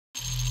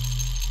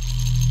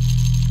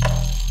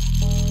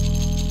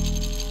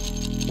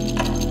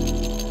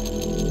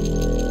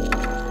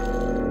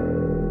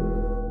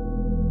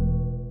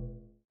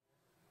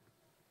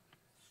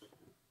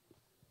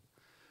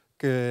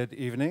Good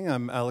evening.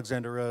 I'm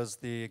Alexander Rose,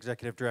 the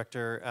Executive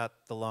Director at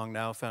the Long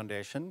Now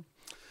Foundation.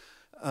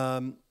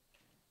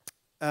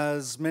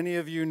 As many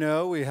of you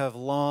know, we have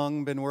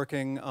long been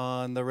working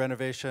on the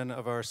renovation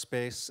of our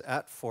space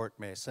at Fort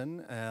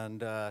Mason,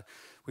 and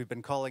we've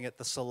been calling it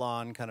the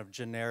Salon kind of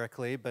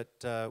generically,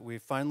 but we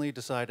finally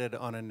decided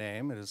on a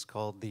name. It is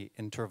called the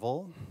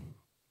Interval,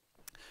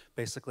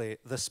 basically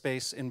the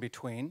space in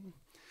between.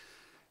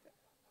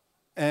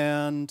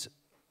 And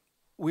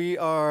we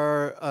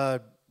are,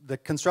 the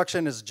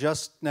construction is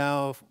just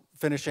now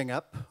finishing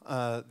up.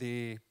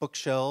 The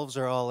bookshelves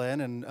are all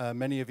in, and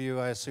many of you,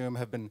 I assume,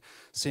 have been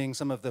seeing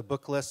some of the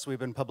book lists we've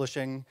been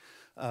publishing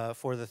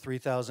for the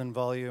 3,000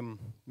 volume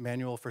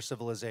Manual for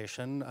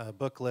Civilization.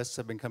 Book lists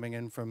have been coming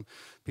in from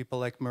people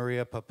like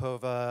Maria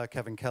Popova,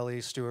 Kevin Kelly,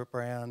 Stuart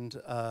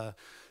Brand.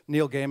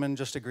 Neil Gaiman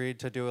just agreed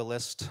to do a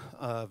list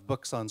of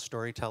books on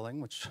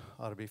storytelling, which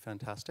ought to be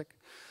fantastic.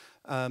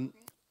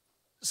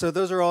 So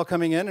those are all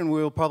coming in, and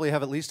we'll probably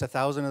have at least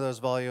 1,000 of those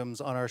volumes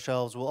on our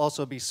shelves. We'll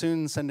also be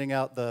soon sending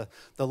out the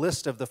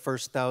list of the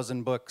first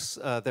 1,000 books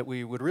that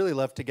we would really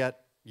love to get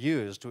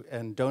used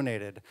and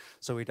donated,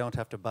 so we don't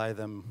have to buy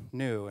them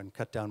new and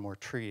cut down more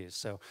trees.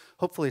 So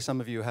hopefully some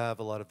of you have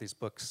a lot of these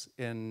books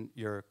in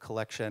your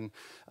collection.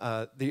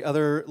 The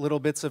other little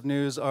bits of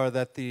news are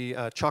that the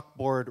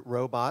chalkboard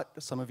robot,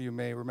 some of you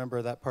may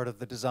remember that part of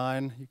the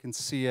design. You can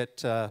see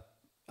it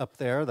up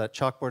there. That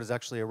chalkboard is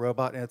actually a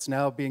robot, and it's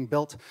now being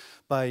built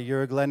by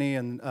Jörg Lenny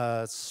in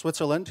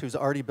Switzerland, who's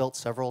already built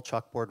several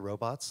chalkboard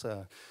robots.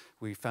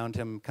 We found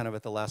him kind of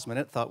at the last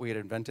minute, thought we had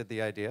invented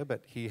the idea,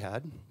 but he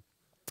had.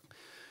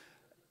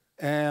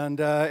 And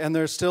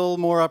there's still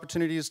more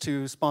opportunities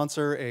to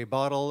sponsor a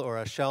bottle or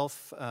a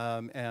shelf,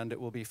 and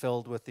it will be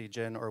filled with the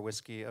gin or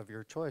whiskey of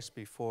your choice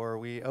before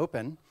we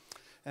open.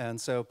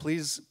 And so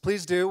please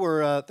do.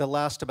 We're at the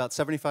last about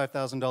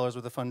 $75,000 worth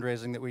of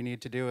fundraising that we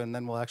need to do, and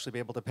then we'll actually be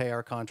able to pay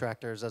our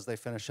contractors as they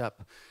finish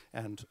up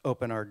and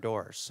open our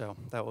doors. So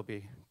that will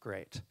be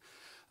great.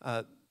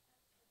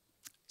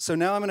 So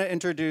now I'm going to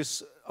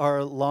introduce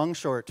our long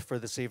short for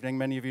this evening.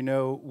 Many of you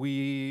know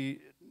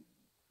we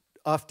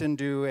often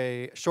do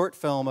a short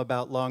film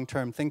about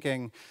long-term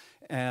thinking,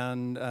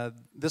 and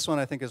this one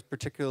I think is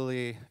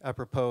particularly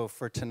apropos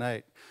for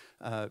tonight.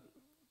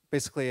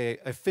 Basically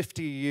a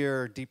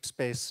 50-year deep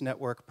space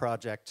network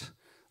project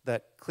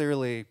that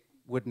clearly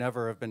would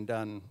never have been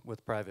done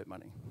with private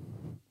money.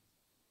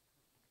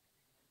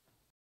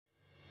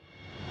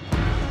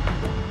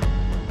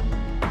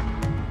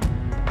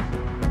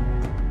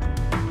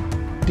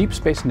 Deep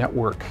Space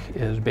Network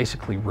is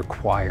basically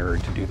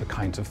required to do the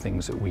kinds of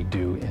things that we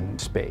do in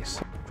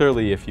space.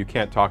 Clearly, if you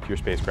can't talk to your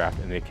spacecraft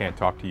and they can't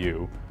talk to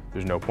you,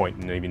 there's no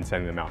point in even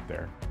sending them out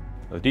there.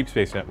 The Deep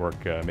Space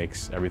Network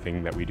makes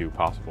everything that we do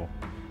possible.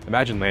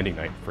 Imagine landing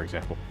night, for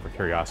example, for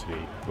Curiosity.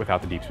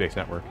 Without the Deep Space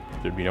Network,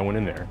 there'd be no one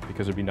in there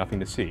because there'd be nothing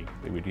to see.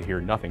 We'd hear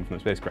nothing from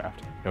the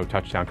spacecraft. No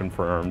touchdown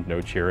confirmed,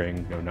 no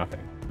cheering, no nothing.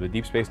 The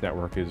Deep Space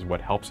Network is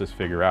what helps us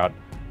figure out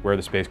where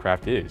the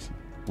spacecraft is.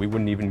 We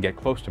wouldn't even get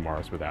close to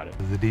Mars without it.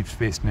 The Deep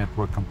Space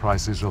Network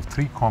comprises of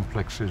 3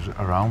 complexes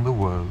around the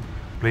world,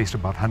 placed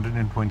about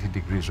 120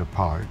 degrees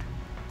apart.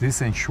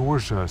 This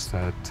ensures us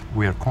that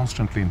we are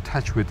constantly in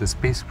touch with the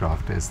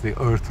spacecraft as the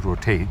Earth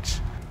rotates.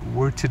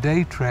 We're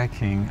today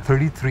tracking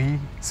 33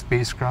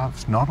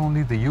 spacecrafts, not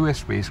only the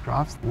US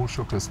spacecrafts,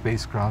 also the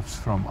spacecrafts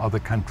from other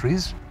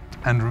countries.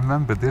 And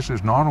remember, this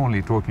is not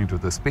only talking to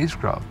the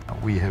spacecraft.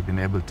 We have been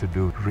able to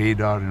do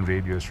radar and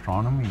radio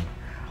astronomy.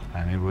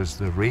 And it was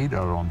the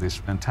radar on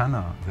this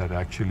antenna that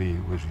actually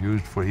was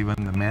used for even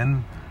the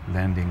men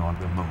landing on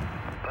the moon.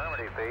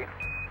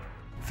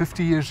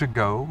 50 years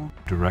ago,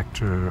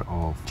 director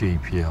of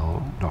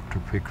JPL, Dr.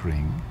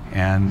 Pickering,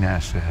 and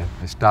NASA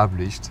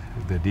established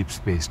the Deep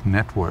Space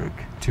Network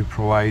to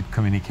provide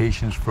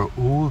communications for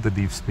all the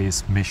deep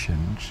space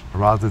missions,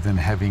 rather than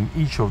having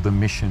each of the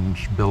missions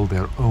build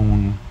their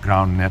own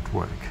ground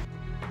network.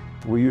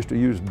 We used to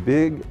use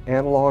big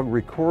analog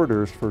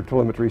recorders for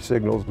telemetry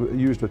signals. We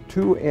used a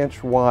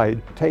 2-inch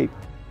wide tape.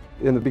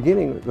 In the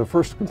beginning, the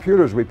first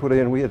computers we put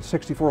in, we had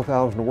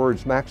 64,000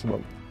 words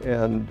maximum.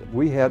 And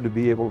we had to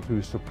be able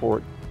to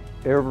support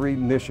every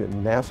mission,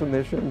 NASA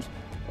missions,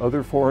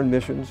 other foreign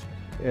missions,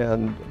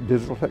 and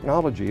digital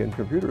technology and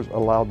computers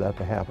allowed that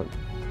to happen.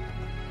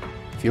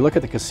 If you look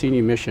at the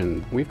Cassini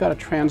mission, we've got a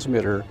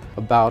transmitter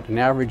about an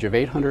average of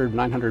 800,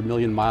 900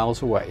 million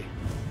miles away.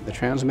 The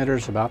transmitter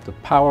is about the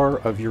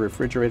power of your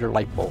refrigerator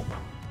light bulb.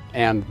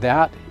 And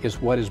that is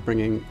what is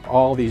bringing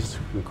all these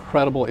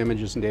incredible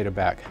images and data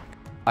back.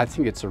 I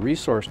think it's a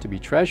resource to be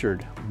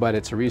treasured, but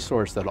it's a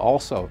resource that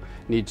also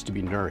needs to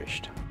be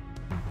nourished.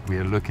 We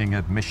are looking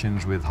at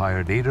missions with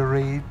higher data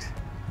rate,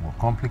 more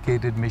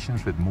complicated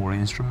missions with more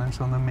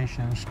instruments on the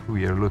missions.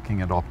 We are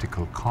looking at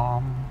optical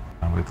comm.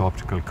 And with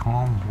optical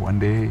comm, one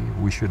day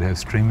we should have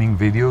streaming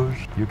videos.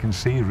 You can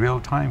see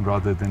real time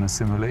rather than a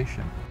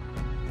simulation.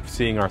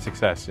 Seeing our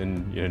success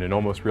in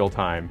almost real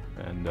time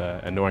and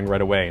knowing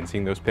right away and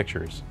seeing those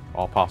pictures,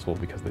 all possible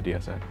because of the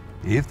DSN.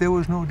 If there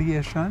was no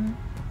DSN,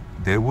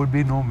 there would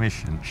be no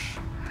missions.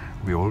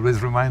 We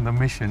always remind the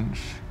missions,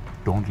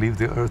 Don't leave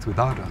the earth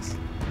without us.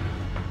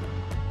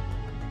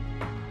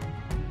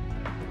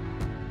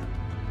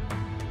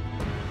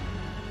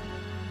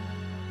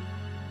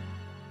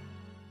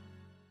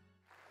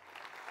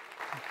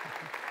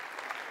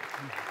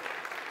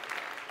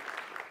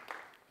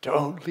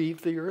 Don't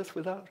leave the earth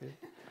without it.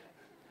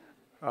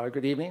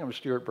 Good evening, I'm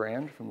Stuart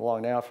Brand from the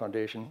Long Now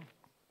Foundation.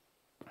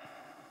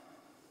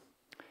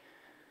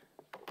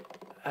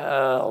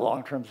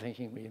 Long-term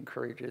thinking, we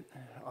encourage it.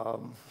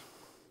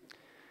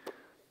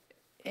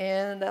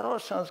 And that all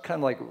sounds kind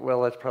of like,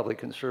 well, that's probably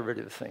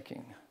conservative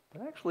thinking.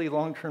 But actually,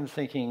 long-term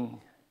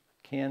thinking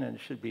can and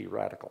should be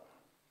radical,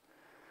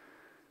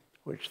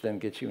 which then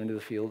gets you into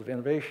the field of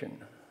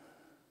innovation,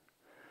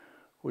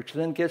 which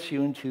then gets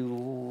you into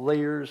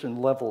layers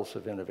and levels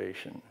of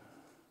innovation.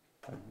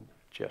 I'm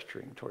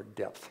gesturing toward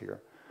depth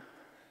here.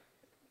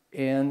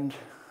 And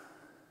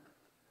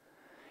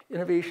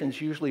innovations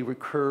usually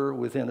recur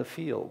within a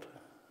field.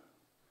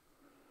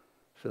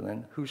 So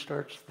then, who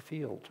starts the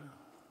field?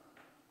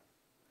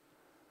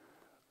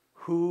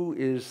 Who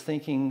is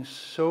thinking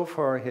so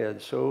far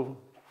ahead, so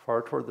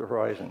far toward the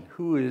horizon?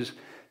 Who is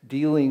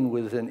dealing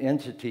with an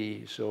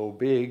entity so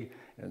big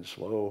and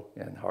slow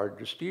and hard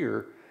to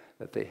steer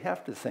that they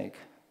have to think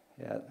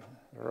at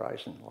the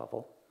horizon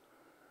level?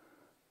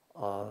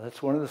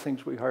 That's one of the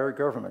things we hire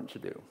government to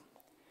do.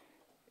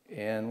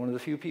 And one of the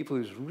few people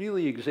who's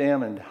really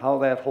examined how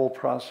that whole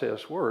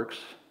process works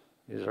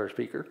is our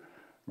speaker,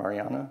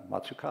 Mariana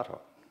Mazzucato.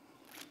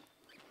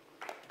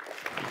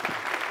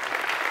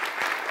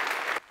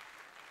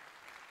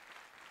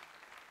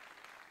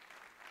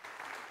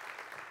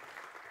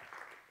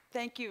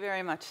 Thank you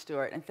very much,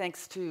 Stuart, and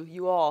thanks to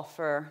you all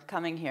for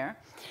coming here.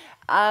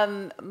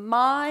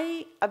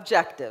 My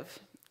objective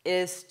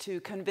is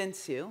to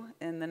convince you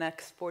in the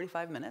next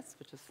 45 minutes,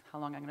 which is how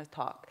long I'm going to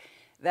talk,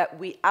 that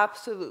we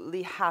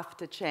absolutely have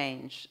to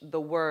change the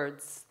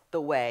words,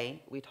 the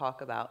way we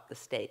talk about the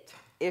state,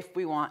 if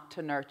we want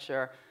to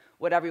nurture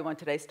what everyone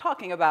today is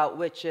talking about,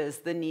 which is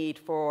the need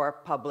for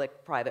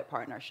public-private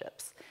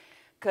partnerships.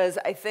 Because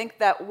I think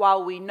that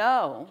while we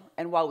know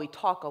and while we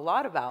talk a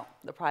lot about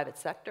the private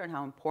sector and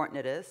how important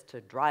it is to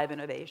drive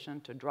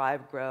innovation, to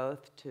drive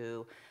growth,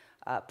 to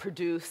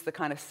produce the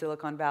kind of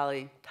Silicon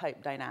Valley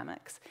type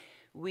dynamics,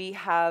 we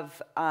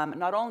have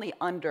not only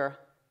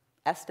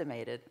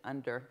underestimated,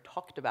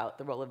 under-talked about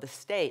the role of the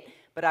state,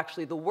 but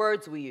actually the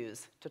words we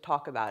use to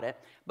talk about it,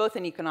 both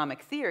in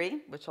economic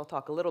theory, which I'll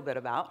talk a little bit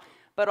about,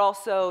 but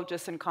also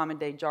just in common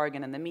day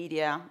jargon in the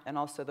media, and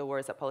also the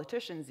words that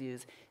politicians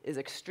use, is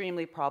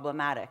extremely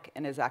problematic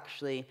and is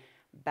actually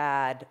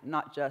bad,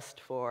 not just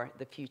for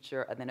the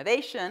future of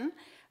innovation,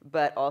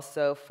 but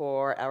also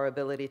for our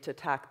ability to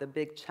tackle the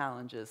big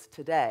challenges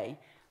today,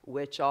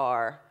 which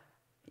are,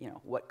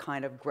 what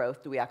kind of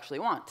growth do we actually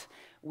want?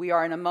 We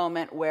are in a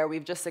moment where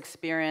we've just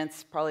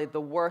experienced probably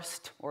the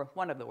worst, or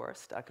one of the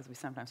worst, because we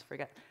sometimes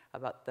forget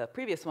about the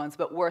previous ones,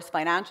 but worst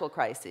financial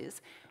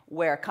crises,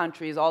 where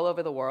countries all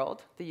over the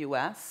world, the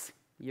US,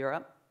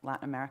 Europe,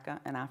 Latin America,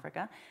 and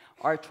Africa,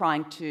 are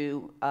trying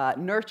to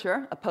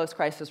nurture a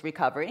post-crisis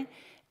recovery.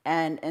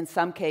 And in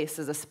some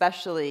cases,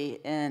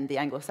 especially in the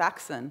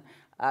Anglo-Saxon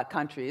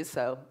countries,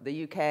 so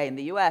the UK and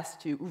the US,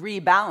 to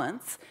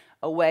rebalance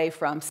away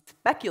from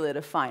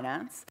speculative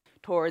finance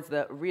towards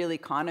the real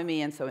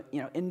economy. And so,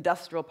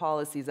 industrial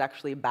policy is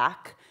actually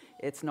back.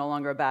 It's no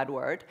longer a bad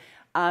word.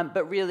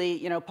 But really,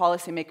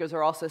 policymakers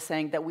are also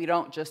saying that we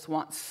don't just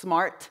want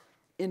smart,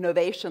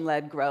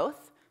 innovation-led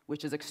growth,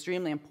 which is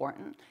extremely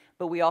important,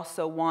 but we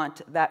also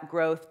want that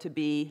growth to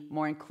be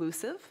more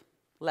inclusive,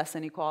 less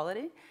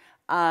inequality,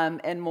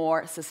 and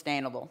more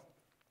sustainable.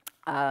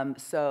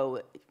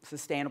 So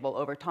sustainable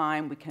over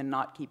time. We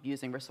cannot keep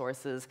using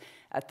resources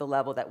at the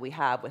level that we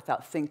have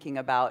without thinking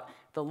about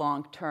the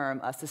long-term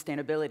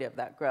sustainability of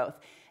that growth.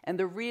 And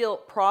the real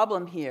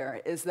problem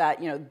here is that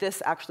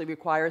this actually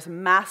requires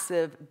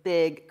massive,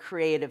 big,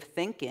 creative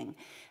thinking.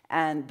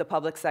 And the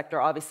public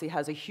sector obviously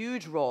has a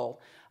huge role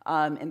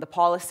in the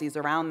policies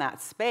around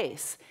that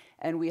space.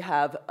 And we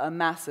have a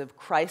massive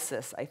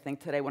crisis, I think,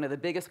 today. One of the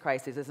biggest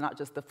crises is not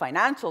just the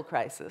financial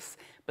crisis,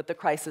 but the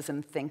crisis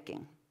in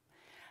thinking.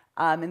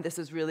 And this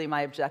is really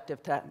my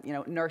objective to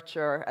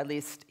nurture, at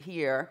least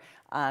here,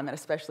 and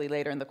especially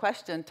later in the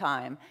question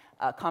time,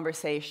 a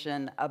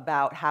conversation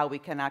about how we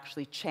can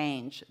actually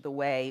change the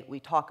way we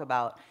talk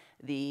about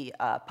the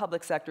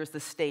public sector's, the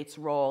state's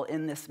role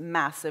in this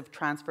massive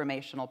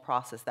transformational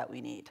process that we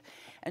need.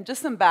 And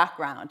just some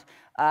background,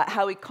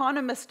 how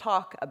economists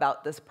talk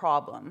about this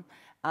problem,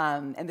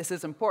 and this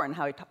is important,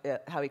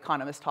 how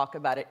economists talk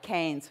about it.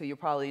 Keynes, who you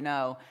probably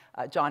know,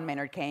 John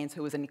Maynard Keynes,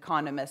 who was an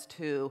economist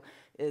who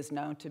is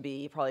known to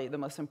be probably the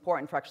most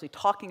important for actually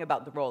talking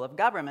about the role of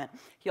government.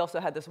 He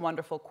also had this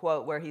wonderful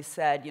quote where he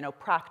said,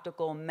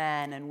 practical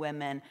men and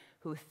women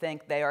who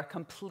think they are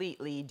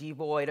completely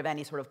devoid of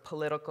any sort of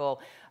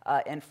political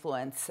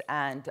influence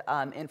and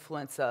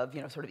influence of,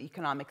 sort of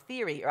economic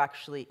theory, are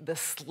actually the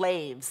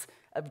slaves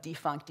of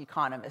defunct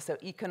economists. So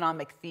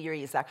economic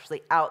theory is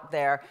actually out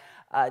there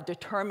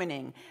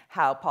determining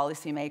how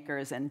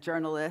policymakers and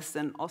journalists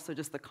and also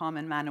just the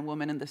common man and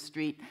woman in the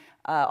street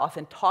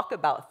often talk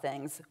about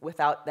things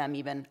without them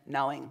even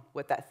knowing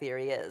what that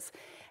theory is.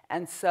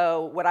 And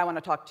so what I want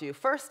to talk to you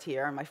first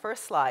here, on my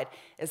first slide,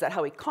 is that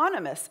how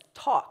economists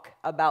talk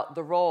about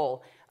the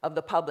role of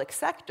the public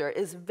sector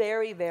is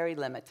very, very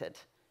limited.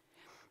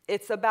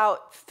 It's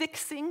about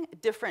fixing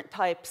different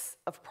types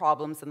of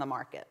problems in the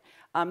market.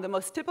 The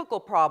most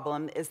typical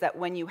problem is that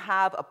when you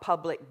have a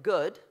public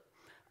good,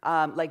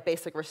 like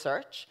basic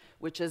research,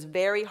 which is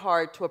very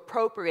hard to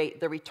appropriate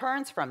the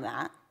returns from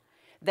that,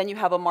 then you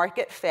have a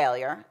market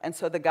failure, and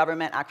so the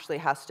government actually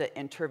has to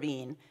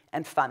intervene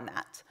and fund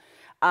that.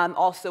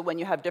 Also, when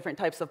you have different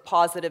types of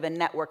positive and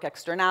network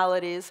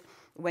externalities,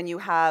 when you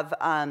have,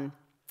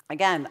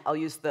 again, I'll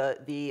use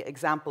the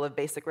example of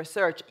basic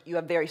research, you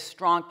have very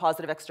strong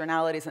positive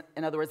externalities.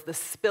 In other words, the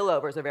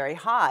spillovers are very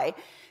high.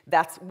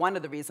 That's one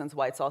of the reasons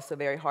why it's also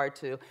very hard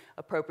to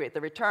appropriate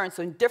the return.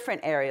 So in different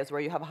areas where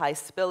you have high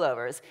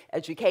spillovers,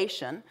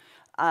 education,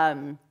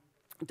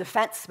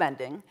 defense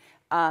spending,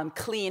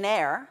 clean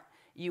air,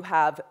 you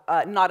have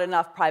not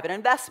enough private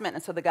investment,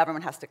 and so the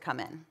government has to come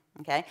in.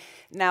 Okay?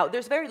 Now,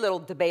 there's very little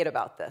debate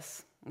about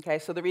this. Okay?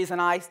 So the reason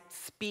I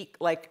speak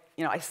like,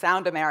 I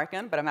sound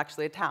American, but I'm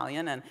actually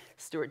Italian, and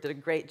Stuart did a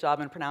great job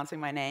in pronouncing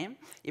my name,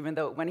 even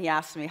though when he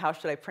asked me how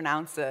should I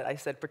pronounce it, I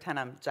said pretend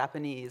I'm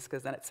Japanese,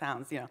 because then it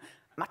sounds,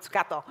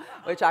 Mazzucato,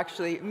 which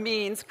actually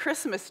means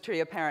Christmas tree,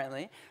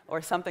 apparently,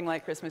 or something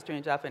like Christmas tree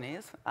in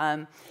Japanese.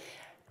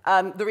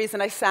 The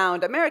reason I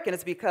sound American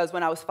is because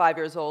when I was 5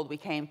 years old, we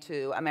came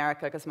to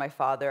America because my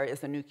father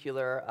is a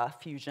nuclear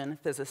fusion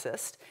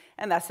physicist,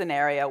 and that's an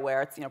area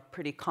where it's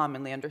pretty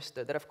commonly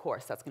understood that, of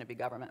course, that's going to be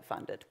government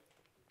funded,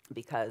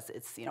 because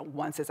it's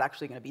once it's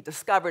actually going to be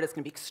discovered, it's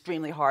going to be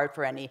extremely hard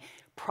for any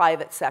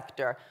private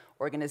sector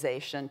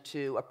organization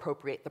to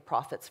appropriate the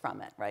profits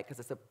from it, right? Because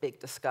it's a big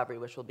discovery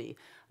which will be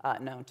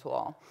known to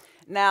all.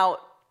 Now,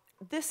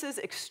 this is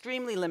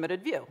extremely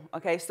limited view.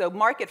 Okay, so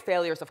market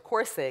failures, of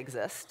course, they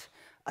exist.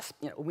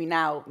 We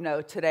now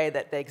know today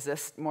that they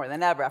exist more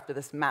than ever after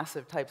this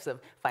massive types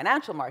of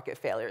financial market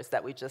failures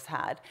that we just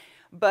had.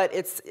 But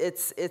it's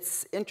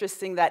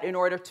interesting that in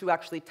order to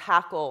actually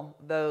tackle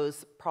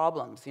those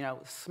problems,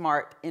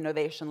 smart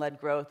innovation-led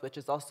growth, which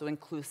is also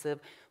inclusive,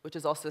 which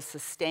is also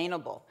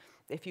sustainable,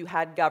 if you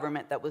had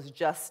government that was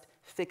just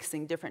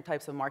fixing different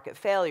types of market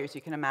failures,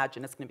 you can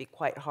imagine it's going to be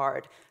quite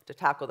hard to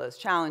tackle those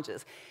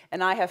challenges.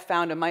 And I have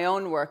found in my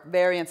own work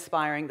very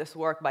inspiring this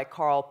work by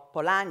Karl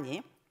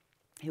Polanyi,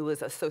 who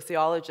was a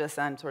sociologist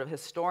and sort of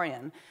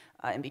historian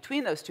in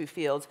between those two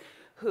fields,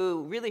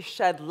 who really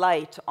shed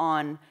light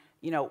on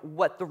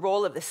what the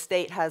role of the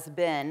state has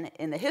been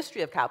in the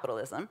history of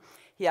capitalism.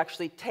 He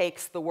actually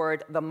takes the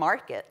word the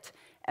market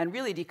and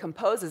really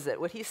decomposes it.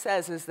 What he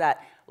says is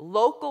that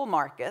local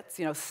markets,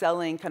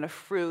 selling kind of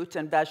fruit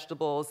and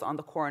vegetables on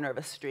the corner of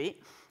a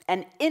street,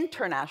 and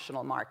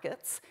international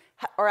markets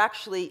are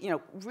actually,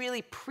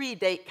 really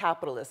predate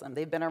capitalism.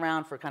 They've been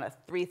around for kind of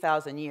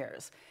 3,000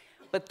 years.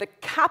 But the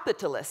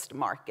capitalist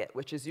market,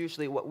 which is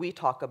usually what we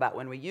talk about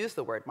when we use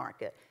the word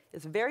market,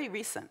 is very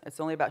recent.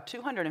 It's only about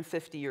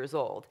 250 years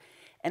old.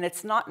 And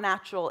it's not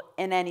natural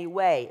in any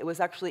way. It was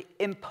actually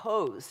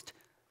imposed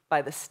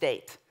by the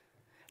state,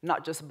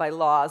 not just by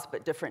laws,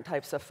 but different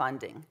types of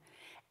funding.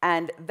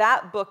 And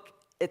that book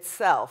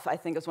itself, I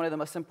think, is one of the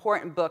most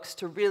important books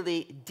to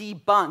really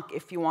debunk,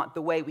 if you want,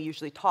 the way we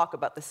usually talk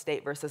about the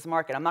state versus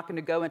market. I'm not going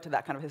to go into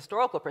that kind of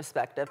historical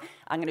perspective.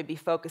 I'm going to be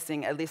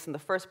focusing, at least in the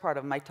first part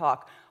of my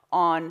talk,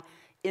 on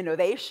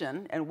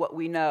innovation and what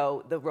we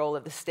know the role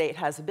of the state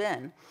has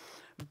been.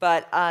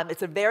 But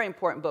it's a very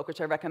important book, which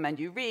I recommend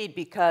you read,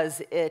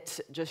 because it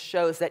just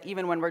shows that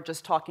even when we're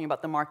just talking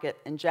about the market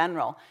in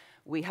general,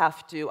 we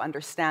have to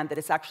understand that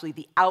it's actually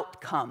the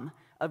outcome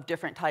of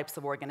different types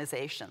of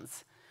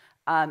organizations.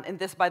 And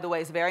this, by the way,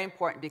 is very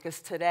important because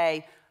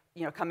today,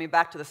 coming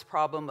back to this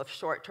problem of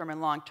short-term and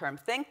long-term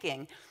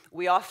thinking,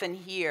 we often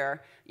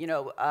hear,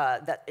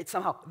 that it's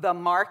somehow the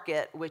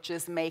market which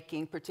is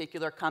making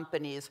particular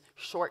companies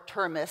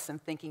short-termists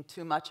and thinking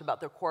too much about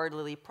their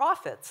quarterly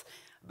profits.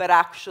 But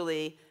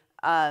actually,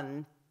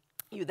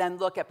 you then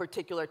look at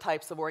particular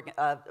types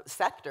of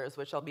sectors,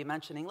 which I'll be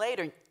mentioning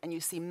later, and you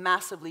see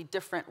massively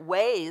different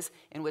ways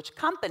in which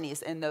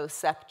companies in those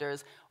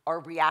sectors are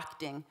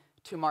reacting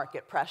to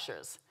market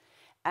pressures.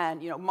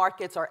 And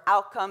markets are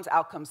outcomes.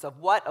 Outcomes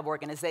of what? Of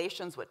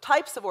organizations. What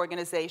types of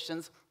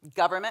organizations?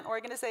 Government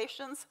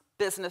organizations,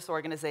 business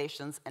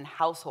organizations, and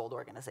household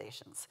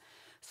organizations.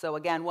 So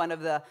again, one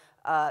of the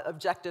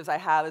objectives I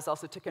have is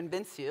also to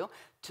convince you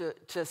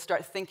to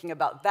start thinking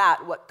about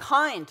that. What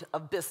kind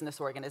of business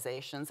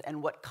organizations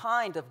and what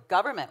kind of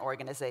government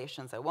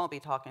organizations, I won't be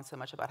talking so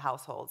much about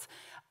households,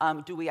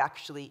 do we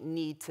actually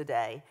need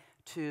today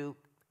to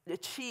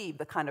achieve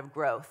the kind of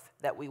growth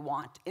that we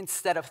want,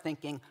 instead of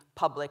thinking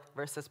public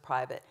versus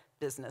private,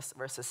 business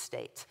versus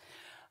state.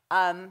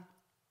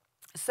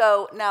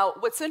 So now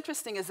what's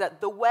interesting is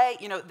that the way,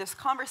 this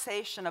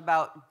conversation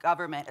about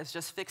government as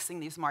just fixing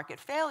these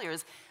market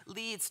failures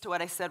leads to what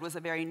I said was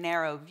a very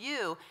narrow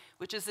view,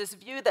 which is this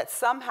view that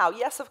somehow,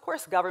 yes, of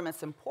course,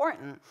 government's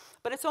important,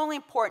 but it's only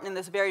important in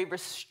this very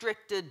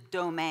restricted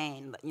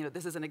domain.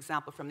 This is an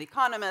example from The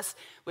Economist,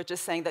 which is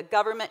saying that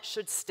government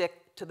should stick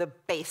to the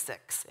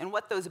basics. And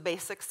what those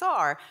basics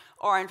are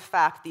in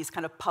fact these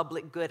kind of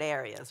public good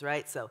areas,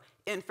 right? So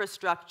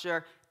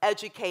infrastructure,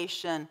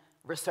 education,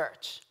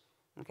 research.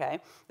 Okay?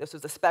 This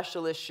was a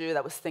special issue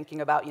that was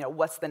thinking about,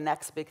 what's the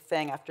next big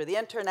thing after the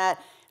internet.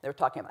 They were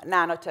talking about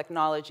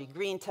nanotechnology,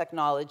 green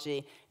technology,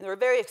 and they were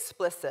very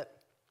explicit,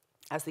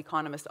 as The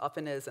Economist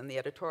often is in the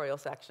editorial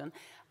section.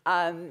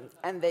 And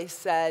they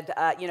said,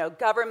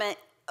 government,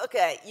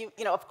 okay,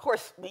 of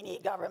course we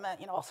need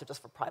government, also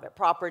just for private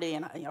property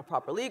and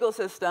proper legal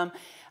system,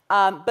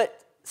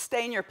 but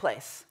stay in your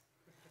place,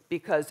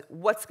 because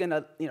what's going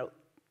to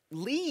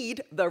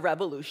lead the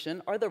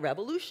revolution are the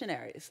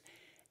revolutionaries.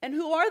 And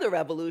who are the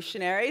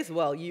revolutionaries?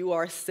 Well, you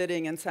are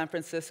sitting in San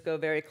Francisco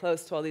very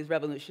close to all these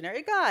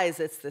revolutionary guys.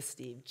 It's the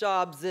Steve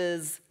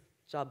Jobses,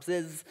 the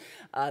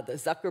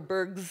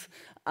Zuckerbergs,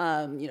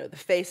 the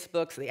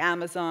Facebooks, the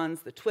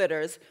Amazons, the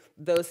Twitters,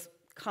 those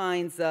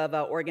kinds of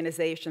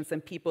organizations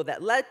and people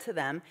that led to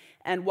them.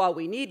 And while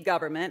we need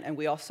government, and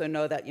we also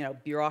know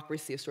that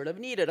bureaucracy is sort of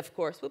needed, of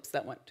course, whoops,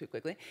 that went too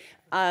quickly.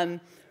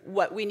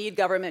 What we need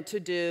government to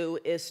do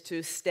is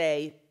to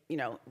stay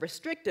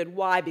restricted.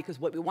 Why? Because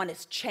what we want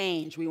is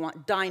change. We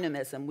want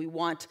dynamism. We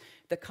want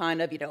the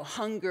kind of,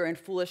 hunger and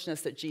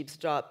foolishness that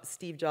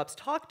Steve Jobs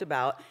talked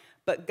about.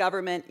 But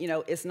government,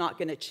 is not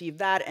going to achieve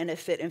that. And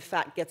if it, in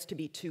fact, gets to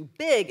be too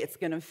big, it's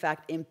going to, in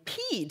fact,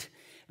 impede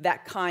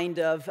that kind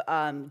of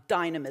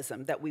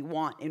dynamism that we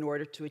want in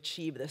order to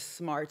achieve this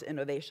smart,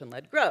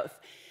 innovation-led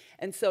growth.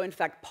 And so, in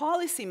fact,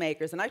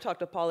 policymakers, and I talk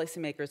to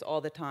policymakers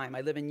all the time.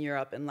 I live in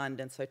Europe, in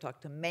London, so I talk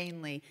to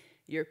mainly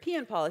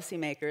European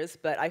policymakers,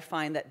 but I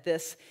find that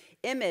this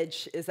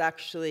image is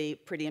actually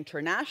pretty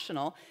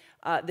international,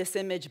 this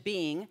image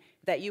being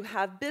that you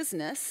have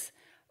business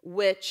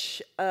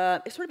which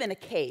is sort of in a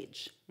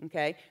cage,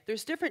 okay?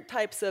 There's different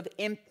types of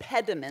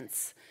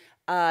impediments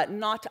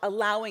not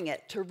allowing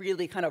it to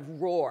really kind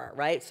of roar,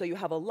 right? So you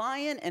have a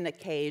lion in a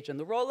cage, and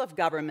the role of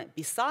government,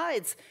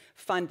 besides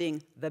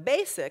funding the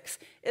basics,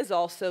 is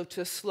also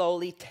to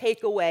slowly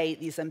take away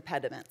these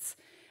impediments.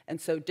 And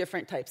so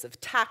different types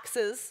of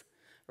taxes,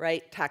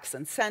 right? Tax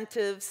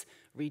incentives,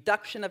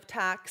 reduction of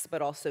tax,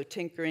 but also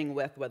tinkering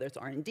with whether it's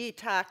R&D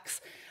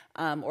tax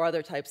or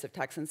other types of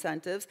tax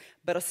incentives,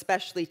 but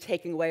especially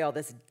taking away all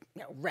this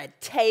red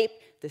tape,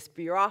 this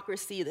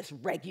bureaucracy, this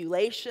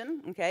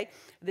regulation, okay?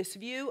 This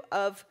view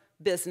of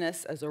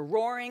business as a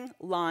roaring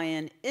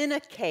lion in a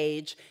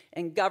cage,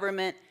 and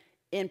government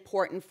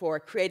important for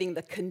creating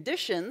the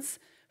conditions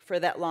for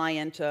that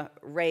lion to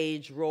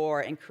rage,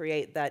 roar, and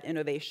create that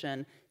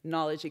innovation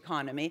knowledge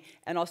economy,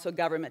 and also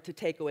government to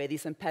take away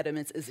these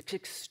impediments is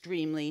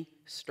extremely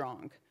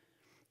strong.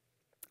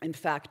 In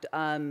fact,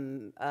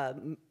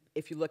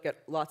 if you look at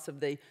lots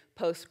of the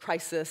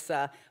post-crisis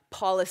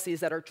policies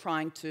that are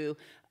trying to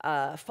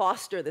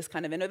foster this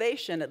kind of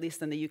innovation, at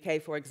least in the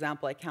UK, for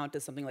example, I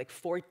counted something like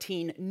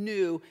 14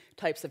 new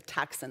types of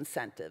tax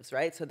incentives,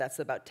 right? So that's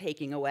about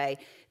taking away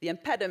the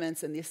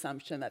impediments and the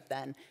assumption that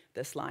then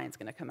this lion's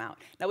going to come out.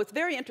 Now, what's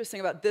very interesting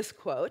about this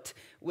quote,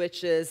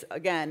 which is,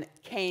 again,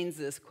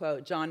 Keynes's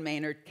quote, John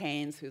Maynard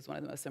Keynes, who's one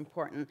of the most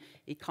important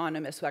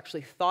economists who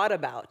actually thought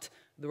about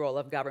the role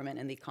of government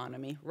in the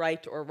economy,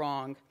 right or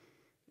wrong,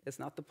 is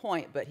not the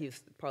point, but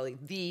he's probably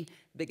the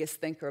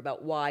biggest thinker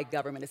about why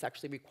government is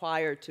actually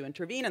required to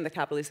intervene in the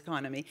capitalist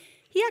economy.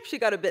 He actually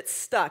got a bit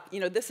stuck.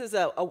 This is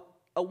a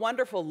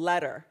wonderful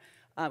letter.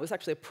 It was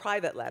actually a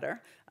private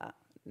letter,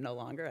 no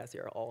longer, as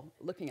you're all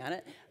looking at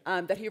it,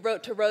 that he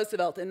wrote to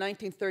Roosevelt in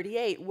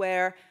 1938,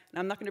 where, and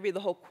I'm not going to read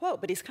the whole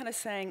quote, but he's kind of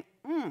saying,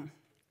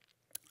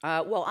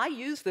 well, I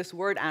use this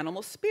word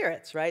animal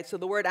spirits, right? So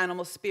the word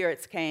animal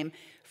spirits came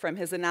from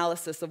his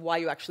analysis of why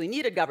you actually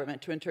need a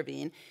government to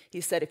intervene.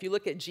 He said, if you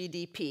look at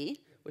GDP,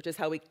 which is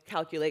how we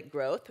calculate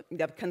growth, you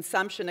have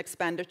consumption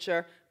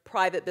expenditure,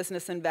 private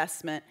business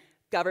investment,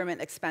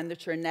 government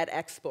expenditure, net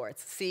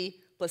exports.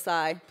 C plus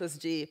I plus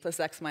G plus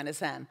X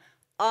minus M.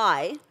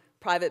 I,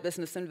 private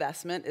business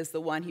investment, is the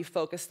one he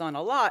focused on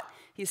a lot.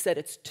 He said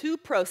it's too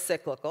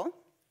pro-cyclical,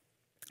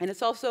 and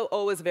it's also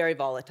always very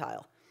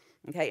volatile.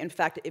 Okay? In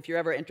fact, if you're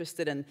ever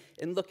interested in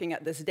looking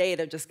at this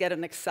data, just get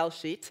an Excel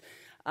sheet.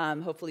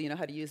 Hopefully you know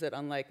how to use it,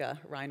 unlike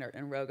Reinert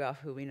and Rogoff,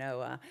 who we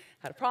know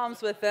had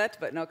problems with it,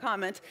 but no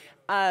comment.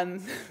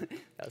 That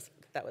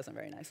wasn't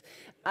very nice.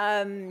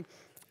 And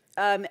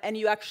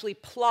you actually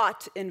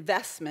plot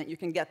investment. You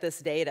can get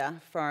this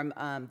data from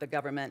the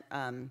government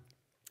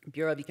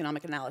Bureau of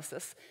Economic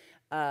Analysis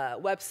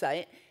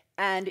website.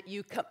 And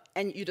you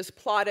just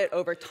plot it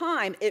over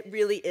time. It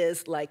really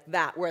is like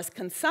that. Whereas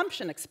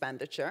consumption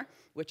expenditure,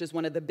 which is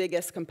one of the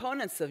biggest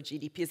components of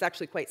GDP, is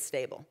actually quite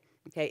stable.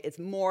 Okay, it's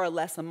more or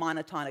less a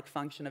monotonic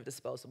function of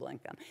disposable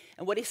income.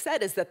 And what he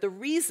said is that the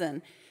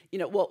reason,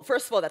 well,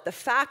 first of all, that the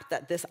fact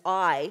that this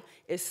I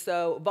is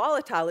so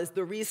volatile is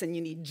the reason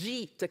you need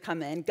G to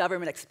come in,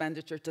 government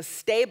expenditure, to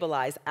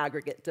stabilize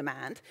aggregate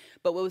demand.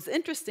 But what was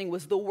interesting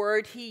was the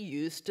word he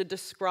used to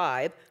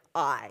describe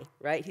I,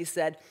 right? He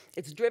said,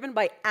 it's driven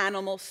by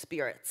animal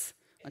spirits.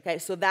 Okay,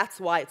 so that's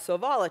why it's so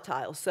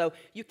volatile. So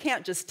you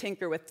can't just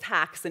tinker with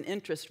tax and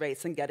interest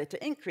rates and get it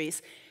to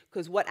increase,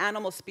 because what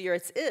animal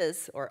spirits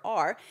is, or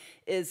are,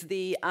 is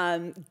the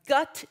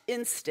gut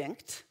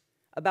instinct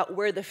about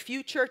where the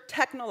future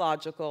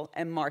technological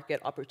and market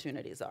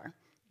opportunities are.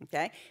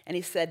 Okay? And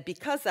he said,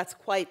 because that's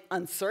quite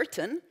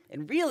uncertain,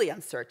 and really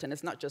uncertain,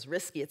 it's not just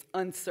risky, it's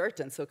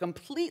uncertain, so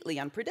completely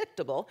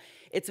unpredictable,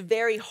 it's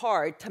very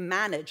hard to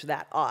manage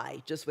that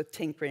I just with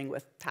tinkering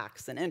with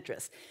tax and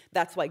interest.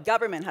 That's why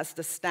government has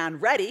to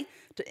stand ready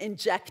to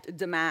inject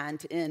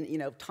demand in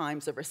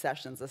times of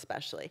recessions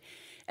especially.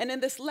 And in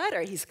this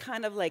letter, he's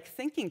kind of like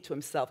thinking to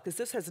himself, because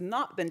this has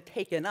not been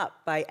taken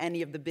up by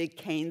any of the big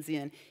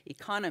Keynesian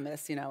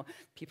economists,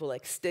 people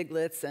like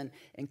Stiglitz and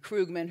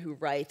Krugman, who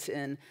write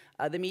in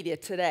the media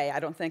today, I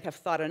don't think have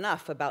thought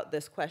enough about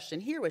this question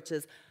here, which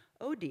is,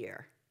 oh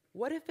dear,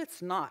 what if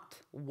it's not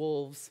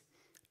wolves,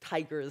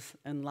 tigers,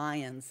 and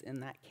lions in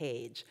that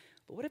cage,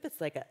 but what if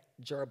it's like a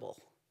gerbil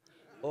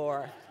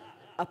or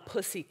a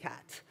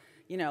pussycat?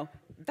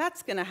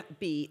 That's going to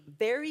be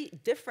very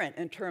different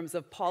in terms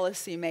of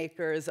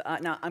policymakers.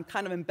 Now, I'm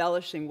kind of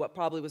embellishing what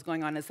probably was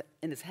going on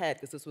in his head,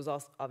 because this was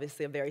also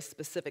obviously a very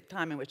specific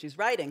time in which he's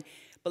writing.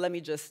 But let me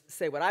just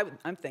say what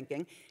I'm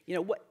thinking.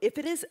 If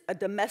it is a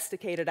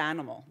domesticated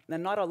animal,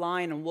 and not a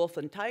lion and wolf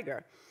and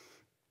tiger,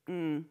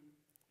 the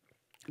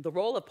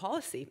role of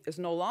policy is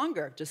no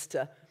longer just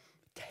to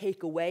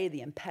take away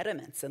the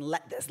impediments and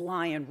let this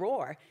lion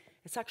roar.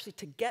 It's actually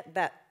to get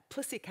that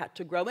pussycat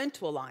to grow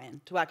into a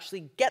lion, to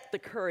actually get the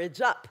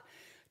courage up,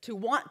 to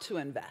want to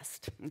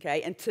invest,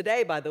 okay? And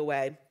today, by the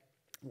way,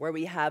 where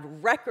we have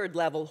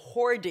record-level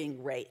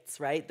hoarding rates,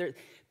 right?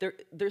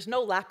 There's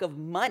no lack of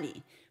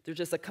money. There's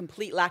just a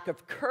complete lack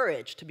of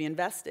courage to be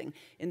investing.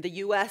 In the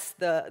US,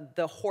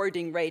 the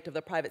hoarding rate of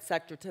the private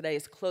sector today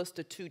is close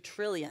to $2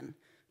 trillion.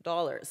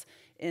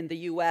 In the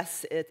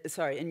US,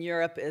 in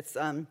Europe, it's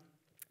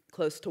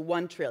close to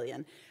 $1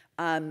 trillion.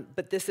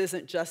 But this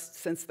isn't just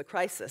since the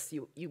crisis.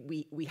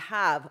 We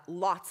have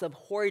lots of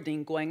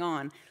hoarding going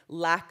on,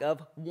 lack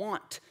of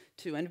want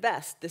to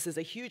invest. This is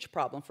a huge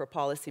problem for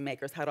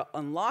policymakers, how to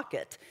unlock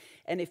it.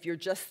 And if you're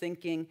just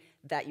thinking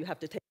that you have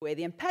to take away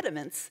the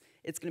impediments,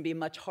 it's going to be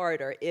much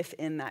harder if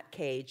in that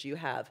cage you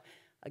have,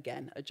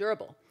 again, a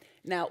gerbil.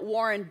 Now,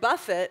 Warren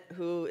Buffett,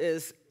 who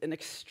is an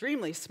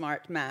extremely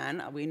smart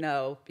man, we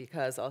know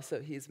because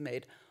also he's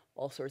made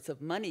all sorts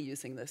of money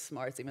using this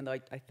smarts, even though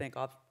I think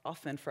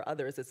often for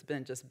others it's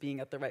been just being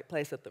at the right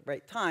place at the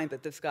right time,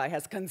 but this guy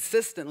has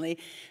consistently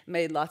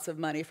made lots of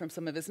money from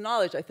some of his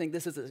knowledge. I think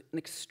this is an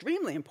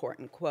extremely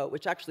important quote,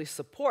 which actually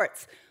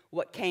supports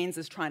what Keynes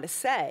is trying to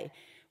say,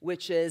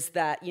 which is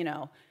that,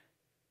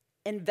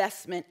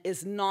 investment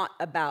is not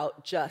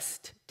about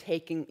just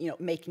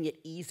making it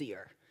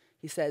easier.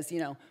 He says,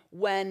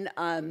 when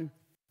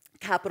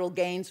capital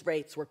gains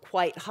rates were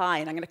quite high,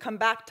 and I'm going to come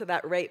back to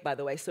that rate, by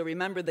the way, so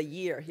remember the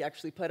year he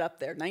actually put up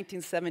there,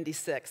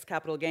 1976,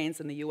 capital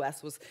gains in the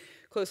US was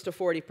close to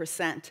 40%,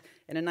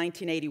 and in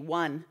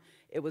 1981,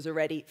 it was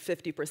already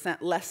 50%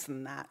 less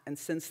than that, and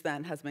since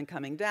then has been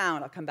coming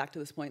down. I'll come back to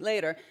this point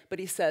later, but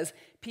he says,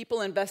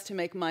 people invest to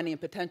make money, and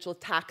potential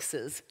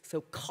taxes, so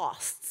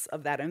costs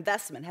of that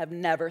investment, have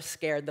never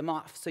scared them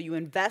off. So you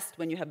invest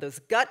when you have those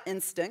gut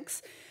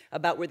instincts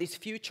about where these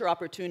future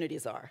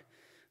opportunities are,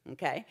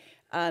 okay?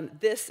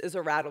 This is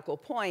a radical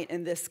point,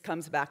 and this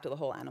comes back to the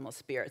whole animal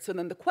spirit. So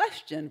then the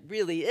question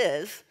really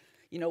is,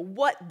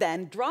 what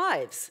then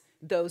drives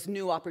those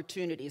new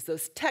opportunities,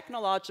 those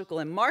technological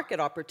and market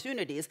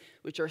opportunities,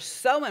 which are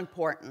so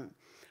important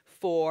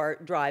for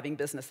driving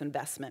business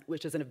investment,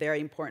 which is a very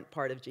important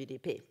part of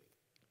GDP.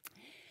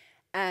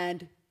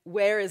 And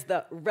where is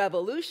the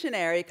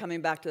revolutionary,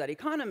 coming back to that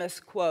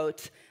economist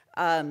quote,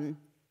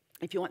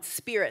 if you want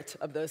spirit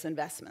of those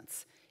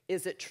investments?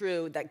 Is it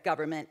true that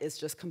government is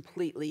just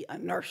completely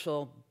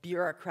inertial,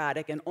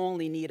 bureaucratic, and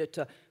only needed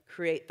to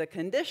create the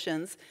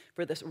conditions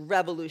for this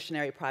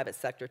revolutionary private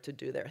sector to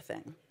do their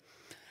thing?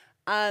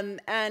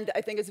 And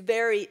I think it's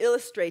very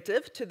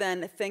illustrative to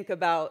then think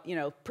about,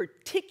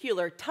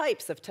 particular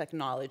types of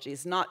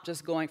technologies, not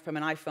just going from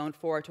an iPhone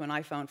 4 to an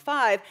iPhone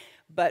 5,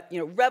 but,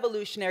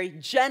 revolutionary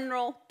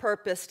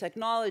general-purpose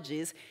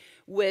technologies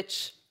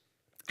which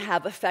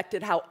have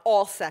affected how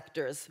all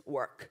sectors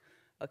work.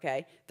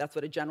 Okay, that's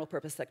what a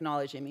general-purpose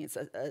technology means,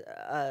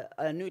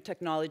 a new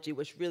technology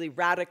which really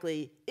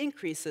radically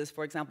increases,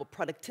 for example,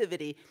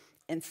 productivity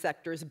in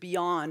sectors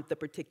beyond the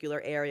particular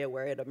area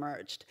where it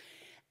emerged.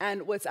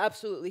 And what's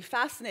absolutely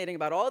fascinating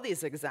about all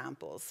these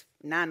examples,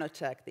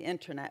 nanotech, the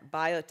internet,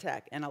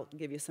 biotech, and I'll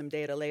give you some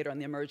data later on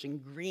the emerging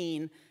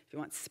green, if you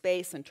want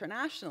space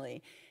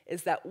internationally,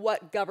 is that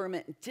what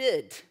government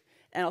did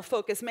and I'll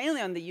focus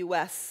mainly on the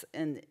US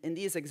in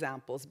these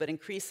examples, but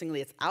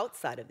increasingly it's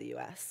outside of the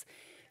US,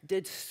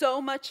 did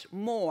so much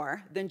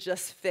more than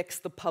just fix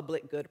the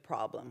public good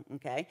problem,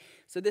 okay?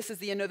 So this is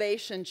the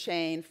innovation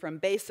chain from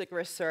basic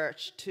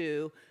research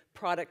to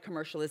product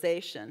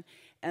commercialization.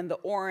 And the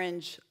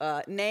orange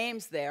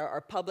names there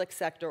are public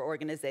sector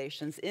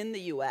organizations in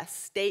the US,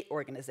 state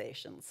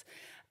organizations,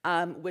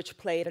 which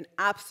played an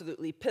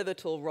absolutely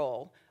pivotal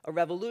role, a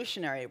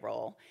revolutionary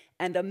role,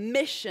 and a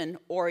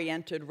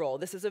mission-oriented role.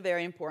 This is a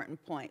very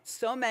important point.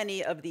 So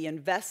many of the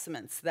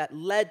investments that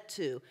led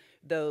to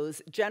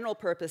those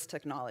general-purpose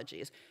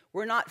technologies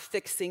were not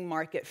fixing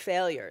market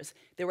failures.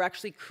 They were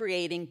actually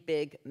creating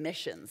big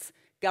missions.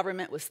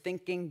 Government was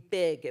thinking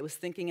big. It was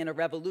thinking in a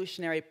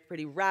revolutionary,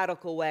 pretty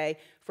radical way,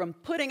 from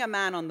putting a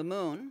man on the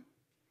moon,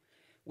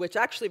 which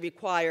actually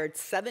required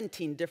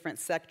 17 different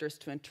sectors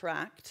to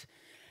interact,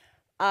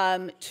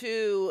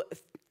 to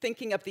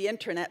thinking up the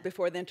internet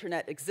before the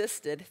internet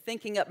existed,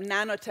 thinking up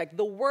nanotech.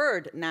 The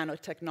word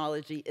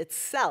nanotechnology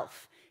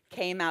itself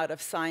came out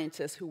of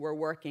scientists who were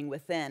working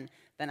within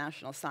the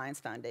National Science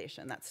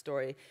Foundation. That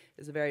story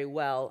is very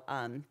well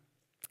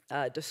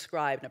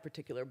described in a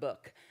particular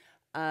book.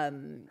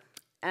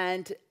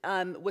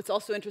 What's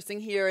also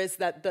interesting here is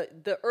that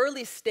the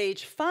early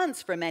stage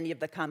funds for many of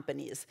the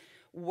companies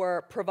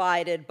were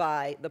provided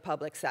by the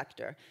public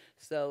sector.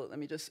 So let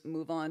me just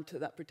move on to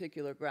that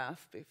particular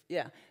graph.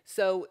 Yeah.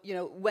 So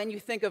when you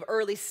think of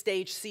early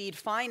stage seed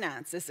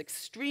finance, it's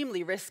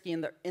extremely risky in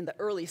the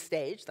early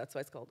stage. That's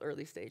why it's called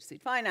early stage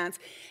seed finance.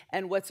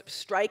 And what's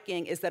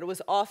striking is that it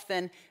was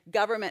often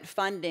government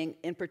funding,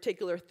 in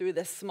particular through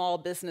the Small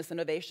Business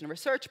Innovation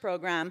Research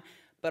Program,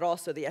 but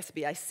also the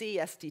SBIC,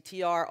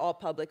 STTR, all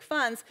public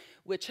funds,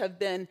 which have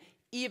been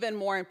even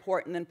more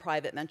important than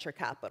private venture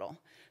capital.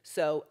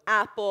 So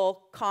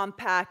Apple,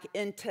 Compaq,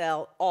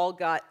 Intel all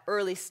got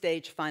early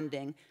stage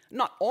funding,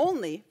 not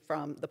only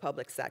from the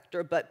public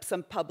sector, but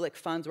some public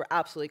funds were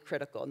absolutely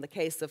critical. In the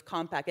case of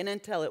Compaq and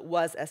Intel, it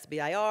was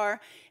SBIR.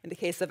 In the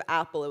case of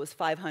Apple, it was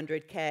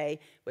 $500K,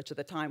 which at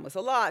the time was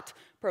a lot,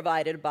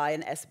 provided by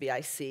an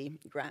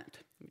SBIC grant.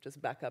 Let me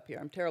just back up here.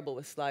 I'm terrible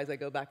with slides. I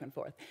go back and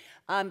forth.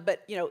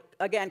 But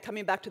again,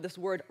 coming back to this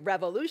word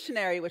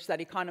revolutionary, which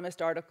that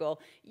Economist article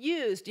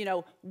used,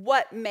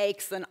 what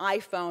makes an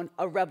iPhone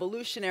a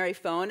revolutionary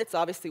phone? It's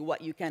obviously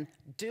what you can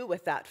do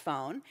with that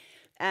phone.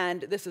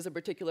 And this is a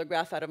particular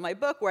graph out of my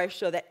book where I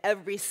show that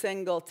every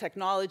single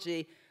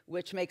technology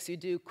which makes you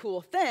do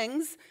cool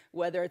things,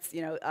 whether it's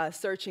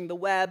searching the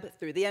web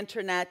through the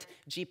internet,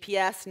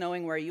 GPS,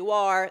 knowing where you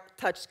are,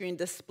 touchscreen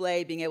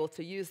display, being able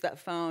to use that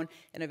phone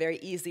in a very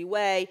easy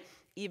way,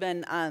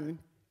 even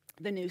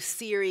the new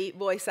Siri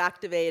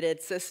voice-activated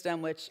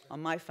system, which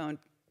on my phone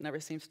never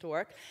seems to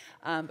work,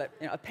 but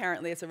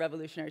apparently it's a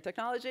revolutionary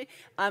technology.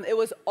 It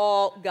was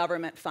all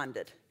government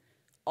funded.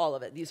 All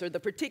of it. These are the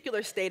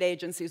particular state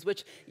agencies,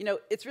 which,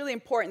 it's really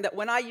important that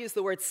when I use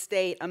the word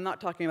state, I'm not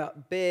talking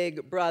about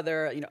big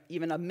brother,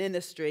 even a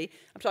ministry.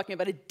 I'm talking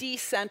about a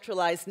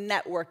decentralized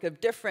network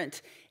of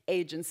different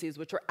agencies,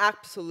 which are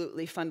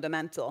absolutely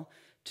fundamental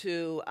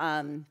to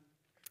the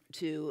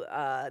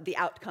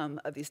outcome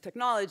of these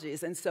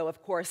technologies. And so,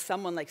 of course,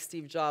 someone like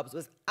Steve Jobs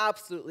was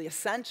absolutely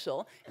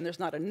essential, and there's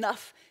not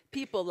enough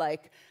people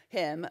like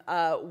him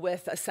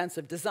with a sense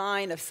of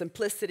design, of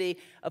simplicity,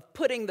 of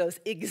putting those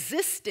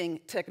existing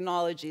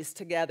technologies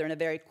together in a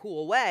very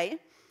cool way.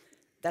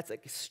 That's an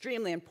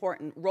extremely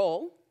important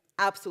role,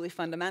 absolutely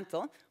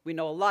fundamental. We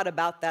know a lot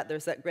about that.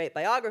 There's that great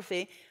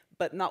biography,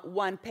 but not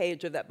one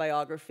page of that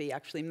biography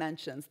actually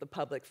mentions the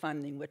public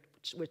funding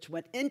which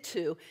went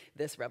into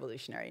this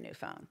revolutionary new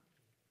phone.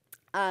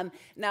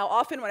 Now,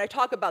 often when I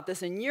talk about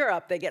this in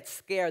Europe, they get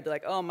scared. They're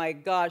like, oh my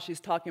gosh, she's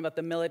talking about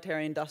the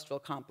military-industrial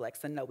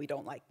complex. And no, we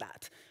don't like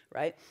that,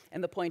 right?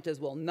 And the point is,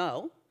 well,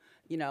 no.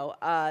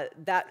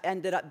 That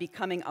ended up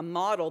becoming a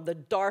model, the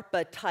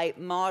DARPA-type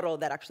model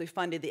that actually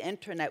funded the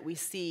internet. We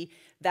see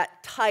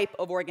that type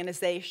of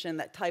organization,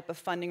 that type of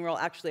funding role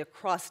actually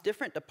across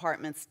different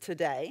departments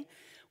today,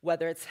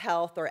 whether it's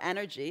health or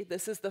energy.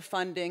 This is the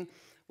funding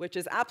which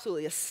is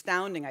absolutely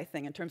astounding, I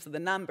think, in terms of the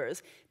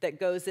numbers, that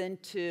goes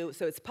into,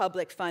 so it's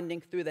public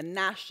funding through the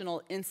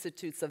National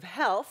Institutes of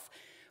Health,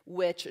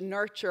 which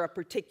nurture a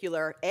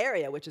particular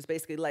area, which is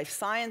basically life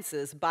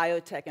sciences,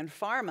 biotech, and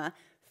pharma.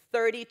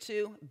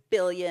 $32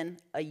 billion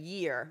a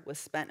year was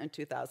spent in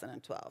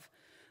 2012.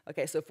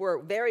 Okay, so if we're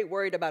very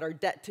worried about our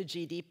debt to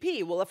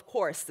GDP, well, of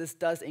course, this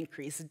does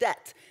increase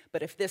debt.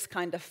 But if this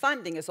kind of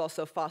funding is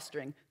also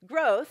fostering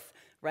growth,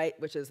 right,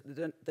 which is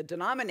the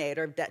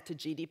denominator of debt to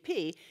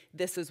GDP,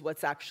 this is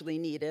what's actually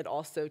needed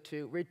also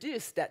to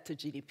reduce debt to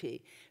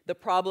GDP. The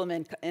problem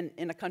in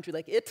a country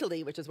like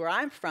Italy, which is where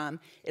I'm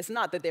from, is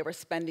not that they were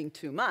spending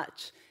too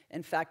much.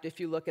 In fact, if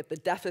you look at the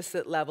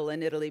deficit level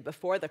in Italy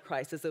before the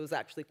crisis, it was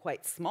actually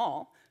quite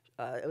small.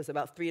 It was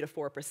about 3 to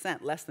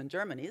 4%, less than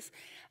Germany's.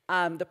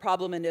 The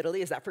problem in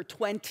Italy is that for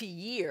 20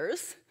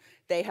 years,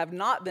 they have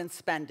not been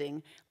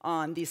spending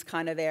on these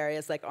kind of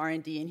areas like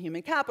R&D and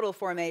human capital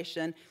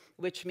formation,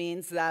 which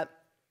means that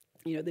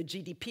the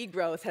GDP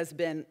growth has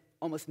been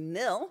almost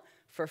nil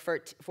for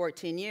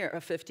 15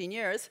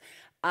 years.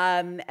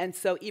 And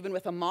so even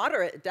with a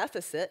moderate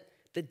deficit,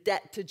 the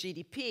debt to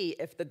GDP,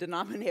 if the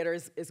denominator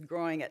is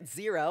growing at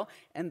 0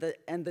 and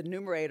the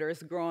numerator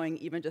is growing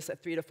even just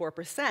at 3 to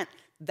 4%,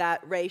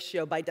 that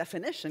ratio by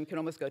definition can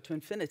almost go to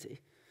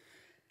infinity.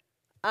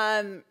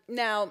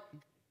 Now,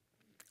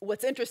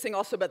 what's interesting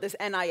also about this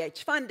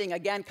NIH funding,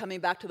 again, coming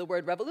back to the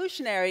word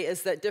revolutionary,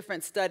 is that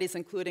different studies,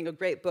 including a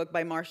great book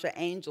by Marcia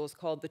Angels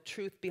called The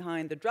Truth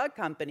Behind the Drug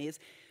Companies,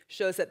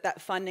 shows that that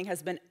funding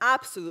has been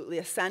absolutely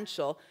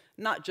essential,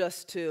 not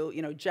just to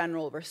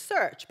general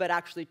research, but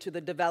actually to the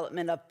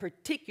development of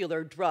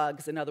particular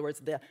drugs, in other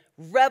words, the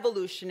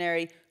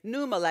revolutionary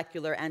new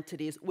molecular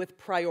entities with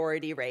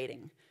priority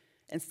rating,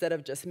 instead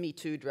of just Me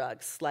Too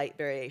drugs, slight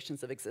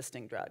variations of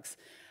existing drugs.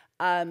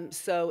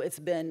 So it's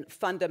been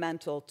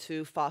fundamental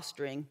to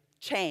fostering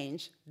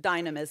change,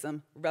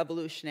 dynamism,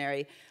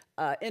 revolutionary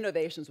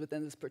innovations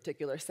within this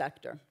particular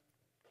sector.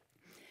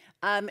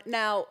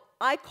 Now,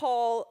 I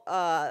called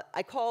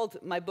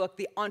my book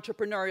The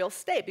Entrepreneurial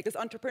State, because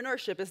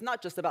entrepreneurship is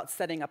not just about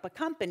setting up a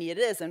company. It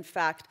is, in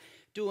fact,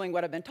 doing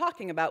what I've been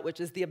talking about, which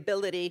is the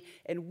ability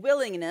and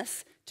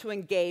willingness to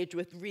engage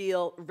with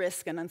real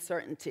risk and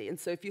uncertainty. And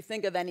so if you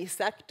think of any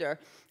sector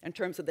in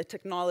terms of the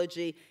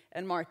technology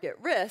and market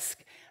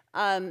risk,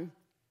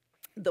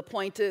 the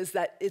point is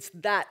that it's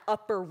that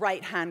upper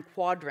right-hand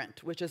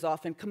quadrant, which is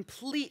often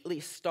completely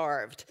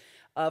starved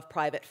of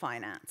private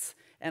finance.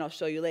 And I'll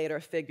show you later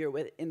a figure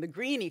in the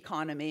green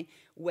economy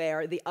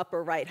where the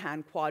upper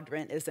right-hand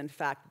quadrant is, in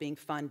fact, being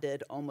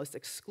funded almost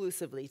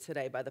exclusively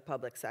today by the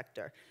public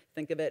sector.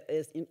 Think of it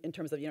as in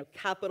terms of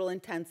capital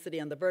intensity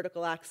on the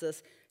vertical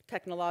axis,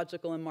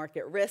 technological and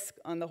market risk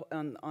on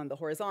the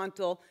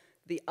horizontal.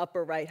 The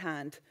upper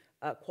right-hand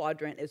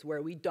quadrant is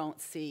where we don't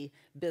see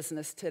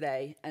business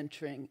today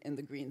entering in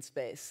the green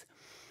space.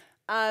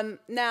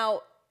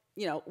 Now,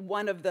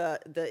 one of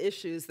the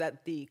issues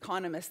that the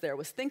economist there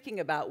was thinking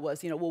about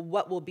was, well,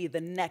 what will be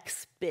the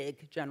next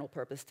big general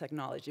purpose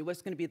technology?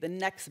 What's going to be the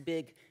next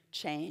big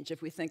change?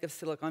 If we think of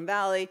Silicon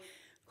Valley,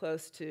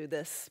 close to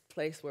this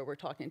place where we're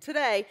talking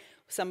today,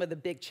 some of the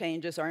big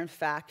changes are, in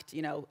fact,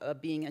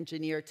 being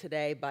engineered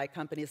today by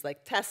companies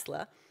like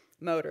Tesla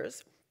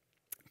Motors.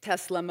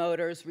 Tesla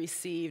Motors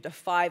received a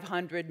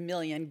 $500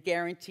 million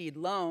guaranteed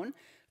loan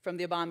from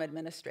the Obama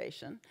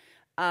administration.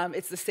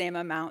 It's the same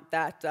amount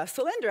that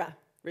Solyndra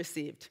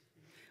received.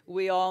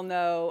 We all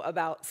know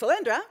about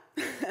Solyndra.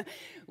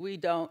 We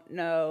don't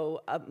know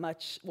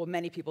much, well,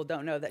 many people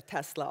don't know that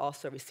Tesla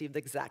also received the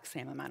exact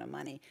same amount of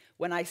money.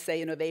 When I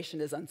say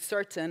innovation is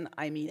uncertain,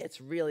 I mean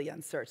it's really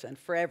uncertain.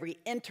 For every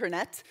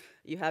internet,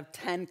 you have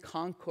 10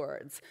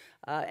 Concords.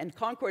 And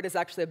Concord is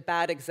actually a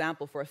bad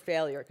example for a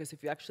failure, because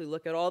if you actually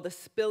look at all the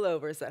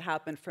spillovers that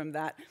happened from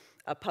that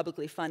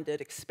publicly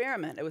funded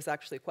experiment, it was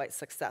actually quite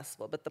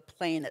successful. But the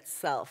plane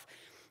itself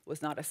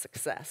was not a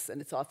success,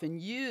 and it's often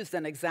used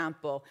an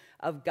example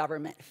of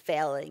government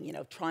failing,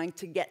 trying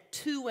to get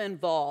too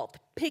involved,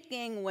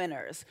 picking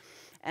winners.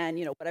 And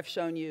what I've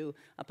shown you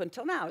up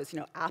until now is,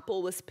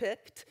 Apple was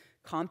picked,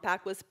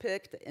 Compaq was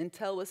picked,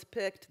 Intel was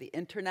picked, the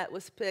internet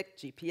was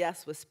picked,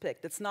 GPS was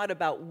picked. It's not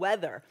about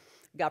whether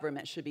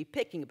government should be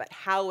picking, but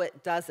how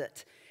it does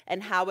it,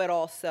 and how it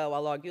also,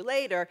 I'll argue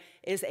later,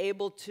 is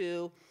able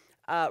to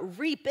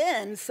reap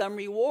in some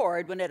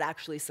reward when it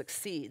actually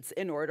succeeds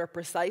in order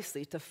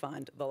precisely to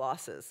fund the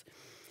losses.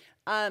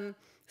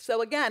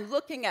 So again,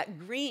 looking at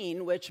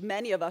green, which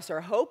many of us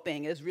are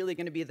hoping is really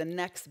going to be the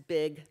next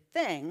big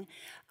thing,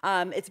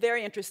 it's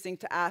very interesting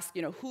to ask,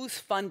 who's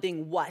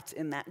funding what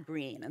in that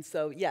green? And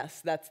so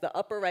yes, that's the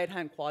upper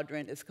right-hand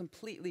quadrant is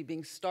completely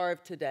being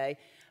starved today,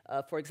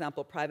 for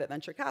example, private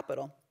venture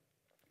capital.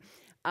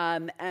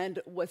 And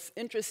what's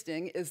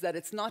interesting is that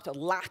it's not a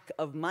lack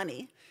of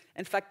money.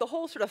 In fact, the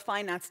whole sort of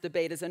finance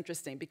debate is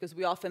interesting because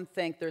we often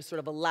think there's sort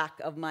of a lack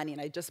of money. And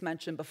I just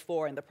mentioned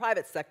before, in the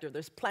private sector,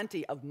 there's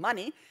plenty of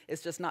money.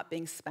 It's just not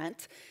being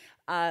spent.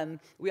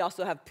 We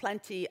also have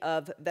plenty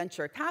of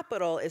venture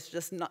capital. It's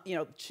just not,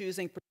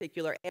 choosing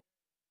particular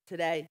areas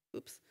today.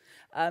 Oops.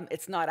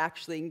 It's not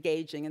actually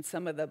engaging in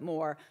some of the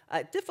more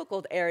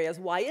difficult areas.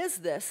 Why is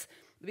this?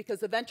 Because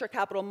the venture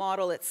capital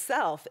model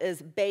itself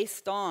is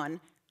based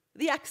on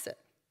the exit,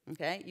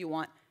 okay? You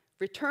want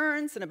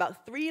returns in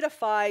about 3 to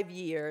 5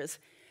 years.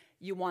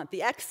 You want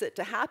the exit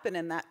to happen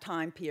in that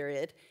time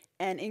period,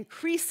 and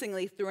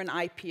increasingly through an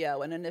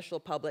IPO, an initial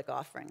public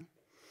offering.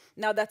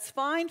 Now, that's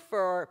fine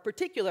for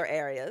particular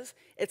areas.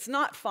 It's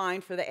not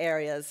fine for the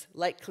areas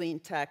like clean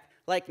tech,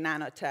 like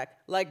nanotech,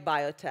 like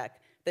biotech,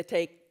 that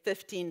take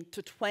 15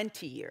 to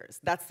 20 years.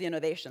 That's the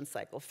innovation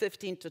cycle,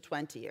 15 to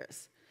 20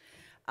 years.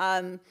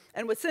 And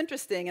what's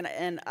interesting,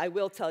 and I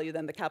will tell you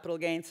then the capital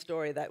gains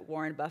story that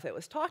Warren Buffett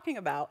was talking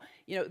about,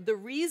 the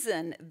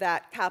reason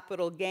that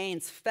capital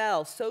gains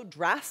fell so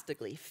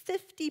drastically,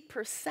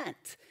 50%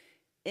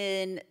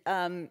 in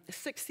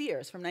 6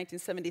 years, from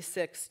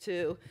 1976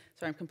 to,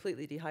 sorry, I'm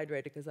completely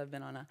dehydrated because I've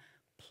been on a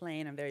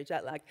plane, I'm very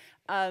jet lagged,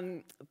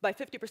 by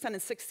 50% in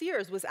 6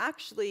 years was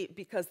actually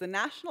because the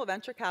National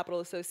Venture Capital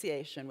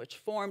Association, which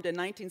formed in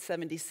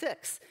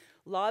 1976,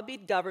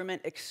 lobbied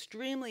government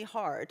extremely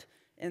hard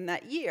in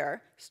that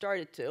year,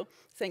 started to,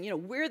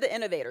 saying, we're the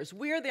innovators,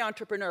 we're the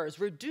entrepreneurs,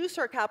 reduce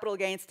our capital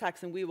gains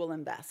tax and we will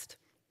invest.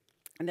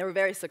 And they were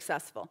very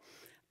successful.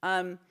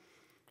 I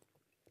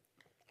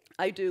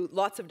do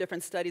lots of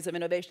different studies of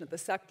innovation at the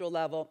sectoral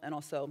level and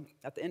also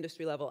at the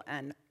industry level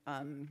and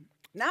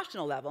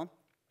national level.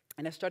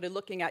 And I started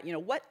looking at,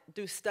 what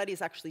do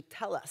studies actually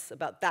tell us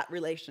about that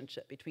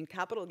relationship between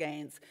capital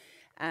gains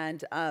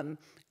and an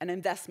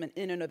investment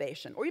in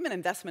innovation, or even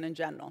investment in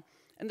general.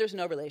 And there's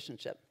no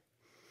relationship.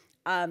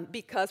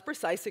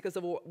 Precisely because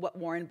of what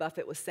Warren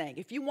Buffett was saying.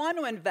 If you want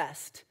to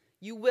invest,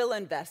 you will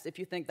invest if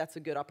you think that's a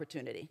good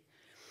opportunity.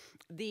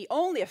 The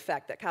only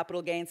effect that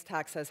capital gains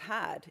tax has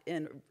had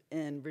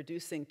in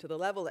reducing to the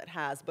level it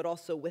has, but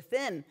also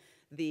within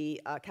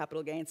the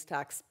capital gains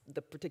tax,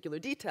 the particular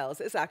details,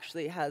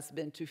 has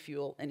been to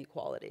fuel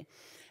inequality.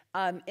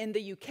 In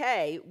the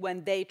UK,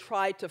 when they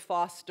tried to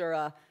foster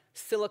a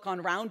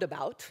Silicon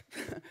roundabout,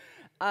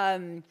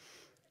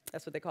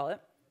 that's what they call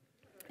it,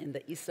 in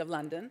the east of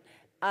London,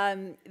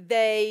 one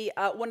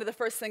of the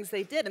first things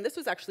they did, and this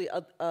was actually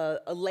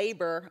a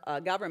Labour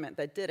government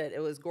that did it. It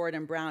was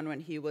Gordon Brown when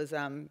he was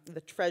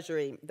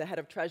the head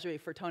of Treasury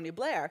for Tony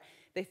Blair.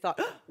 They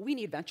thought, we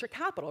need venture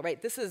capital,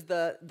 right? This is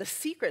the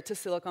secret to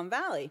Silicon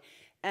Valley.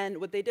 And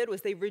what they did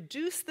was they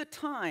reduced the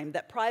time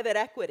that private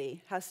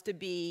equity has to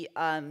be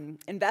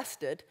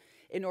invested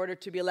in order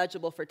to be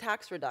eligible for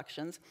tax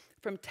reductions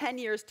from 10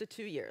 years to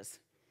 2 years.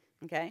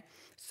 Okay?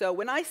 So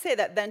when I say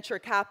that venture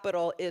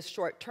capital is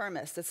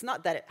short-termist, it's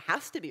not that it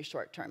has to be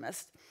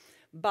short-termist.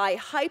 By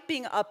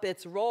hyping up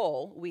its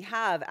role, we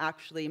have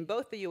actually, in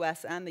both the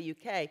US and the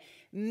UK,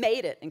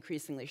 made it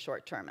increasingly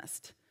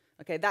short-termist.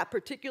 Okay? That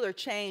particular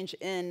change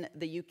in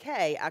the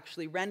UK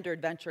actually rendered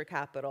venture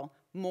capital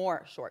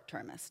more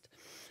short-termist.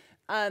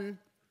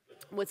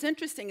 What's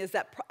interesting is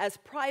that as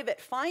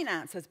private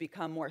finance has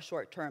become more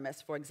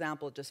short-termist, for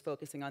example, just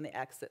focusing on the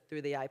exit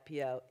through the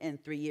IPO in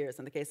 3 years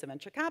in the case of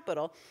venture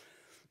capital,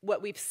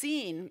 what we've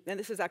seen, and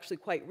this is actually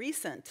quite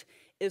recent,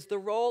 is the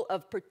role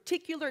of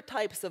particular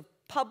types of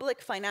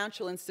public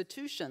financial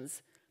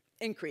institutions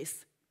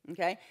increase.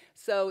 Okay?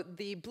 So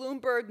the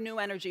Bloomberg New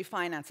Energy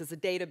Finance is a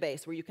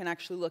database where you can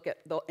actually look at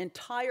the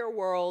entire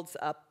world's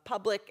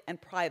public and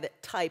private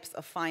types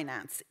of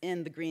finance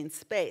in the green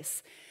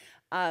space.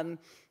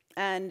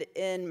 And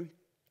in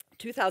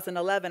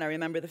 2011, I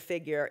remember the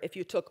figure, if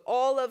you took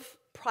all of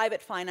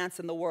private finance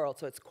in the world,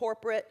 so it's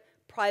corporate,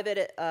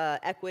 private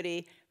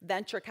equity,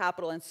 venture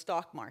capital, and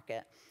stock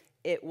market,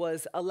 it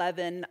was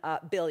 11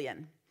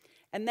 billion.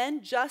 And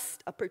then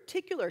just a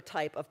particular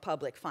type of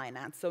public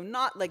finance, so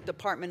not like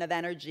Department of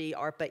Energy,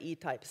 ARPA-E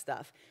type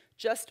stuff,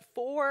 just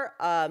for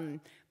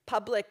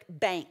public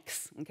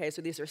banks, okay,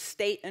 so these are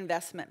state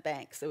investment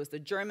banks. It was the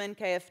German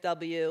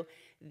KfW,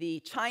 the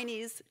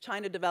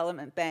China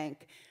Development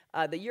Bank,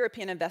 the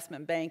European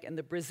Investment Bank, and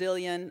the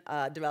Brazilian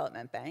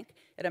Development Bank.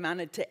 It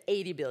amounted to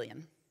 80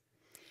 billion.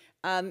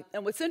 And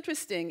what's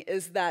interesting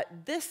is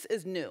that this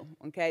is new,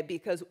 okay,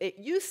 because it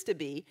used to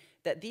be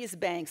that these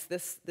banks,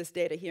 this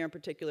data here in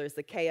particular is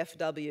the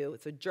KfW,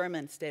 it's a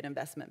German state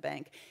investment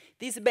bank.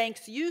 These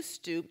banks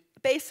used to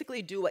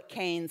basically do what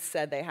Keynes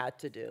said they had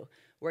to do,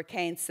 where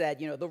Keynes said,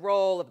 the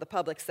role of the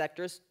public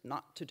sector is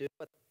not to do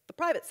what the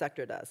private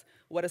sector does.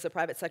 What does the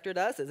private sector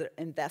do? Is it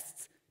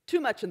invests too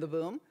much in the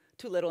boom,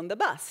 too little in the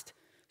bust.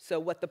 So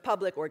what the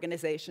public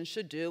organization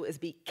should do is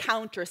be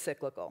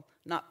counter-cyclical,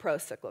 not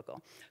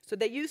pro-cyclical. So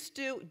they used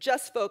to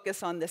just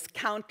focus on this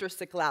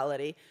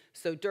counter-cyclicality.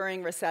 So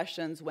during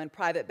recessions, when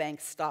private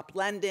banks stopped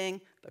lending,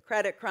 the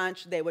credit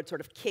crunch, they would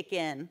sort of kick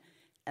in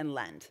and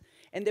lend.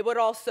 And they would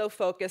also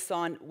focus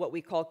on what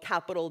we call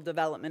capital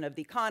development of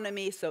the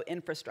economy, so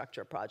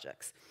infrastructure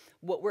projects.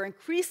 What we're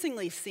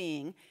increasingly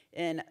seeing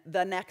in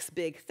the next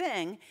big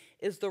thing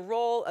is the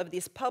role of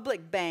these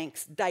public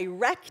banks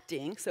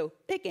directing, so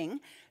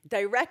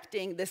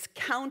directing this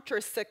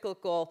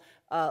counter-cyclical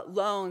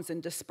loans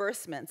and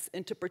disbursements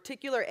into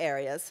particular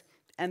areas,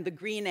 and the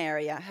green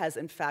area has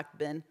in fact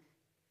been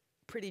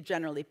pretty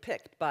generally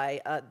picked by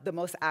the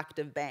most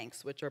active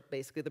banks, which are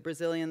basically the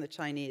Brazilian, the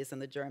Chinese,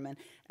 and the German,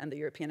 and the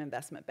European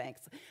investment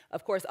banks.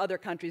 Of course, other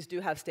countries do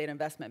have state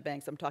investment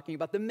banks. I'm talking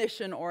about the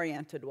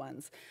mission-oriented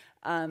ones.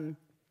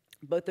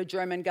 Both the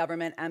German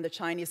government and the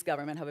Chinese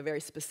government have a very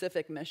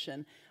specific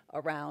mission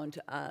around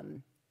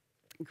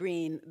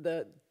green.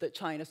 The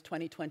China's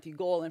 2020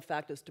 goal, in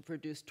fact, is to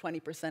produce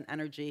 20%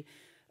 energy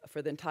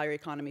for the entire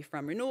economy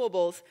from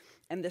renewables.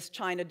 And this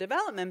China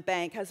Development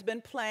Bank has been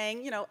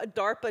playing, a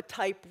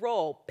DARPA-type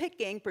role,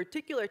 picking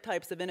particular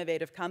types of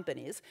innovative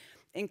companies,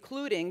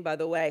 including, by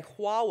the way,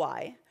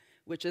 Huawei,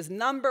 which is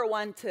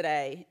 #1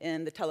 today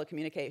in the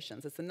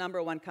telecommunications. It's the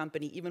 #1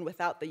 company even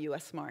without the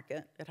US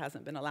market. It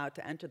hasn't been allowed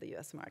to enter the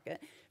US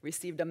market.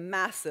 Received a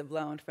massive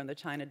loan from the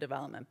China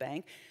Development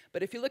Bank.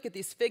 But if you look at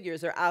these figures,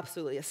 they're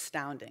absolutely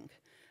astounding.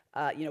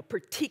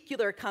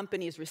 Particular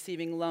companies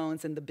receiving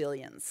loans in the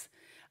billions.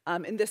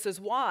 And this is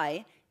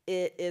why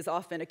it is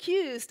often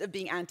accused of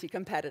being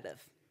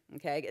anti-competitive.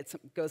 Okay? It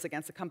goes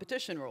against the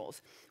competition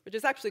rules, which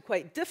is actually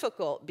quite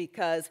difficult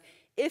because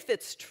If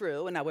it's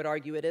true, and I would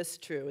argue it is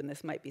true, and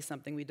this might be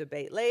something we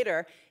debate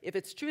later, if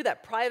it's true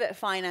that private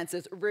finance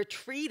is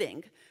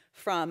retreating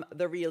from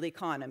the real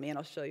economy, and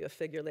I'll show you a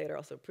figure later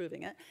also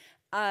proving it,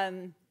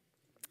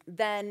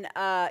 then,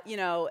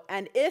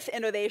 and if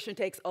innovation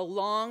takes a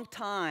long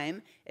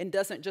time and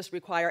doesn't just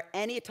require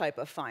any type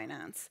of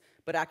finance,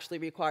 but actually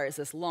requires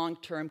this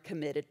long-term,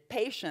 committed,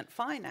 patient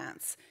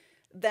finance,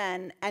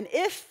 then, and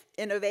if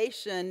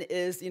innovation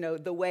is,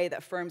 the way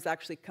that firms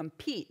actually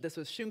compete, this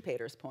was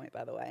Schumpeter's point,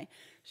 by the way.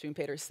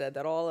 Schumpeter said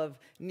that all of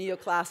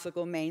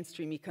neoclassical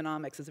mainstream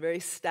economics is very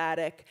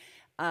static,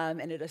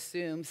 and it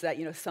assumes that,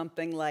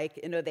 something like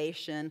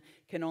innovation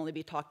can only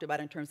be talked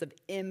about in terms of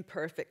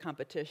imperfect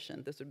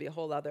competition. This would be a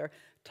whole other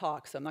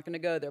talk, so I'm not going to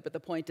go there. But the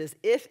point is,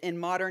 if in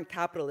modern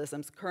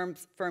capitalism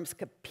firms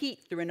compete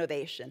through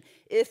innovation,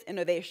 if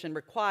innovation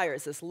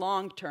requires this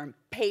long-term,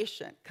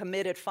 patient,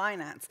 committed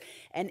finance,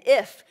 and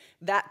if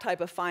that type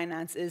of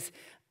finance is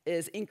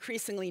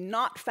increasingly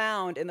not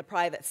found in the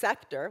private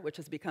sector, which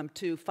has become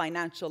too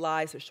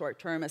financialized or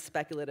short-termist,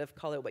 speculative,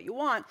 call it what you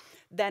want,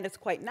 then it's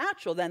quite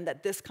natural then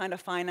that this kind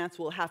of finance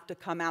will have to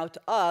come out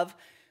of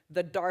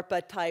the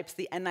DARPA types,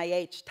 the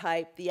NIH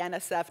type, the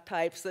NSF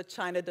types, the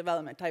China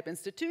development type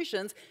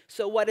institutions.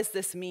 So what does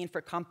this mean for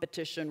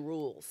competition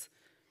rules?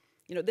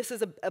 This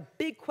is a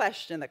big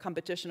question that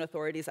competition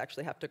authorities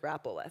actually have to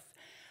grapple with.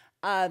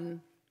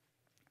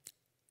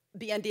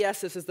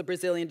 BNDES, this is the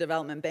Brazilian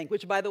Development Bank,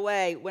 which, by the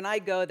way, when I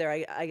go there,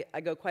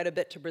 I go quite a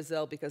bit to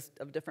Brazil because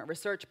of different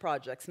research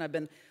projects, and I've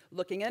been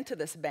looking into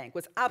this bank.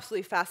 What's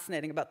absolutely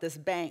fascinating about this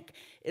bank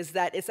is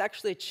that it's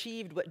actually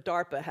achieved what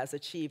DARPA has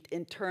achieved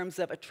in terms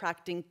of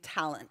attracting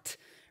talent.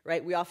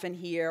 Right? We often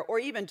hear, or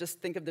even just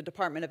think of the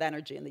Department of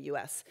Energy in the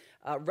US,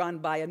 run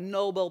by a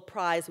Nobel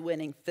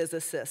Prize-winning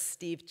physicist,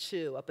 Steve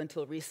Chu, up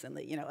until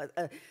recently.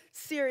 A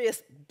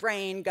serious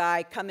brain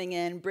guy coming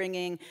in,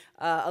 bringing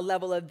a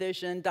level of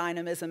vision,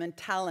 dynamism, and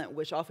talent,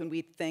 which often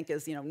we think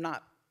is,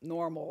 not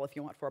normal, if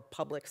you want, for a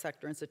public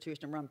sector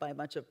institution run by a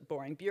bunch of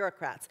boring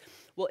bureaucrats.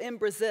 Well, in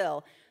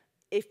Brazil,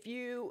 if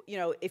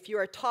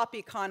you're a top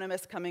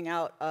economist coming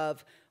out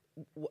of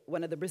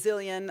one of the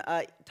Brazilian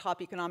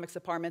top economics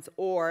departments,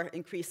 or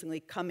increasingly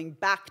coming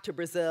back to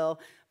Brazil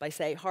by,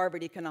 say,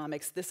 Harvard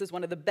Economics, this is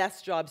one of the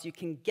best jobs you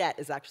can get,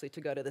 is actually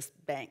to go to this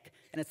bank.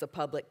 And it's a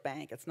public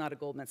bank. It's not a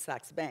Goldman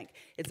Sachs bank.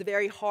 It's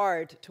very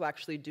hard to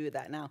actually do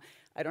that. Now,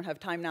 I don't have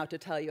time now to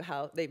tell you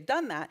how they've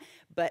done that,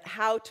 but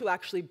how to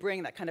actually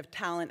bring that kind of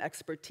talent,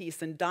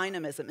 expertise, and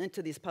dynamism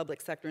into these public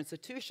sector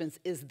institutions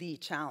is the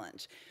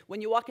challenge.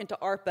 When you walk into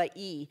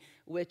ARPA-E,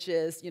 which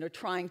is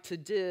trying to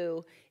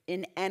do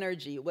in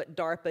energy what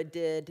DARPA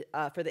did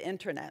for the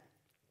internet,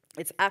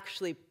 it's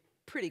actually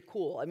pretty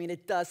cool. I mean,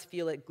 it does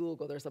feel like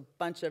Google. There's a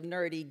bunch of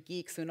nerdy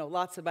geeks who know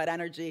lots about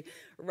energy,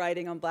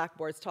 writing on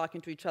blackboards,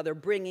 talking to each other,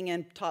 bringing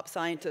in top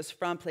scientists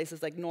from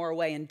places like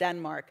Norway and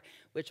Denmark,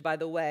 which, by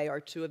the way, are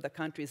two of the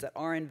countries that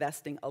are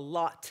investing a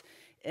lot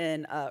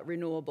in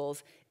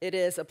renewables. It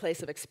is a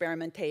place of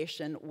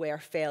experimentation where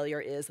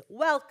failure is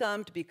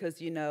welcomed,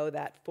 because you know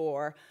that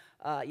for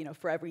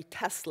every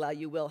Tesla,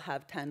 you will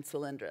have 10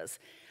 cylinders.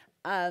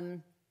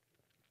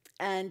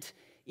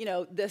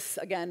 This,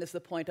 again, is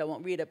the point. I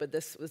won't read it, but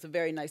this was a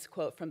very nice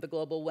quote from the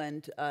Global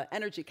Wind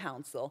Energy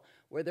Council,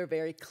 where they're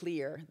very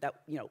clear that,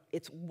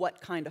 it's what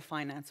kind of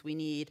finance we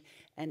need,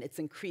 and it's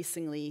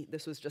increasingly,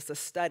 this was just a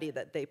study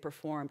that they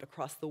performed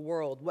across the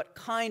world, what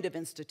kind of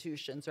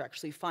institutions are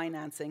actually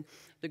financing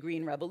the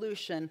green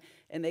revolution,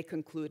 and they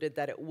concluded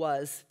that it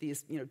was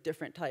these,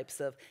 different types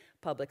of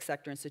public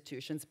sector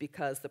institutions,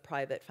 because the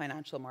private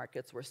financial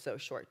markets were so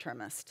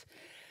short-termist.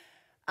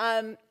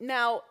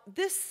 Now,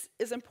 this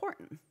is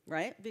important,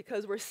 right?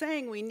 Because we're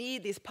saying we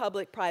need these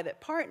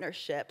public-private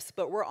partnerships,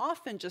 but we're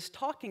often just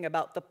talking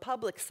about the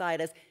public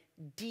side as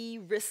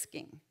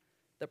de-risking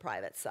the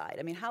private side.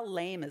 I mean, how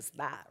lame is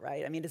that,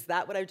 right? I mean, is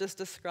that what I just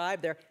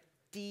described? They're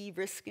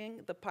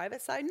de-risking the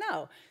private side?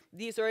 No.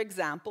 These are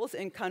examples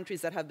in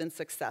countries that have been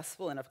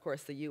successful, and of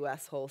course the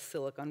US whole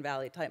Silicon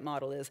Valley type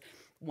model is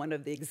one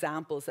of the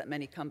examples that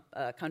many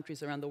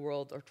countries around the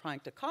world are trying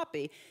to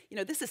copy.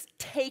 This is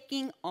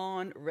taking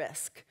on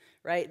risk,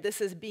 right? This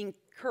is being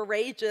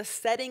courageous,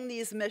 setting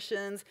these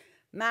missions,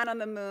 man on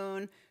the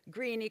moon,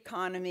 green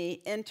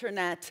economy,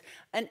 internet,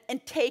 and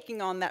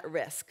taking on that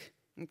risk.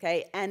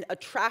 Okay, and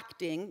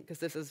attracting, because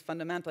this is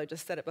fundamental, I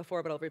just said it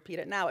before, but I'll repeat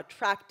it now,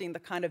 attracting the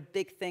kind of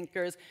big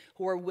thinkers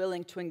who are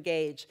willing to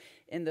engage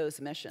in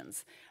those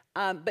missions.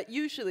 But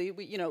usually,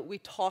 we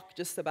talk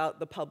just about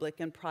the public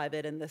and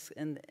private in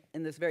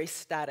this very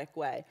static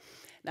way.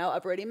 Now,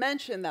 I've already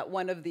mentioned that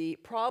one of the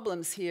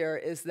problems here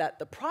is that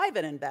the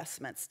private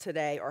investments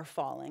today are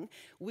falling.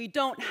 We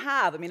don't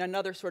have,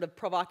 another sort of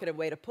provocative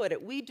way to put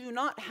it, we do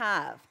not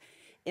have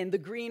in the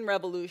green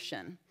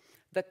revolution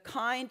the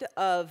kind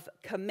of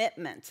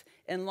commitment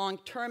and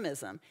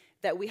long-termism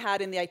that we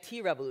had in the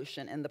IT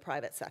revolution in the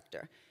private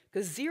sector.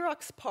 Because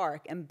Xerox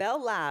PARC and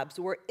Bell Labs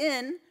were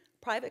in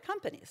private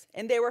companies,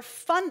 and they were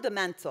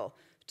fundamental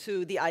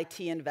to the IT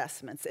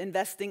investments,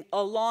 investing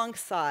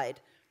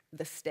alongside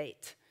the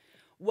state.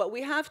 What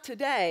we have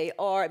today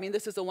are, I mean,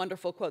 this is a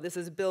wonderful quote. This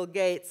is Bill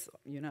Gates,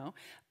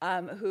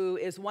 who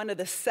is one of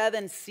the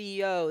 7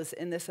 CEOs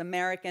in this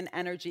American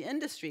Energy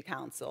Industry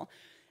Council.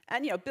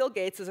 And Bill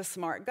Gates is a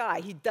smart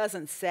guy. He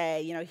doesn't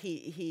say,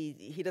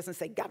 he doesn't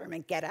say,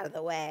 government, get out of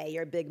the way,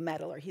 you're a big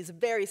meddler. He's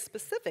very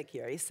specific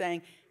here. He's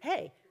saying,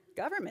 hey,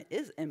 government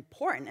is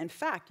important. In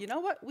fact, you know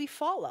what? We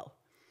follow.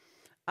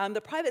 The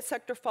private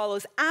sector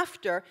follows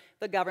after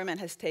the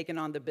government has taken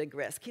on the big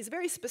risk. He's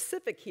very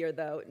specific here,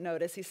 though.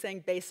 Notice he's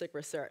saying basic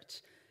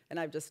research. And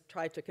I've just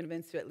tried to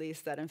convince you at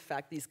least that, in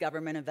fact, these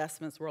government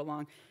investments were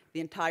along the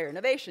entire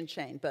innovation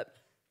chain. But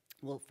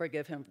we'll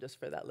forgive him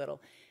just for that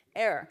little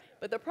error.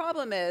 But the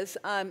problem is,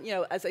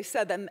 as I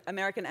said, the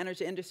American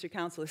Energy Industry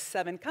Council is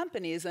 7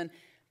 companies. And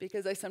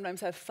because I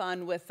sometimes have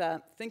fun with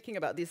thinking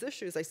about these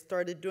issues, I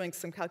started doing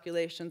some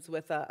calculations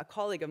with a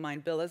colleague of mine,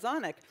 Bill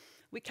Azanik.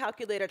 We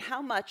calculated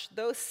how much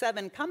those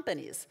 7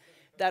 companies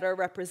that are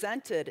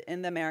represented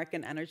in the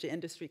American Energy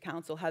Industry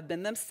Council have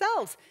been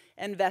themselves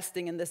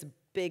investing in this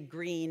big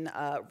green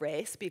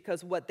race,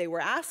 because what they were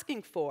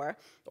asking for,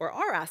 or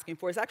are asking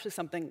for, is actually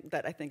something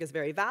that I think is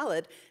very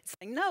valid,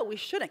 saying, no, we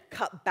shouldn't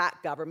cut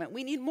back government.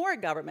 We need more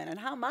government. And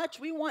how much?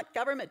 We want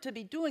government to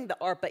be doing the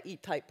ARPA-E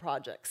type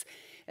projects.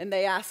 And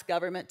they ask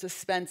government to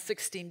spend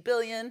 $16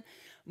 billion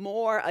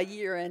more a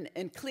year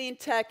in clean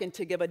tech and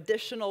to give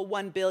additional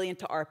 $1 billion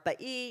to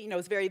ARPA-E.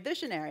 It's very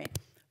visionary,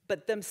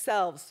 but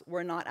themselves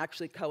were not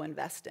actually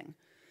co-investing.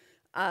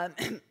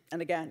 And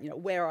again,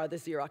 where are the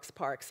Xerox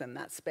parks in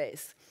that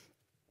space?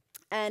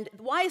 And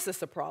why is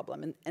this a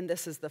problem? And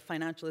this is the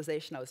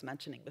financialization I was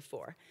mentioning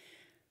before.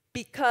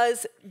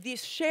 Because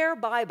these share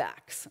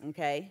buybacks,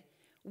 okay,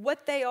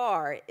 what they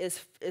are is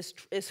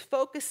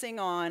focusing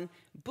on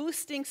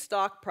boosting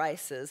stock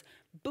prices,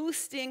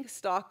 boosting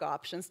stock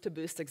options to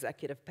boost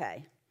executive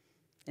pay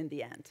in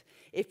the end.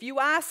 If you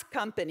ask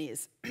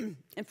companies,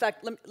 in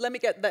fact, let me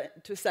get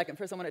that to a second.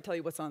 First, I want to tell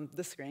you what's on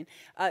the screen.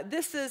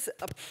 This is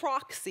a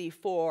proxy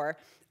for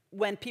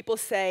when people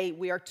say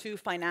we are too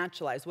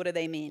financialized. What do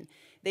they mean?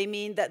 They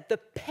mean that the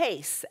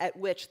pace at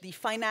which the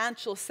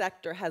financial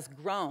sector has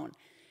grown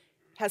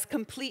has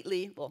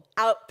completely,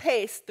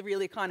 outpaced the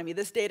real economy.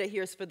 This data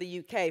here is for the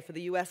UK. For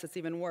the US, it's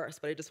even worse.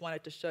 But I just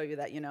wanted to show you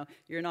that,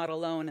 you're not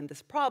alone in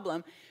this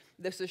problem.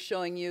 This is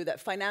showing you that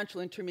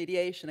financial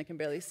intermediation, I can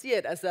barely see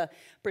it, as a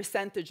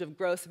percentage of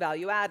gross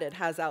value added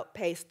has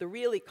outpaced the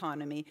real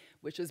economy,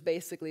 which is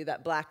basically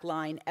that black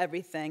line,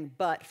 everything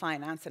but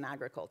finance and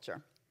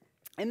agriculture.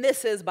 And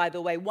this is, by the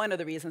way, one of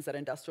the reasons that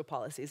industrial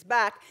policy is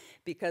back,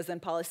 because then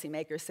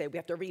policymakers say we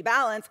have to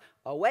rebalance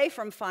away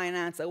from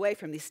finance, away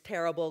from these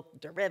terrible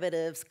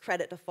derivatives,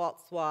 credit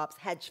default swaps,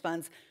 hedge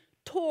funds,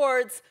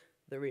 towards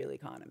the real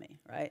economy,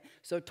 right?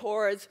 So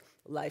towards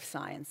life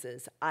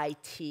sciences,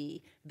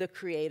 IT, the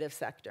creative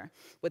sector.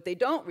 What they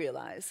don't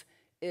realize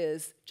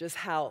is just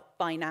how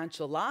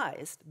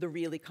financialized the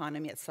real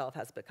economy itself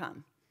has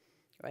become.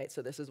 Right?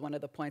 So this is one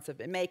of the points I've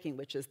been making,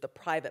 which is the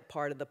private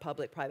part of the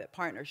public-private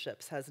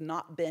partnerships has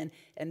not been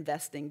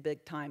investing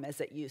big time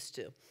as it used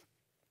to.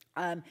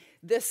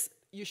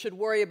 You should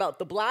worry about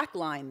the black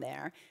line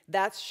there.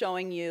 That's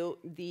showing you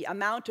the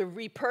amount of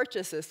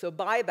repurchases, so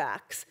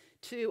buybacks,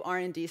 to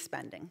R&D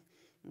spending.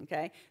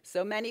 Okay?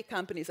 So many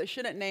companies, I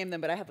shouldn't name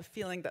them, but I have a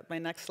feeling that my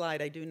next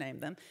slide I do name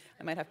them.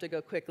 I might have to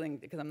go quickly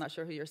because I'm not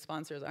sure who your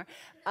sponsors are.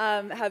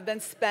 Have been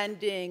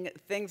spending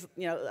things,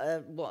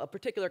 a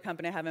particular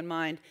company I have in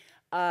mind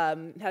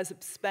has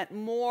spent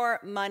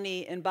more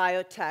money in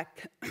biotech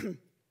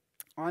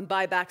on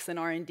buybacks and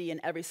R&D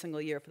in every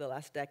single year for the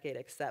last decade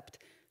except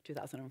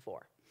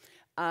 2004.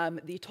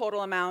 The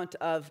total amount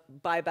of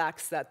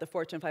buybacks that the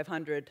Fortune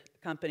 500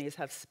 companies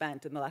have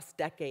spent in the last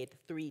decade,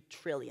 $3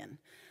 trillion.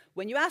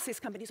 When you ask these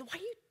companies, why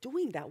are you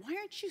doing that? Why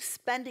aren't you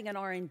spending on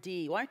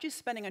R&D? Why aren't you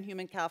spending on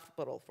human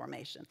capital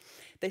formation?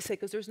 They say,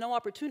 because there's no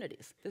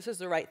opportunities. This is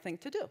the right thing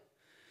to do.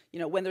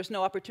 When there's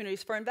no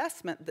opportunities for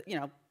investment,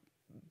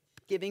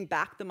 giving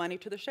back the money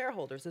to the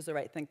shareholders is the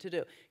right thing to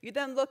do. You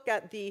then look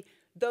at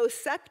those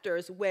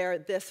sectors where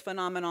this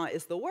phenomenon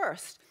is the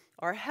worst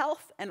are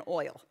health and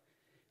oil.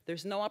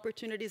 There's no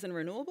opportunities in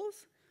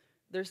renewables.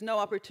 There's no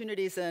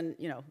opportunities in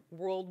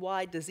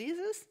worldwide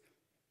diseases.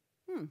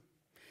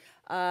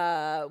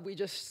 We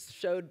just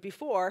showed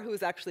before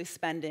who's actually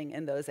spending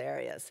in those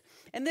areas.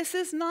 And this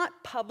is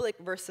not public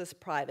versus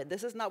private.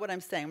 This is not what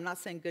I'm saying. I'm not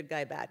saying good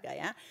guy, bad guy.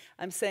 Yeah?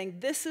 I'm saying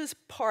this is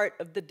part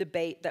of the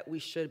debate that we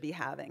should be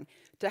having.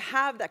 To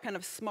have that kind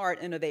of smart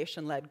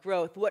innovation-led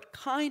growth, what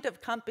kind of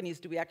companies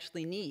do we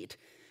actually need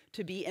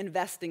to be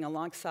investing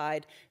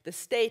alongside the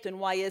state, and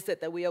why is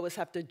it that we always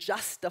have to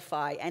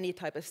justify any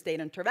type of state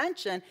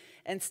intervention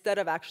instead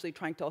of actually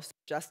trying to also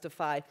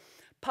justify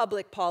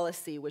public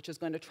policy, which is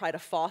going to try to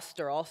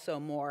foster also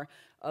more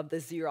of the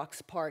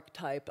Xerox Park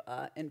type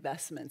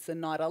investments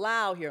and not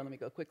allow, here, let me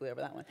go quickly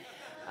over that one.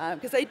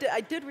 Because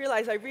I did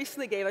realize I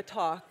recently gave a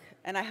talk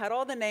and I had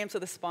all the names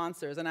of the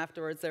sponsors, and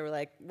afterwards they were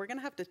like, we're going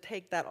to have to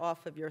take that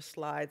off of your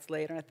slides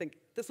later, and I think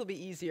this will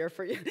be easier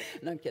for you.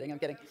 No, I'm kidding, I'm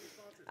kidding.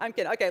 I'm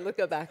kidding. Okay, let's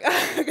go back.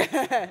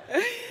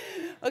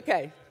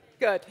 Okay.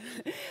 Good.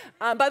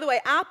 By the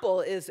way,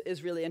 Apple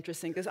is really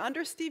interesting because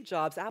under Steve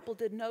Jobs, Apple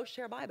did no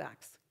share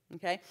buybacks.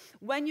 Okay?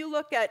 When you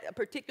look at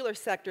particular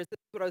sectors, this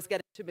is what I was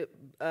getting to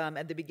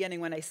at the beginning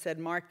when I said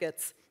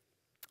markets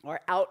or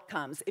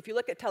outcomes. If you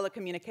look at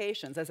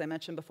telecommunications, as I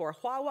mentioned before,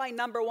 Huawei,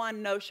 #1,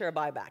 no share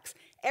buybacks.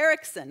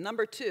 Ericsson,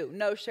 #2,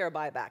 no share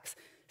buybacks.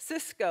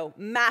 Cisco,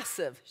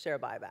 massive share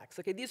buybacks.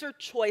 Okay, these are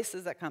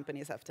choices that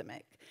companies have to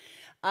make.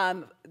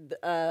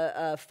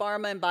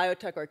 Pharma and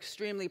biotech are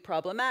extremely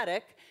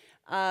problematic,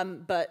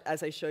 but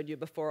as I showed you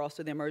before,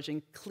 also the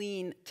emerging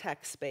clean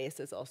tech space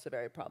is also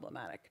very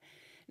problematic.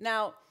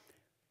 Now,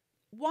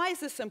 why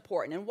is this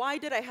important? And why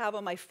did I have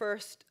on my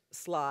first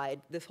slide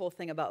this whole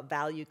thing about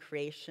value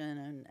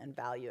creation and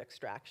value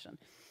extraction?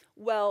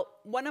 Well,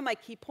 one of my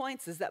key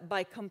points is that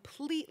by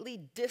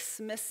completely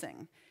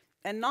dismissing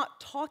and not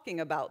talking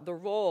about the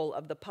role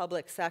of the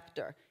public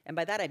sector, and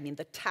by that I mean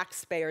the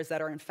taxpayers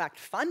that are in fact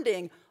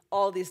funding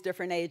all these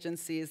different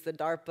agencies, the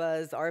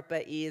DARPAs,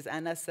 ARPA-Es,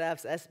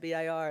 NSFs,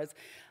 SBIRs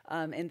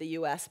in the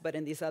US, but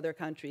in these other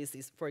countries,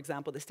 these, for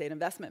example, the state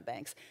investment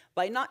banks,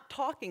 by not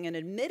talking and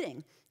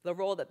admitting the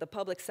role that the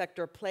public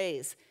sector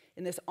plays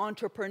in this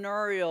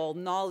entrepreneurial,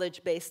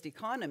 knowledge-based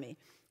economy,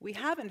 we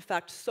have in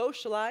fact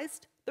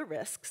socialized the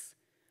risks,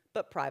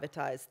 but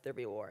privatized the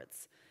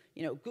rewards.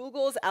 You know,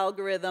 Google's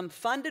algorithm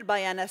funded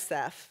by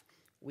NSF,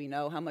 we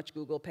know how much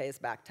Google pays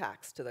back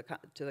tax to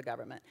the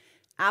government.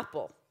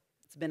 Apple,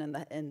 it's been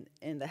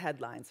in the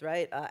headlines,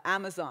 right?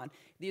 Amazon,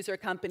 these are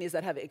companies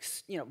that have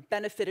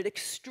benefited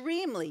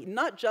extremely,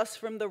 not just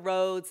from the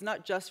roads,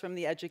 not just from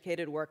the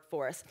educated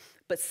workforce,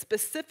 but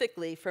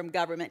specifically from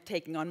government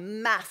taking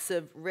on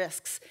massive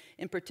risks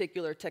in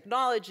particular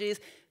technologies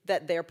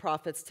that their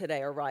profits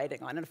today are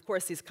riding on. And of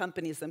course, these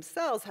companies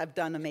themselves have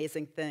done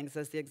amazing things,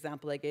 as the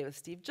example I gave of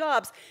Steve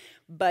Jobs.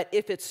 But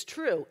if it's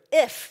true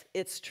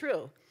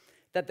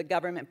that the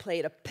government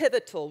played a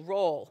pivotal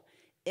role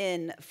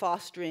in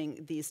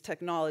fostering these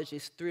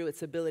technologies through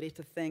its ability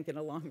to think in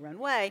a long-run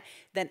way,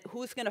 then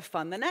who's going to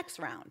fund the next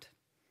round,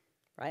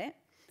 right?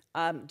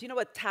 Do you know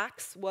what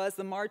tax was,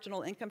 the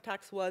marginal income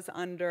tax was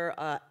under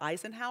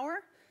Eisenhower,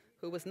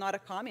 who was not a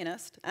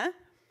communist? Eh?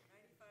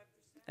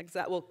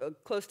 95%. Well,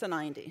 close to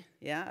 90,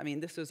 yeah? I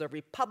mean, this was a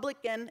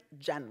Republican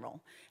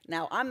general.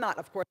 Now, I'm not,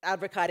 of course,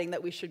 advocating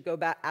that we should go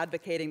back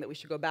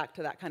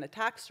to that kind of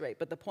tax rate,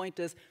 but the point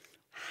is,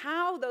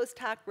 how those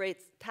tax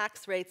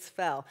rates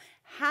fell,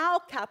 how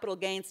capital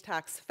gains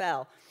tax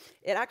fell,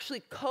 it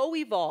actually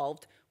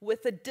co-evolved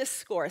with a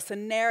discourse, a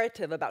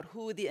narrative about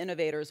who the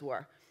innovators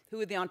were,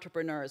 who the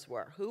entrepreneurs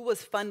were, who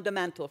was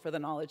fundamental for the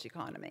knowledge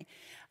economy.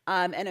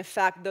 And in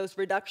fact, those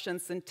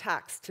reductions in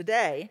tax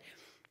today,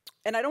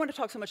 and I don't want to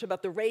talk so much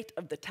about the rate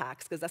of the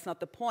tax, because that's not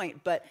the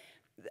point, but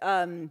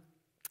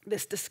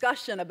this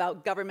discussion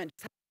about government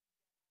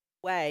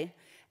way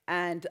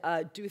and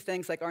do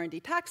things like R&D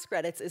tax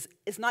credits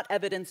is not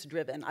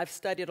evidence-driven. I've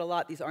studied a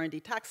lot these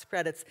R&D tax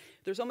credits.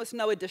 There's almost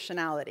no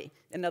additionality.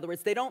 In other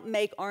words, they don't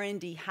make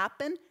R&D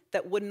happen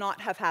that would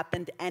not have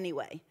happened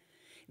anyway.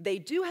 They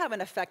do have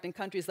an effect in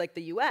countries like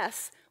the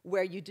US,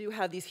 where you do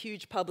have these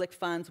huge public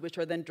funds which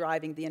are then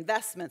driving the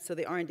investment, so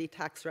the R&D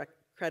tax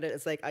credit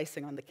is like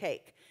icing on the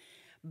cake.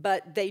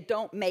 But they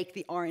don't make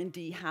the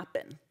R&D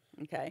happen,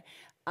 okay?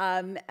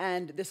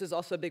 And this is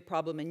also a big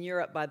problem in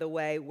Europe, by the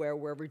way, where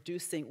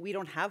we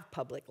don't have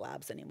public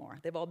labs anymore.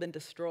 They've all been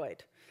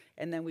destroyed.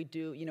 And then we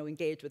do,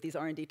 engage with these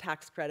R&D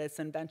tax credits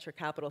and venture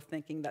capital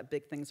thinking that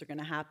big things are going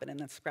to happen and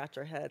then scratch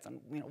our heads on,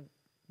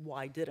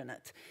 why didn't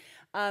it?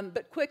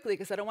 But quickly,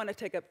 because I don't want to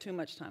take up too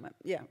much time.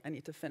 I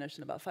need to finish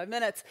in about 5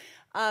 minutes.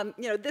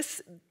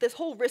 This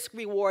whole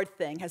risk-reward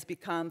thing has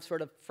become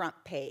sort of front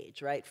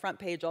page, right? Front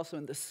page also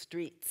in the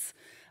streets.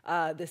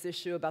 This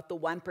issue about the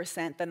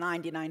 1%, the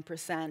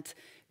 99%.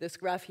 This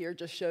graph here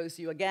just shows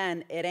you,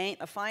 again, it ain't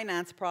a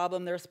finance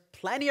problem. There's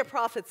plenty of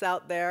profits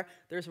out there.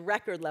 There's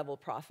record-level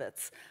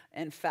profits,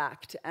 in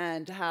fact,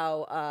 and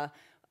how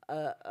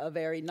a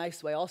very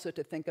nice way also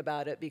to think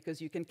about it, because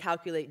you can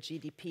calculate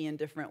GDP in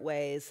different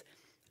ways,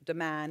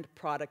 demand,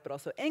 product, but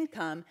also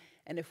income.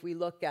 And if we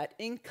look at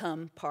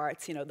income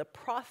parts, the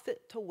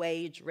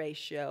profit-to-wage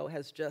ratio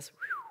has just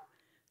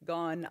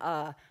gone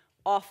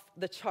off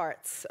the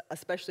charts,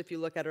 especially if you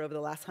look at it over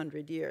the last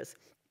 100 years.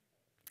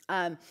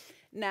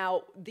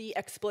 Now, the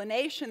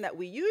explanation that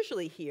we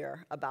usually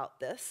hear about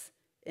this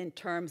in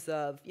terms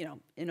of,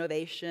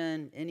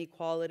 innovation,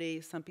 inequality,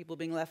 some people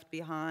being left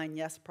behind,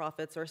 yes,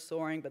 profits are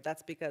soaring, but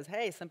that's because,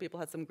 hey, some people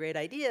had some great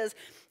ideas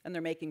and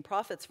they're making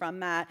profits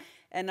from that,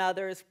 and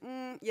others,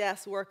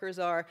 yes, workers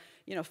are,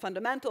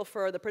 fundamental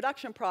for the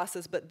production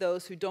process, but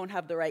those who don't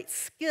have the right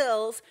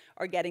skills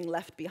are getting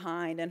left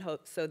behind, and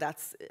so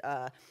that's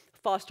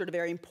fostered a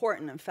very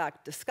important, in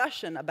fact,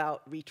 discussion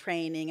about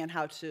retraining and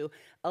how to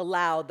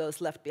allow those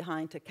left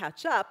behind to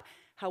catch up.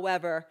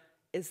 However,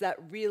 is that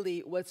really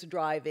what's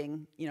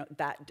driving,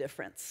 that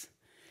difference?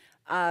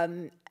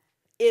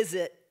 Is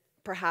it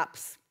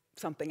perhaps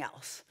something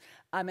else?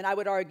 And I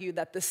would argue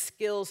that the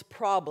skills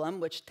problem,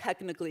 which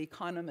technically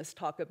economists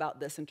talk about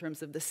this in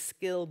terms of the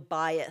skill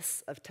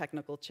bias of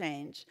technical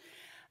change,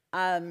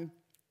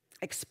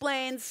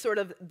 explains sort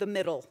of the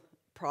middle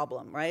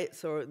problem, right?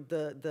 So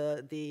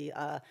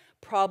the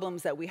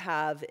problems that we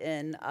have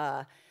in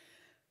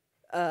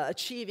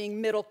achieving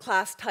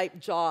middle-class type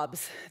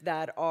jobs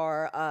that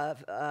are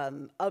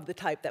of the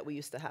type that we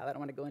used to have. I don't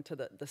want to go into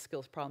the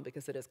skills problem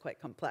because it is quite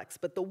complex.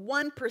 But the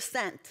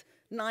 1%,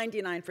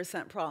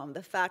 99% problem,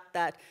 the fact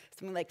that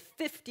something like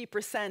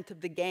 50%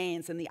 of the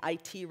gains in the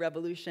IT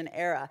revolution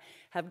era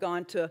have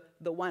gone to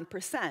the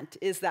 1%,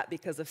 is that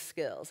because of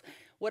skills?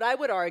 What I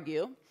would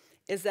argue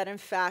is that, in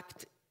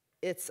fact,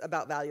 it's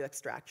about value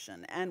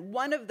extraction. And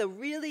one of the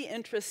really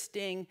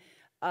interesting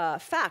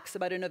facts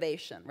about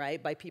innovation,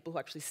 right, by people who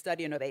actually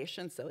study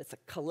innovation, so it's a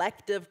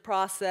collective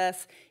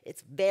process,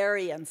 it's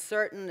very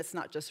uncertain, it's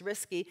not just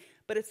risky,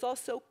 but it's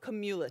also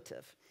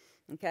cumulative,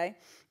 okay?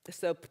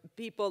 So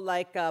people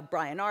like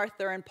Brian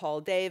Arthur and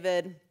Paul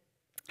David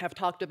have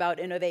talked about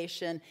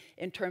innovation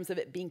in terms of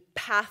it being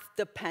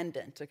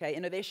path-dependent, okay?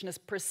 Innovation is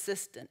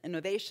persistent.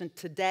 Innovation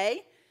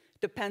today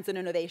depends on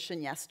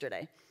innovation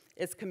yesterday.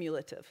 It's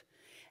cumulative.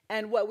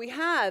 And what we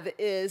have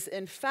is,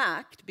 in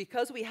fact,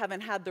 because we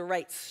haven't had the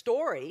right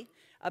story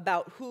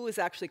about who is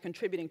actually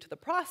contributing to the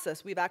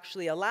process, we've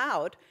actually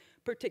allowed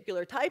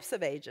particular types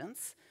of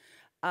agents,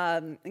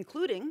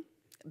 including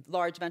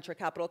large venture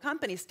capital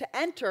companies, to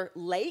enter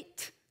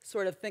late,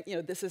 sort of think, you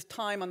know, this is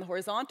time on the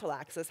horizontal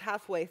axis,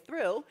 halfway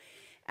through,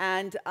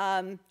 and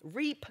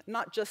reap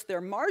not just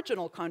their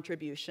marginal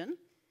contribution,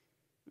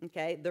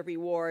 okay, the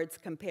rewards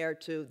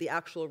compared to the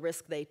actual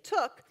risk they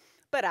took,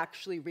 but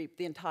actually reap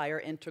the entire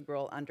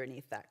integral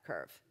underneath that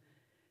curve.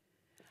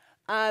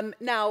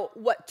 Now,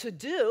 what to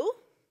do,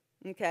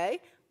 okay?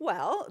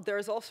 Well,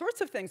 there's all sorts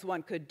of things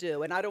one could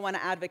do, and I don't want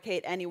to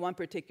advocate any one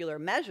particular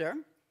measure.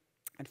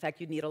 In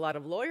fact, you'd need a lot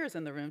of lawyers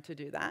in the room to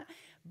do that,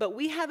 but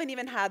we haven't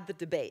even had the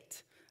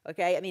debate,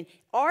 okay? I mean,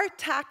 are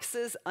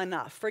taxes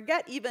enough?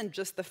 Forget even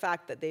just the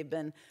fact that they've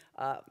been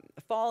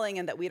falling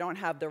and that we don't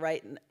have the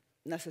right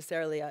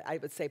necessarily, I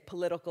would say,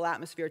 political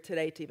atmosphere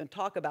today to even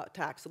talk about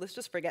tax. So let's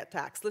just forget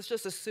tax. Let's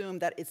just assume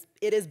that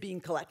it is being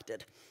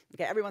collected.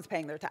 Okay, everyone's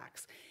paying their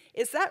tax.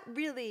 Is that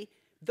really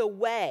the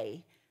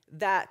way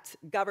that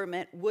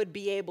government would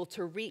be able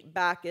to reap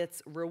back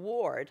its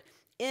reward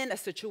in a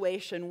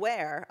situation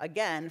where,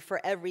 again,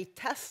 for every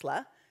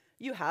Tesla,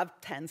 you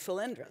have 10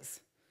 Cylindras?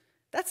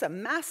 That's a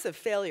massive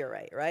failure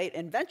rate, right?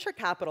 And venture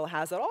capital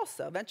has it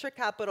also. Venture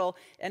capital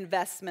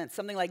investments,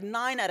 something like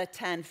 9 out of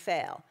 10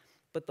 fail.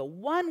 But the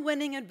one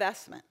winning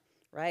investment,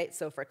 right?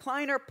 So for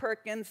Kleiner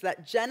Perkins,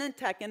 that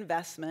Genentech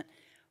investment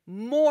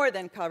more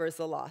than covers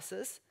the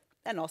losses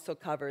and also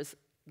covers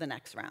the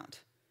next round.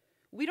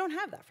 We don't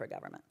have that for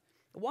government.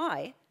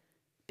 Why?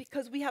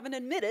 Because we haven't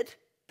admitted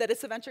that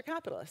it's a venture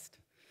capitalist.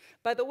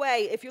 By the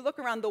way, if you look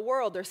around the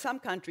world, there are some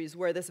countries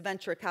where this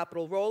venture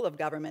capital role of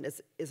government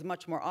is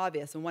much more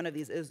obvious, and one of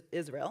these is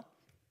Israel.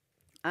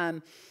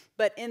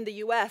 But in the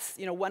US,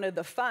 you know, one of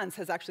the funds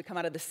has actually come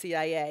out of the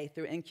CIA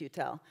through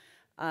In-Q-Tel.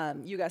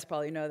 You guys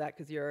probably know that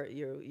because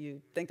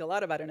you think a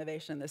lot about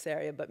innovation in this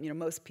area, but you know,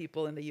 most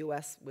people in the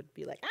US would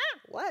be like, ah,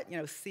 what? You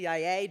know,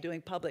 CIA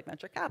doing public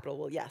venture capital?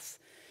 Well, yes.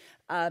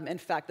 In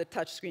fact, the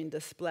touchscreen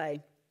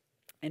display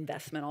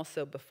investment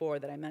also before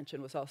that I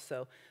mentioned was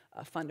also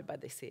funded by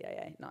the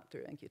CIA, not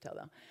through In-Q-Tel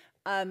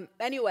though.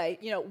 Anyway,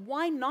 you know,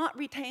 why not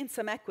retain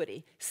some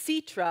equity?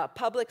 Sitra, a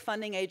public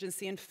funding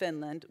agency in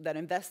Finland that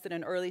invested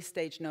in early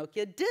stage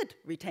Nokia, did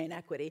retain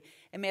equity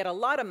and made a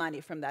lot of money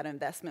from that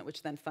investment,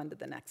 which then funded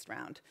the next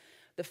round.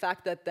 The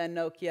fact that then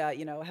Nokia,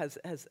 you know, has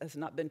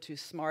not been too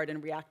smart in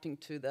reacting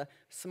to the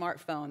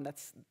smartphone,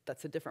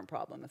 that's a different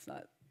problem. That's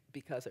not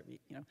because it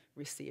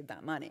received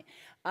that money.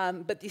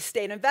 But these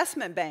state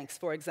investment banks,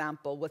 for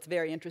example, what's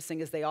very interesting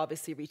is they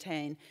obviously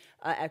retain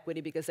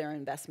equity because they're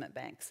investment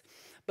banks.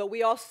 But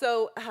we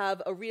also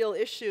have a real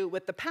issue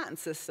with the patent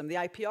system, the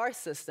IPR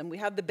system. We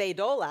have the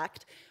Bayh-Dole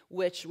Act,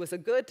 which was a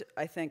good,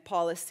 I think,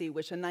 policy,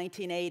 which in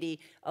 1980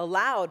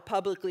 allowed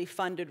publicly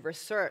funded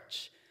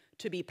research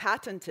to be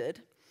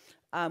patented,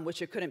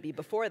 which it couldn't be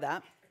before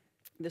that.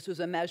 This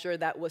was a measure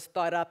that was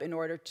thought up in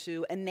order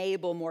to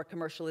enable more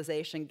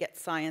commercialization, get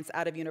science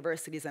out of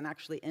universities and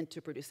actually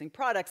into producing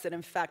products. It,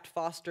 in fact,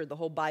 fostered the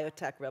whole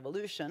biotech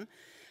revolution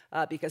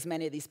because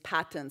many of these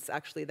patents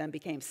actually then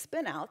became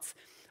spin-outs.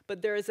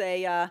 But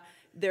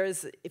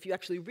if you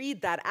actually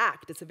read that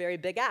act, it's a very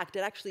big act.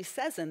 It actually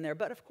says in there,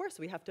 but of course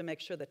we have to make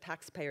sure the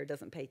taxpayer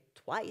doesn't pay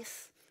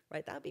twice,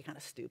 right? That would be kind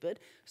of stupid.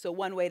 So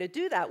one way to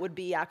do that would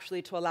be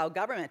actually to allow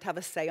government to have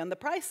a say on the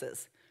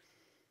prices.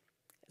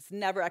 It's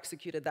never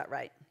executed that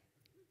right.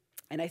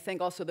 And I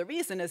think also the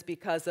reason is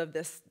because of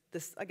this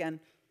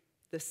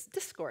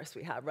discourse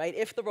we have, right?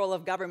 If the role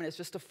of government is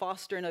just to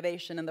foster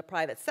innovation in the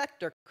private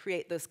sector,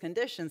 create those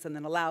conditions, and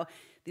then allow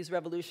these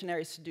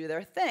revolutionaries to do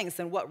their things,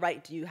 then what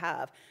right do you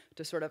have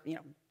to sort of,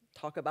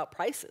 talk about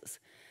prices?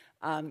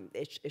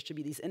 It should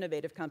be these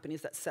innovative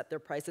companies that set their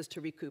prices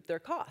to recoup their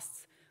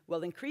costs.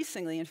 Well,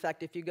 increasingly, in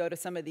fact, if you go to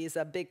some of these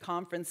big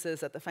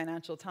conferences that the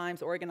Financial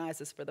Times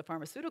organizes for the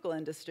pharmaceutical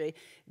industry,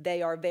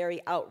 they are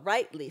very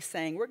outrightly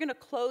saying, we're going to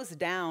close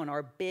down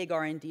our big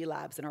R&D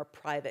labs and our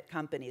private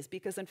companies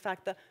because, in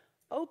fact, the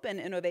open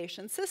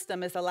innovation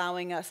system is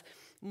allowing us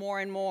more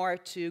and more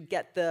to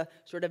get the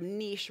sort of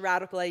niche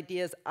radical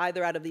ideas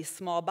either out of these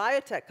small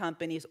biotech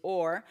companies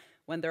or,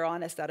 when they're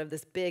honest, out of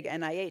this big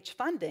NIH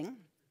funding.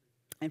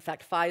 In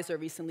fact, Pfizer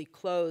recently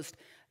closed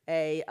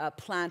a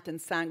plant in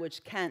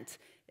Sandwich, Kent,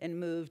 and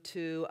moved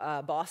to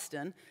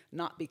Boston,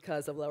 not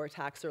because of lower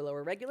tax or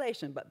lower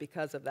regulation, but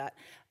because of that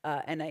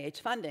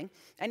NIH funding.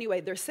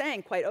 Anyway, they're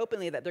saying quite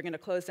openly that they're going to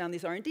close down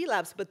these R&D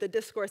labs, but the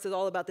discourse is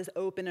all about this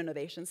open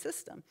innovation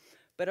system.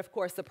 But of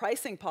course, the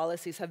pricing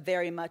policies have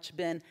very much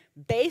been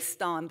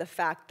based on the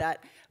fact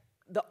that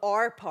the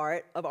R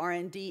part of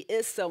R&D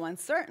is so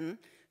uncertain.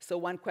 So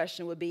one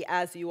question would be,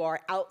 as you are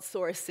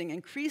outsourcing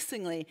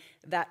increasingly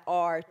that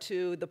R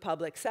to the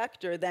public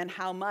sector, then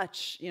how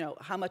much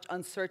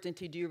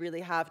uncertainty do you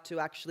really have to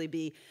actually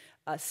be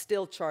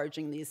still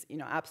charging these,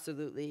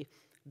 absolutely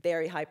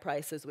very high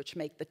prices, which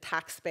make the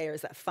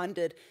taxpayers that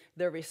funded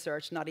their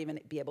research not even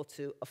be able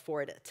to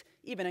afford it.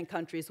 Even in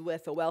countries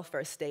with a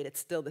welfare state,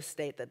 it's still the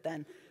state that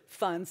then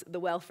funds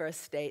the welfare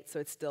state, so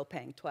it's still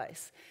paying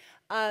twice.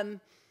 So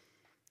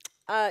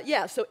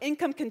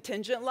income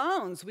contingent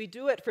loans, we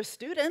do it for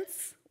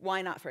students,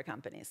 why not for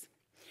companies?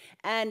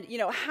 And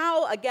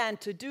how, again,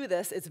 to do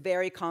this, it's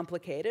very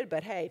complicated,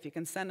 but hey, if you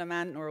can send a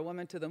man or a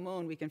woman to the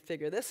moon, we can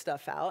figure this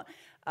stuff out.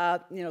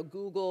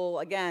 Google,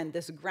 again,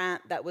 this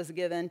grant that was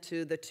given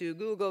to the two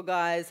Google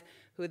guys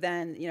who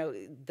then,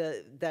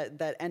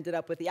 that ended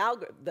up with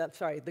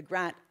the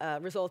grant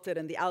resulted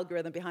in the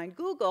algorithm behind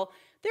Google.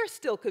 There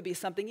still could be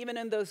something, even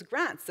in those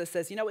grants, that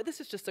says, this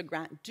is just a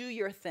grant, do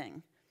your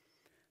thing.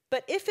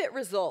 But if it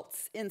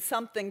results in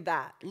something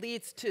that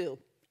leads to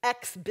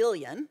X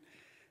billion,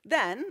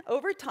 then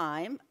over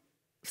time,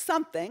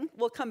 something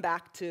will come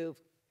back to,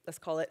 let's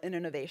call it an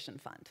innovation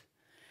fund,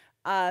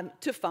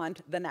 to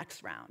fund the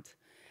next round.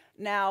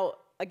 Now,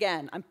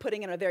 again, I'm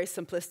putting it in a very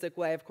simplistic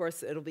way. Of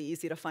course, it'll be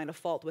easy to find a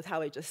fault with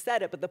how I just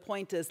said it, but the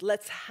point is,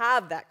 let's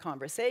have that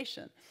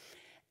conversation.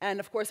 And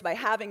of course, by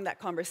having that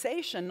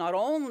conversation, not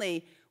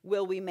only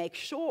will we make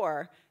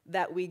sure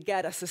that we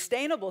get a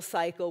sustainable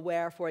cycle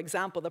where, for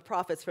example, the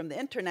profits from the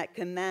internet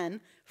can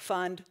then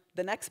fund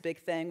the next big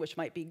thing, which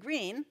might be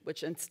green,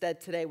 which instead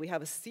today we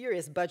have a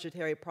serious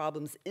budgetary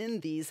problems in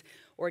these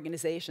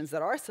organizations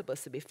that are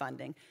supposed to be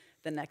funding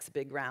the next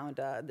big round.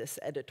 This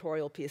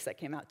editorial piece that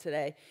came out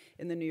today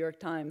in the New York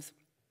Times,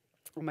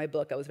 or my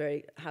book, I was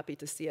very happy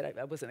to see it.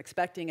 I wasn't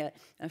expecting it.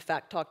 In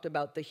fact, talked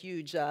about the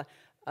huge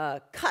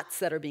cuts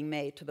that are being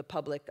made to the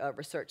public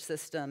research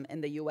system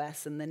in the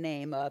U.S. in the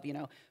name of,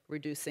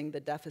 reducing the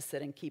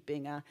deficit and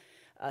keeping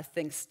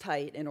things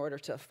tight in order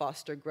to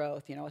foster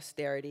growth.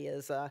 Austerity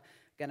is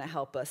going to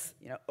help us,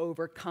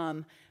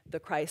 overcome the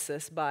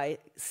crisis by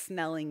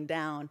snelling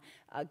down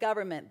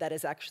government. That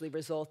has actually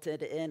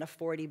resulted in a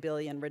 40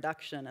 billion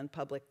reduction in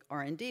public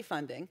R&D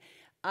funding.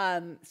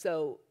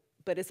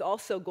 But it's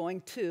also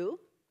going to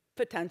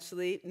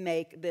potentially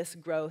make this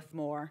growth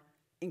more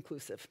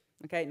inclusive.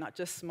 Okay, not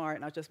just smart,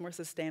 not just more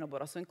sustainable,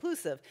 but also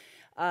inclusive.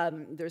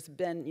 There's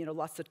been,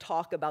 lots of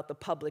talk about the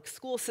public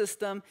school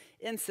system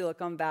in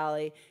Silicon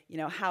Valley.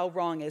 How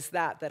wrong is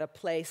that a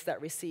place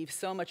that receives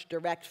so much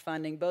direct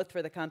funding, both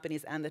for the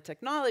companies and the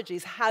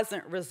technologies,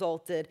 hasn't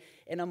resulted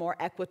in a more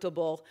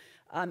equitable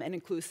and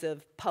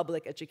inclusive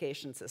public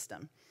education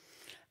system?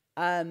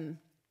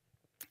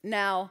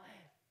 Now,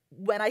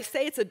 when I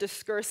say it's a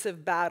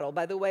discursive battle,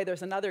 by the way,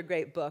 there's another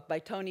great book by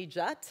Tony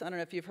Judt. I don't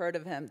know if you've heard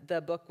of him.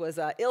 The book was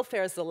Ill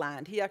Fares the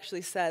Land. He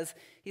actually says,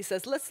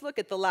 let's look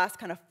at the last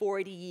kind of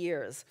 40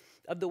 years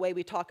of the way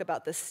we talk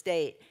about the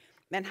state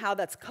and how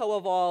that's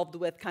co-evolved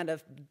with kind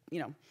of,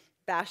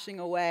 bashing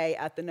away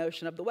at the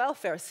notion of the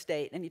welfare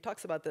state. And he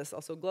talks about this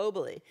also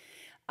globally.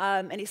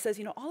 And he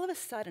says, all of a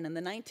sudden in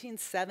the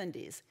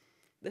 1970s,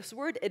 this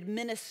word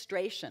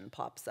administration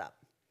pops up.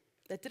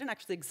 That didn't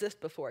actually exist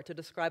before to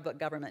describe what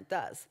government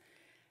does.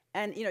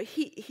 And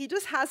he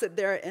just has it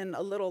there in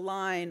a little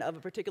line of a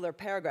particular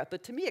paragraph,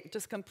 but to me it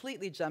just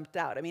completely jumped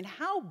out. I mean,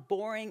 how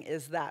boring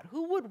is that?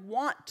 Who would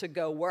want to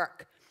go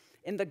work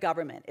in the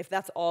government if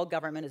that's all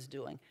government is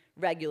doing?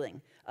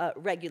 Regulating,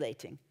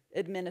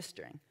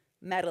 administering,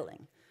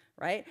 meddling,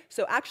 right?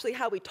 So actually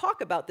how we talk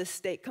about this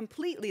state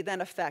completely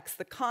then affects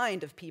the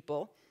kind of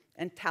people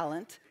and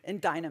talent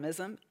and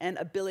dynamism and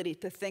ability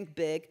to think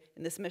big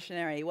in this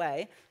missionary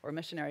way, or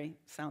missionary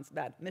sounds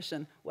bad,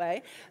 mission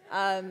way.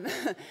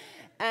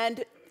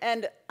 And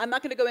I'm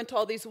not going to go into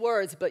all these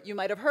words, but you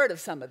might have heard of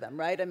some of them,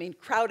 right? I mean,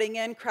 crowding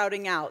in,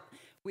 crowding out.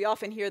 We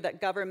often hear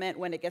that government,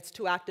 when it gets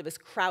too active, is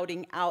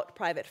crowding out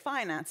private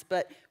finance.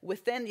 But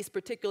within these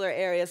particular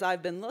areas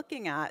I've been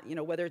looking at,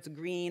 whether it's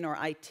green or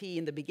IT,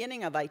 in the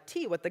beginning of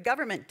IT, what the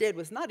government did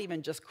was not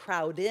even just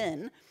crowd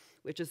in,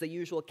 which is the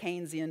usual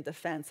Keynesian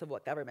defense of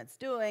what government's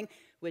doing,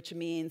 which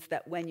means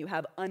that when you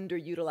have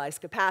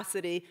underutilized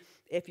capacity,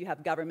 if you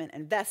have government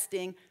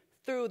investing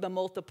through the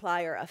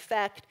multiplier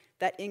effect,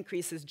 that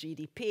increases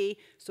GDP.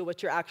 So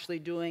what you're actually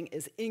doing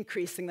is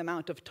increasing the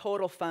amount of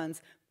total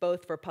funds,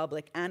 both for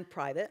public and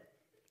private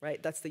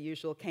right? That's the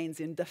usual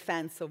Keynesian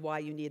defense of why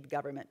you need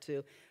government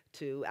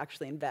to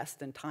actually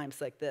invest in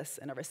times like this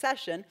in a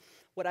recession.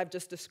 What I've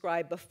just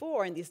described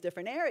before in these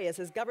different areas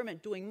is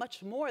government doing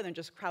much more than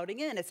just crowding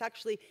in. It's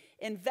actually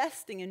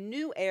investing in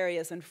new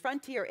areas and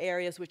frontier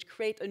areas which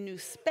create a new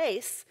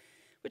space,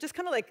 which is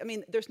kind of like, I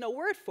mean, there's no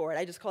word for it.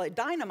 I just call it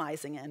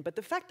dynamizing in. But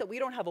the fact that we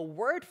don't have a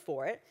word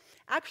for it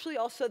actually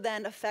also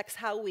then affects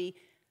how we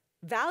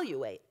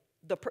evaluate,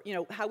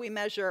 how we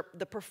measure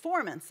the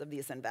performance of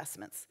these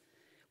investments.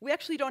 We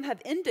actually don't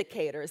have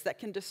indicators that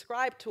can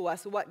describe to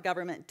us what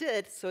government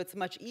did, so it's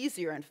much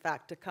easier, in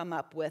fact, to come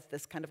up with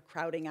this kind of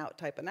crowding out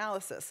type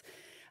analysis.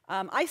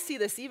 I see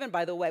this even,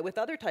 by the way, with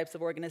other types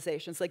of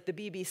organizations like the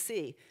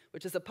BBC,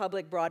 which is a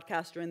public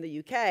broadcaster in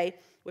the UK,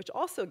 which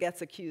also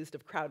gets accused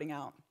of crowding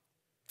out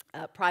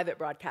private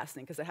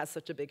broadcasting because it has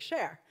such a big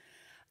share.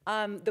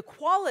 The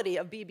quality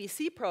of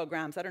BBC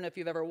programs, I don't know if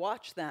you've ever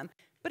watched them,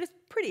 but it's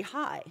pretty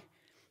high.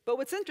 But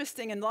what's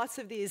interesting in lots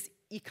of these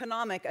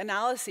economic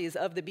analyses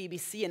of the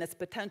BBC and its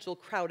potential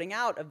crowding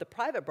out of the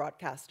private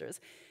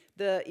broadcasters,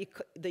 the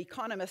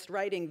economist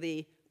writing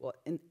well,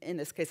 in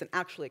this case, an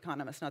actual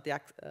economist, not the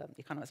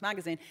Economist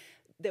magazine,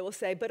 they will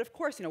say, but of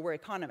course, we're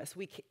economists.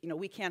 We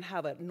can't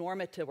have a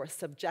normative or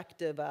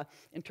subjective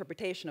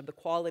interpretation of the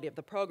quality of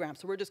the program,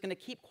 so we're just going to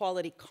keep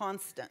quality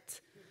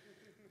constant.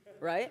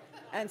 Right?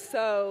 And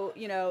so,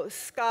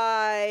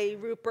 Sky,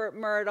 Rupert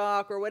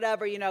Murdoch, or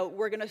whatever,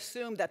 we're going to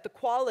assume that the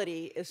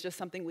quality is just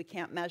something we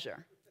can't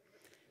measure.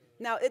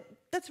 Now,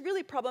 that's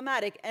really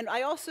problematic, and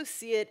I also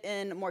see it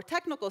in more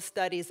technical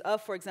studies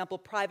of, for example,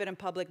 private and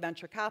public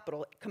venture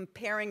capital,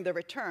 comparing the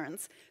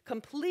returns,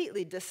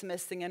 completely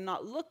dismissing and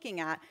not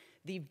looking at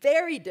the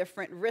very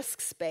different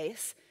risk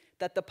space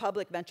that the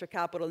public venture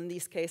capital in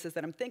these cases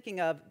that I'm thinking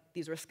of,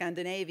 these were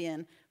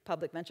Scandinavian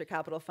public venture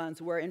capital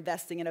funds, were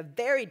investing in a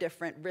very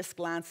different risk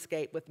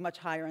landscape with much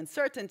higher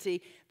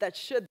uncertainty that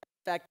should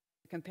affect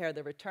compare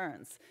the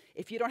returns.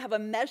 If you don't have a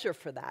measure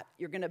for that,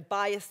 you're going to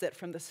bias it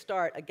from the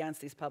start against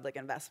these public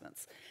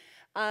investments.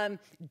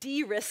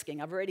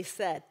 De-risking, I've already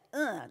said,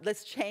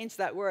 let's change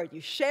that word.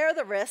 You share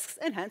the risks,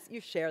 and hence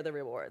you share the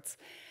rewards.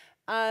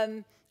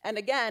 And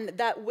again,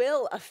 that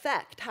will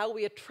affect how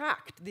we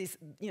attract these,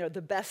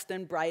 the best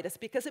and brightest,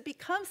 because it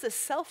becomes a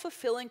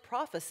self-fulfilling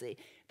prophecy.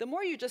 The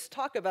more you just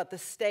talk about the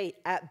state,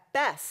 at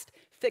best,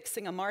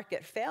 fixing a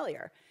market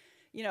failure,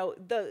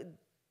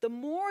 the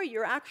more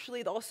you're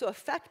actually also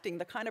affecting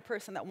the kind of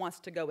person that wants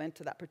to go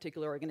into that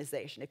particular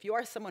organization. If you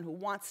are someone who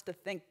wants to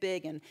think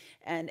big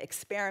and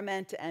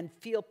experiment and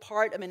feel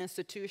part of an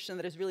institution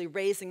that is really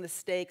raising the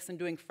stakes and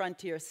doing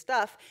frontier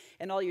stuff,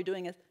 and all you're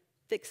doing is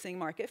fixing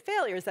market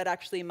failures, that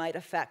actually might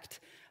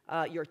affect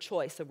your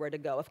choice of where to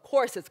go. Of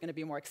course, it's going to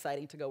be more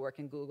exciting to go work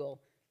in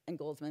Google and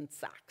Goldman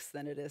Sachs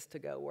than it is to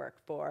go work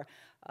for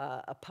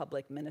a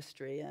public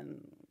ministry in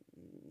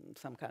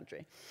some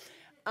country.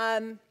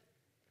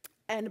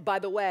 And by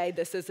the way,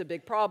 this is a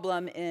big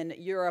problem in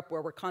Europe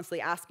where we're constantly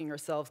asking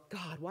ourselves,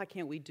 God, why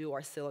can't we do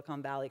our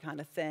Silicon Valley kind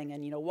of thing?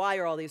 And why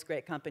are all these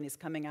great companies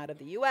coming out of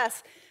the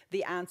US?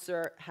 The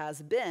answer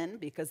has been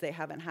because they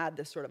haven't had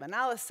this sort of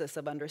analysis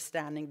of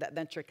understanding that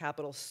venture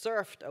capital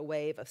surfed a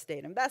wave of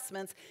state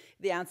investments.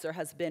 The answer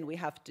has been we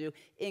have to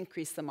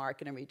increase the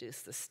market and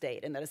reduce the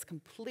state. And that is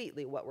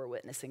completely what we're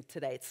witnessing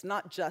today. It's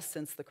not just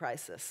since the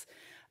crisis.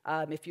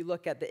 If you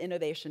look at the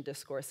innovation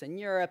discourse in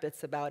Europe,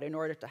 it's about in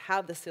order to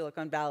have the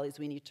Silicon Valleys,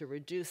 we need to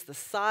reduce the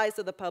size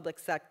of the public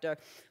sector.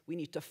 We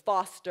need to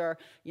foster,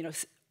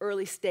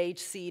 early stage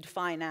seed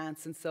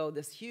finance. And so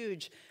this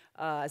huge,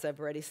 as I've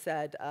already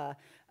said,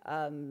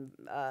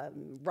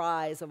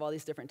 rise of all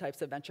these different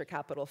types of venture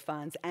capital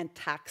funds and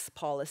tax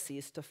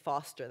policies to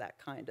foster that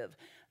kind of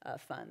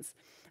funds.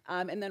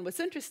 And then what's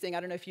interesting,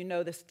 I don't know if you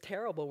know this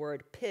terrible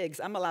word,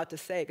 pigs. I'm allowed to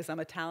say it because I'm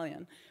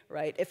Italian,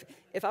 right?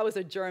 If I was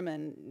a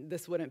German,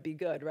 this wouldn't be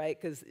good, right?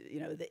 Because,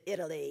 the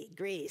Italy,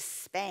 Greece,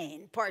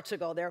 Spain,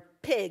 Portugal, they're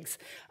pigs.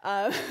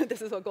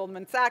 This is what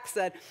Goldman Sachs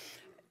said.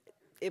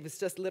 It was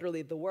just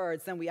literally the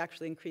words. Then we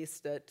actually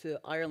increased it to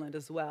Ireland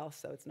as well,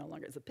 so it's no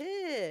longer the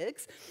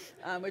pigs,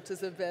 which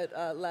is a bit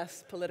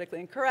less politically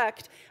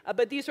incorrect.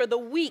 But these are the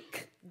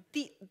weak.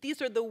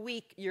 These are the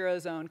weak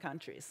Eurozone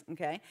countries.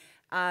 Okay,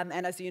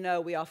 and as you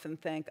know, we often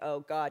think,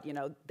 oh God,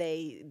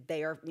 they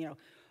are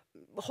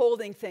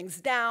holding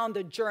things down.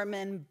 The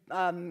German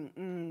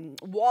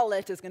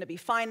wallet is going to be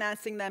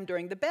financing them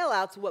during the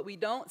bailouts. What we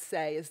don't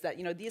say is that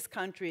these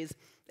countries.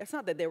 It's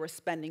not that they were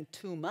spending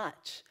too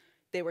much.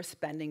 They were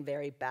spending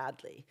very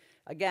badly.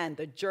 Again,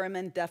 the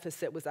German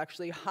deficit was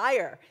actually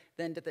higher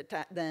than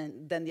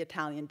the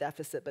Italian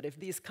deficit. But if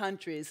these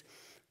countries,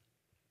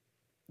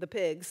 the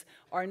pigs,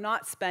 are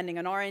not spending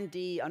on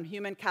R&D, on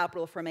human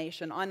capital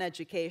formation, on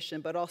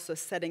education, but also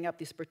setting up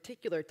these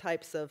particular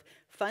types of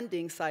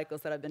funding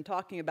cycles that I've been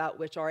talking about,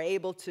 which are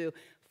able to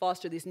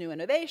foster these new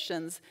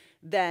innovations,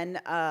 then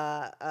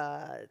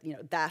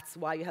that's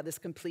why you have this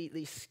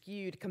completely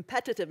skewed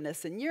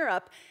competitiveness in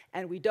Europe.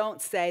 And we don't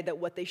say that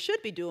what they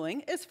should be doing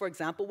is, for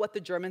example, what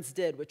the Germans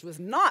did, which was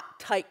not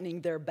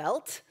tightening their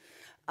belt,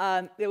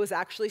 It was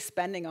actually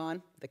spending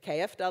on the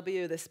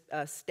KfW, this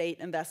state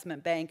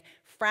investment bank,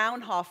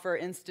 Fraunhofer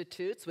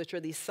Institutes, which are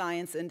these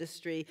science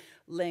industry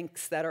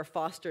links that are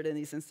fostered in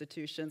these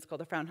institutions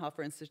called the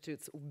Fraunhofer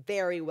Institutes,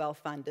 very well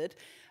funded.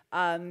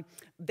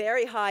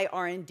 Very high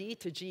R&D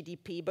to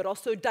GDP, but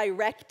also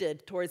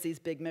directed towards these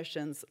big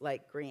missions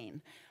like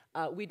green.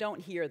 We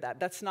don't hear that.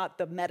 That's not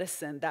the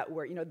medicine that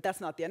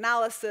that's not the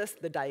analysis,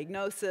 the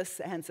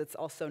diagnosis, hence it's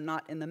also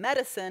not in the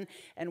medicine.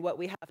 And what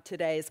we have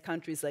today is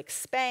countries like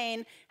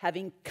Spain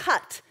having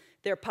cut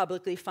their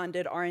publicly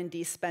funded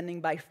R&D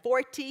spending by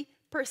 40%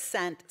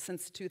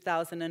 since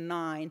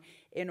 2009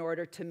 in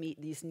order to meet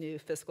these new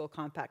fiscal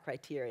compact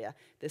criteria.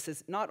 This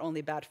is not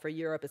only bad for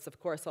Europe, it's of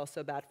course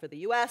also bad for the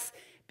US,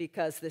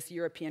 because this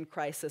European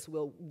crisis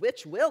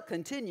which will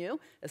continue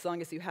as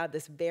long as you have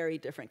this very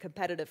different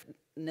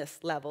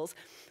competitiveness levels,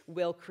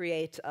 will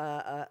create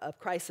a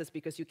crisis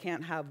because you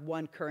can't have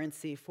one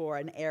currency for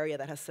an area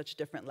that has such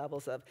different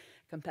levels of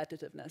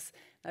competitiveness.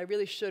 I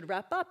really should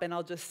wrap up, and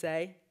I'll just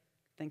say,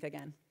 think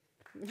again.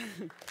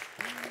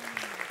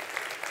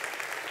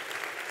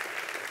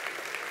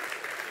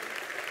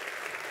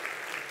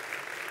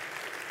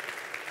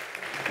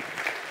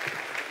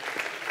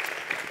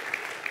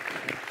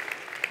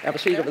 Have a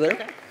seat over there.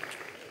 Okay.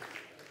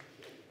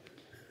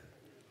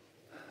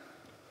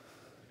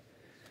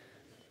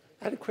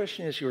 I had a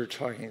question as you were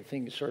talking,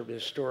 things sort of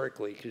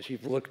historically, because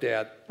you've looked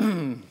at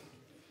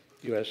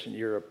US and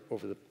Europe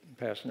over the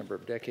past number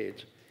of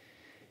decades.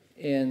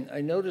 And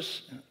I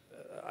noticed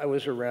I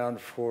was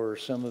around for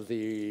some of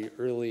the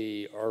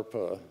early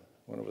ARPA,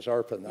 when it was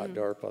ARPA, not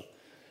DARPA,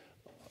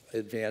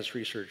 Advanced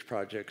Research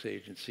Projects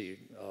Agency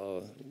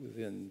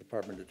within the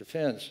Department of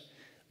Defense,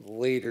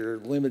 later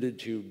limited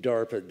to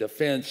DARPA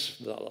Defense,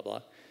 blah, blah,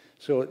 blah.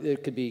 So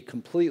it could be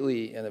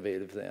completely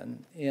innovative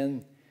then.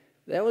 And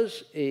that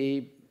was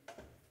a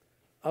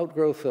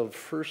outgrowth of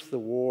first the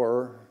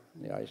war,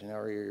 the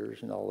Eisenhower years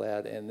and all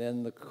that, and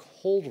then the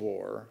Cold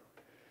War,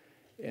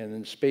 and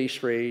then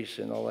space race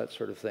and all that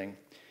sort of thing.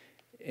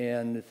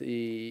 And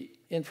the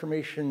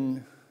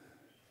information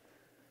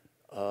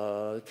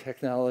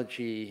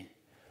technology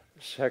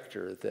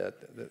sector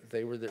that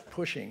they were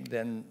pushing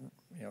then,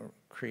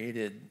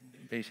 created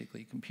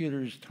basically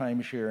computers,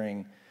 time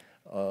sharing,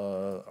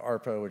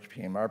 ARPA, which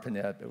became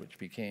ARPANET, which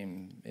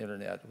became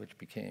Internet, which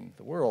became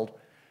the world.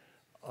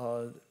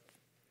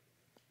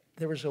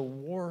 There was a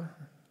war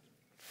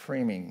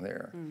framing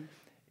there.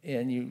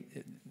 And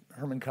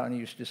Herman Kahn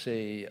used to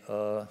say,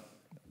 the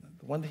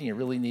one thing you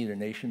really need a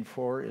nation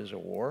for is a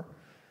war.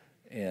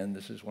 And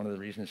this is one of the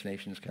reasons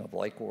nations kind of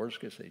like wars,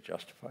 because they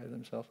justify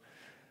themselves.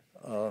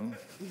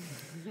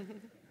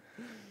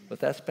 But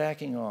that's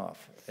backing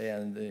off.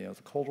 And the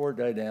Cold War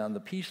died down.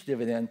 The peace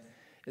dividend,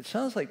 it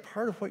sounds like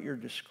part of what you're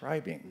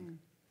describing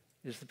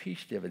is the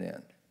peace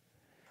dividend.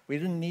 We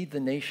didn't need the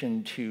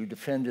nation to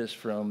defend us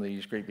from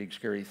these great big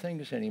scary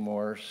things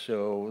anymore,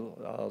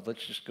 so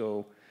let's just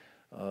go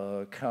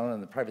count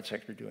on the private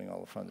sector doing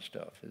all the fun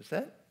stuff. Is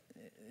that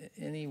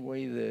any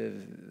way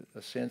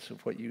a sense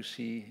of what you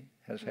see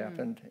has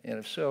happened? And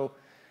if so,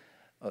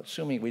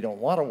 assuming we don't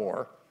want a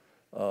war,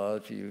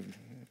 to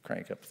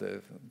crank up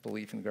the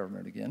belief in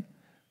government again,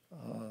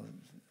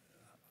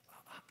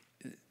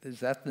 is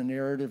that the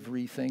narrative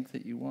rethink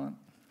that you want?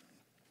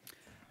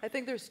 I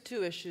think there's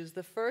two issues.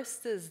 The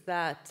first is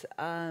that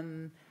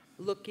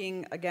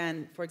looking,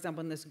 again, for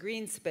example, in this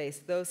green space,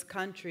 those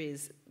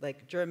countries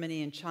like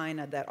Germany and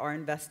China that are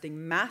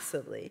investing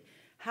massively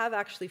have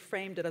actually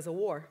framed it as a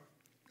war.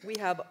 We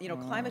have,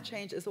 climate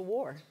change is a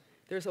war.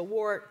 There's a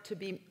war to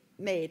be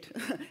made,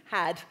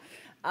 had.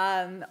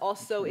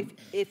 Also,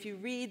 if you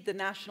read the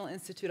National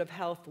Institute of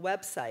Health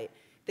website,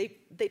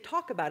 they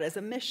talk about it as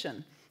a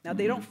mission. Now,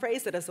 they don't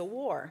phrase it as a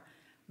war.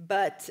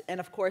 But,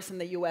 and of course, in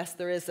the US,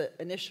 there is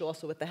an issue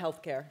also with the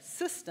healthcare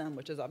system,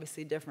 which is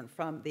obviously different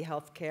from the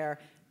healthcare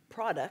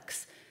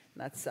products.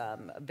 That's a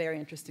very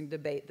interesting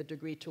debate, the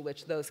degree to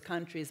which those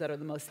countries that are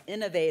the most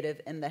innovative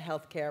in the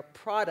healthcare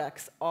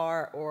products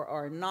are or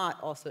are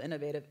not also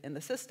innovative in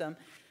the system,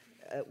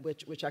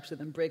 which actually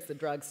then brings the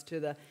drugs to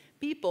the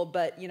people.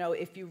 But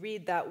if you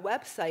read that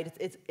website,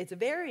 it's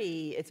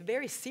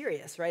very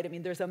serious, right? I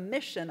mean, there's a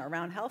mission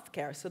around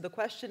healthcare. So the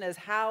question is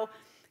how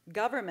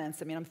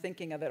governments, I'm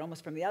thinking of it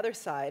almost from the other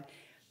side,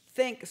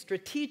 think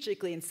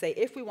strategically and say,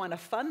 if we want to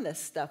fund this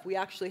stuff, we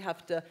actually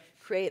have to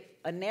create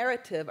a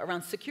narrative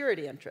around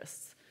security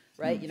interests,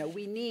 right?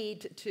 We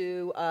need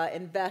to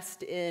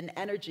invest in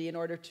energy in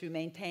order to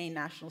maintain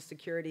national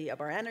security of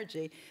our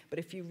energy. But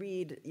if you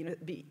read,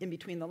 in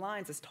between the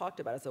lines, it's talked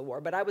about as a war.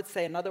 But I would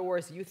say another war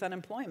is youth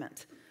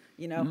unemployment.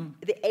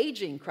 The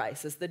aging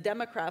crisis, the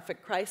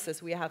demographic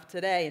crisis we have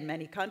today in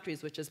many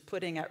countries, which is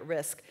putting at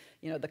risk,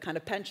 the kind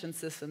of pension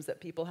systems that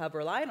people have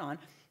relied on,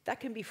 that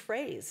can be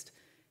phrased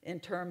in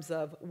terms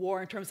of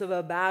war, in terms of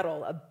a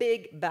battle, a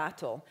big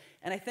battle.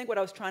 And I think what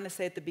I was trying to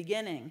say at the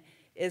beginning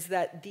is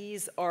that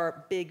these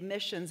are big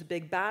missions,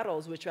 big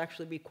battles, which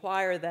actually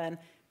require then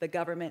the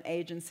government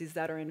agencies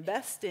that are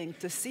investing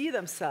to see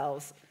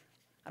themselves,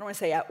 I don't want to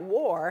say at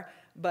war,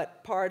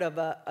 but part of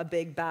a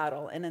big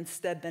battle. And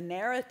instead, the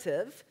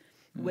narrative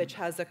which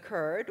has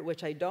occurred,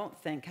 which I don't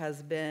think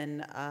has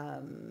been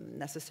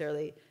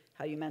necessarily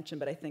how you mentioned,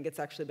 but I think it's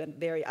actually been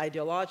very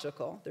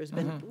ideological. There's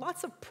been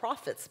lots of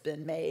profits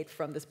been made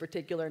from this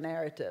particular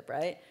narrative,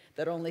 right?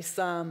 That only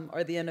some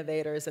are the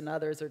innovators and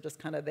others are just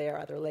kind of there,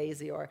 either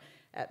lazy or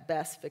at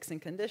best fixing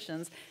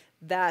conditions.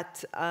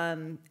 That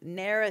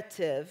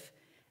narrative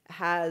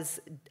has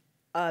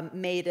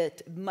made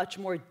it much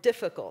more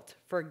difficult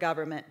for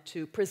government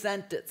to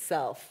present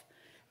itself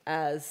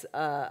as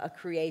a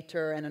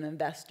creator and an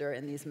investor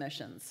in these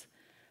missions.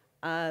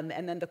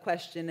 And then the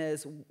question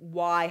is,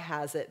 why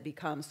has it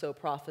become so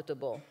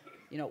profitable?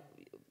 You know,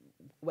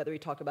 whether we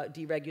talk about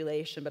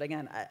deregulation, but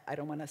again, I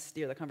don't want to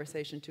steer the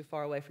conversation too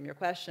far away from your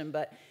question,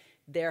 but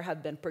there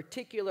have been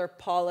particular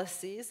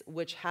policies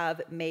which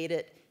have made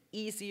it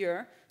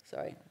easier,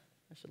 sorry,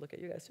 I should look at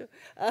you guys too,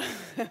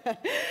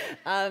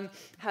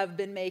 have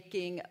been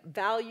making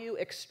value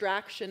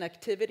extraction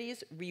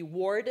activities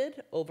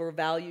rewarded over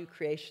value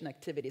creation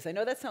activities. I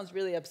know that sounds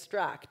really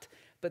abstract,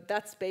 but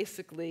that's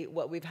basically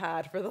what we've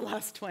had for the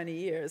last 20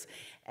 years.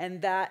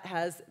 And that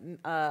has,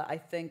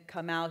 I think,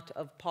 come out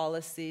of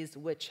policies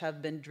which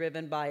have been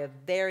driven by a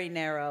very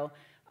narrow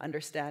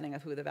understanding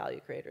of who the value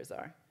creators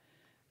are.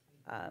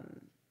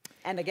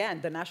 And again,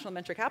 the National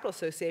Venture Capital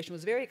Association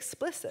was very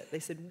explicit. They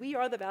said, we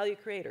are the value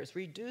creators,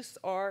 reduce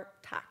our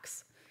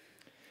tax.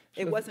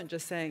 So it wasn't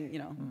just saying, you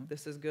know,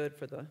 this is good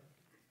for the...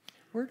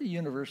 Where do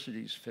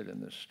universities fit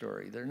in this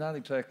story? They're not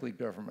exactly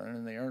government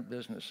and they aren't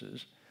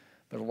businesses,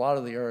 but a lot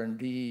of the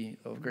R&D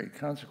of great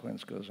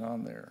consequence goes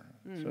on there.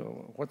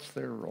 So what's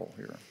their role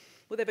here?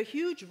 Well, they have a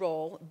huge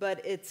role,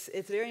 but it's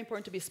very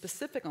important to be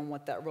specific on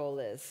what that role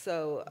is.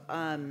 So,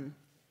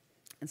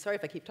 and sorry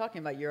if I keep talking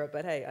about Europe,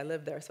 but hey, I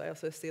live there, so I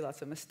also see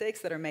lots of mistakes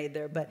that are made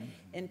there. But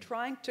in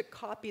trying to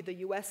copy the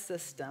US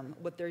system,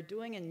 what they're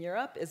doing in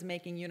Europe is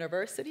making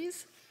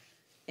universities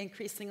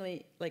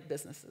increasingly like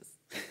businesses.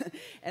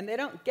 And they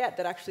don't get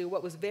that actually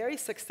what was very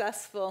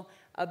successful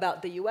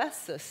about the US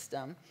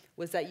system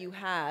was that you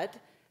had,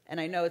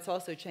 and I know it's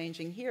also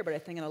changing here, but I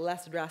think in a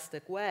less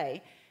drastic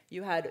way,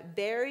 you had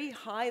very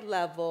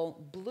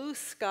high-level,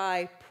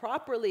 blue-sky,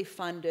 properly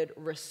funded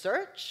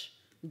research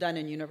done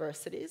in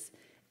universities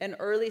and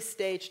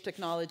early-stage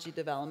technology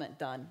development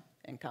done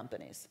in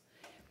companies.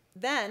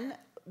 Then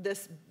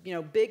this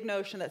big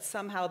notion that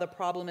somehow the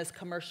problem is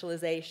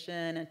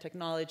commercialization and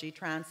technology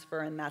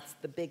transfer, and that's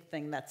the big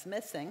thing that's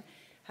missing,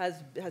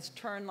 has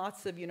turned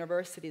lots of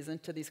universities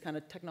into these kind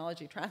of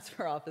technology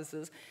transfer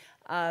offices,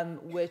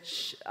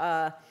 which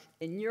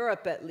in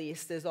Europe at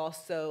least is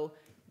also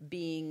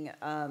being,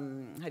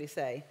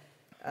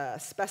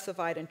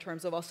 specified in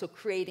terms of also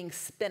creating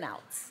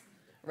spin-outs.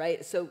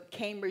 Right? So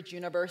Cambridge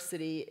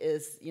University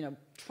is,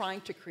 trying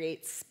to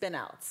create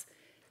spin-outs.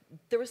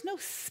 There was no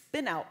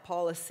spin-out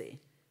policy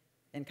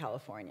in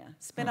California.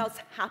 Spin-outs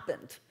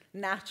happened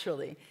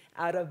naturally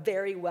out of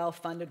very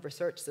well-funded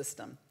research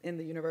system in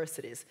the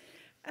universities.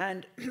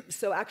 And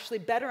so actually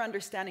better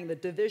understanding the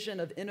division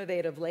of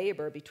innovative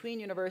labor between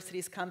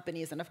universities,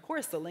 companies, and of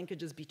course the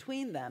linkages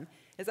between them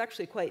is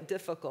actually quite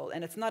difficult.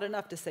 And it's not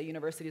enough to say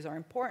universities are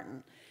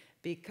important,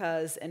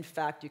 because, in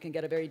fact, you can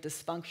get a very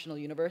dysfunctional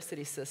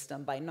university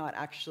system by not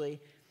actually,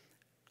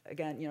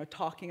 again,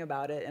 talking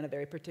about it in a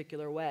very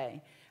particular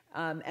way.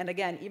 And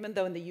again, even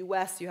though in the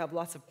US you have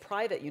lots of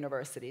private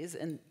universities,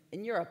 in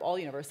Europe all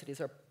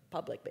universities are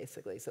public,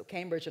 basically. So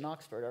Cambridge and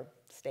Oxford are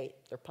state,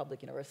 they're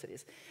public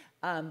universities.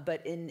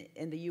 But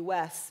in the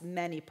US,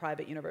 many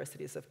private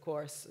universities, of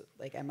course,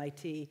 like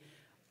MIT,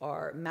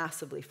 are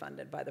massively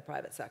funded by the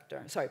public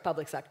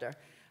sector.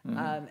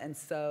 And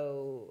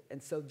so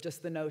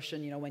just the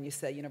notion, when you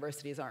say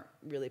universities aren't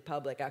really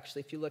public,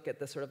 actually, if you look at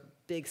the sort of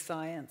big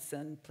science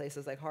and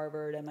places like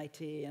Harvard,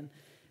 MIT,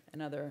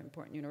 and other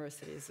important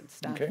universities, and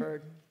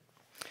Stanford.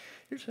 Okay.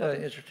 Here's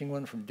an interesting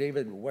one from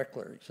David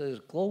Weckler. It says,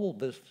 global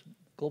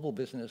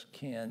business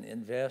can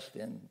invest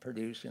and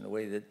produce in a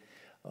way that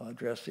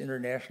address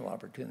international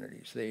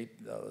opportunities.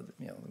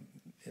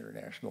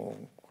 International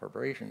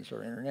corporations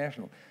are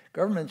international.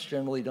 Governments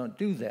generally don't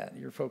do that.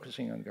 You're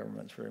focusing on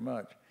governments very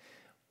much.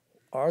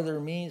 Are there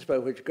means by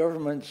which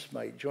governments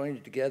might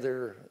join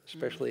together,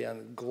 especially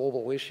on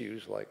global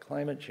issues like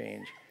climate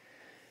change,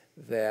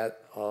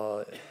 that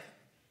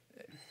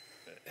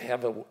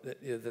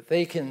that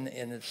they can,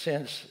 in a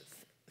sense,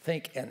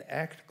 think and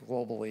act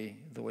globally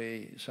the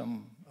way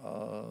some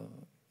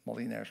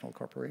multinational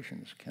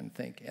corporations can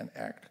think and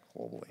act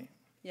globally?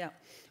 Yeah.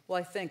 Well,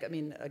 I think,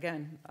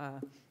 again,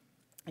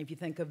 if you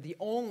think of the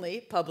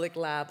only public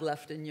lab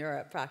left in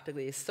Europe,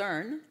 practically, is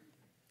CERN.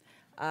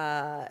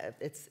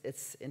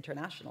 It's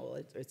international,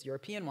 it's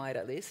European-wide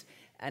at least,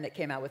 and it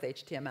came out with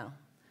HTML,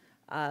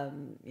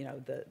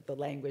 the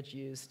language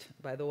used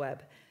by the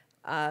web.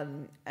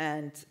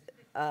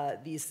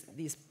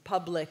 These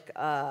public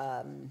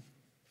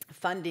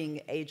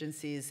funding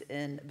agencies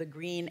in the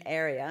green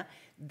area,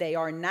 they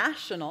are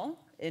national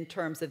in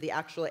terms of the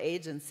actual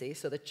agency,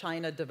 so the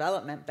China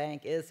Development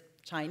Bank is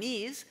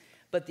Chinese,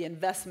 but the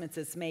investments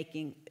it's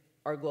making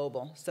are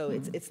global. So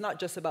it's not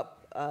just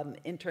about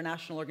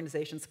international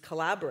organizations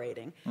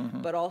collaborating,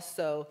 but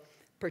also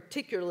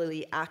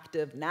particularly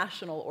active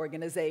national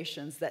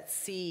organizations that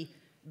see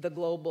the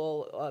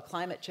global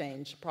climate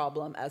change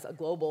problem as a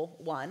global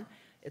one.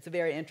 It's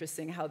very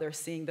interesting how they're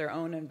seeing their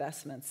own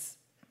investments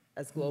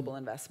as global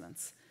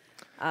investments.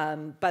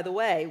 By the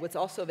way, what's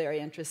also very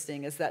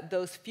interesting is that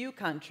those few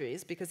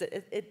countries, because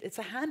it's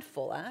a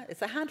handful,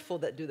 it's a handful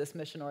that do this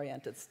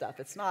mission-oriented stuff.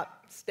 It's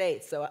not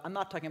states, so I'm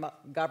not talking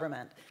about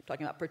government. I'm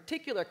talking about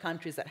particular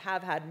countries that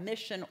have had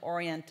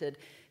mission-oriented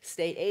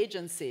state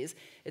agencies.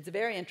 It's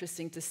very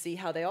interesting to see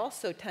how they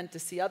also tend to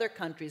see other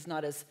countries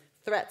not as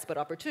threats but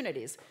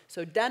opportunities.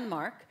 So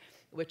Denmark,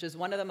 which is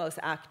one of the most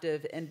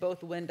active in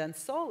both wind and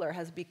solar,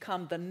 has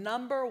become the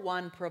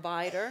 #1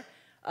 provider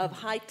of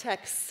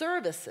high-tech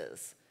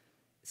services.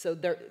 So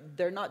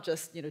they're not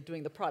just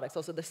doing the products,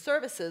 also the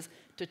services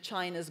to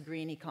China's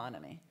green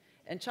economy.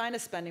 And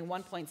China's spending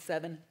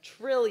 1.7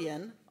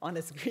 trillion on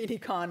its green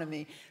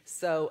economy.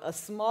 So a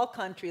small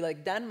country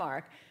like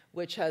Denmark,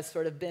 which has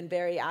sort of been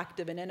very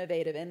active and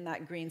innovative in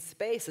that green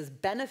space, is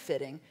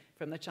benefiting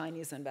from the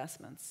Chinese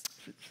investments.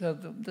 So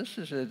this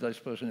is, I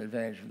suppose, an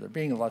advantage of there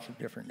being lots of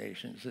different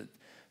nations. That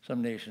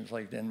some nations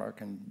like Denmark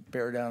can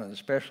bear down and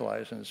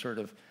specialize and sort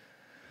of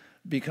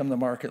become the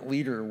market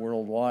leader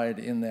worldwide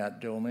in that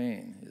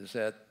domain. Is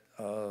that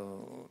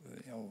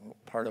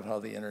part of how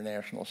the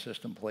international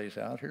system plays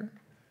out here?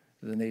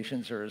 The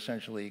nations are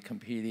essentially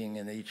competing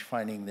and each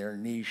finding their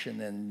niche and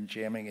then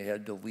jamming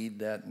ahead to lead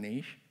that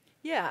niche?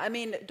 Yeah, I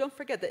mean, don't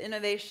forget that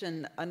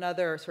innovation,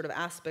 another sort of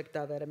aspect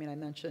of it, I mean, I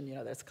mentioned,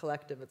 there's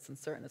collective, it's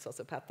uncertain, it's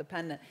also path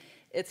dependent.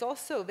 It's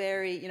also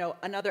very,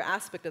 another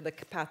aspect of the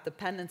path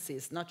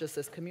dependencies, not just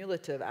this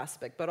cumulative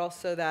aspect, but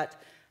also that,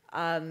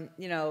 let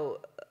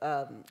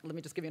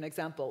me just give you an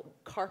example,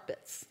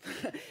 carpets.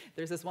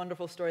 There's this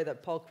wonderful story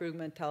that Paul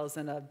Krugman tells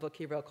in a book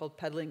he wrote called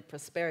Peddling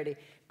Prosperity.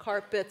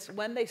 Carpets,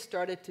 when they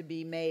started to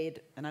be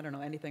made, and I don't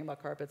know anything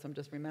about carpets, I'm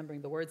just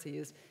remembering the words he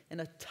used,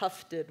 in a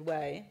tufted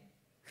way,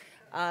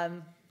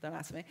 don't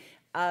ask me,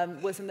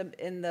 was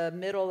in the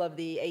middle of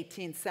the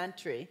 18th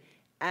century.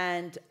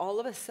 And all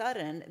of a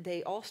sudden,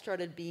 they all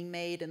started being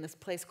made in this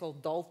place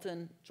called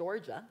Dalton,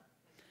 Georgia,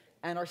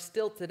 and are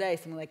still today,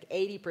 something like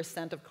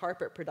 80% of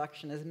carpet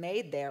production is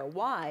made there.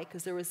 Why?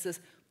 Because there was this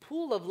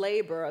pool of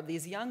labor of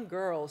these young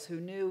girls who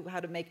knew how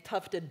to make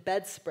tufted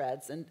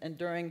bedspreads, and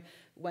during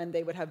when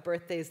they would have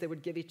birthdays, they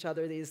would give each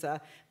other these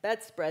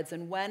bedspreads.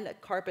 And when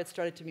carpets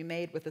started to be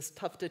made with this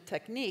tufted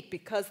technique,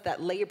 because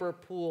that labor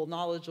pool,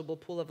 knowledgeable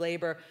pool of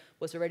labor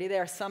was already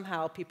there,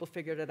 somehow people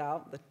figured it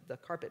out, the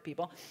carpet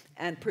people,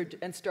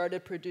 and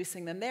started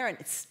producing them there. And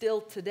it's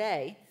still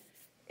today,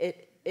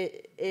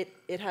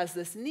 it has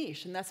this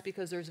niche, and that's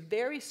because there's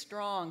very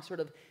strong sort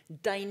of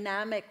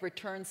dynamic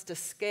returns to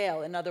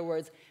scale. In other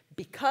words,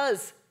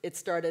 because it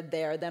started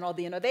there, then all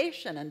the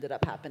innovation ended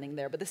up happening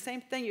there. But the same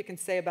thing you can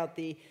say about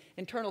the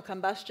internal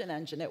combustion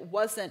engine. It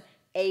wasn't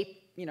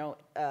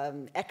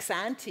ex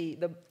ante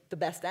the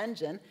best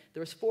engine.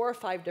 There was 4 or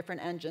 5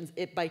 different engines.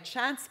 It by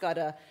chance got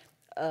a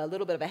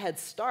little bit of a head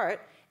start,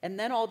 and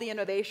then all the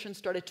innovation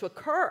started to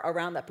occur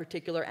around that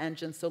particular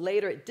engine. So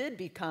later it did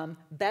become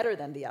better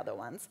than the other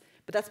ones.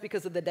 But that's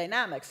because of the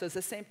dynamics. So it's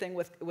the same thing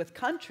with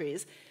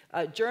countries.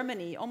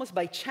 Germany, almost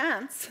by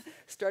chance,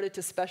 started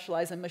to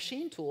specialize in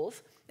machine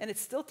tools, and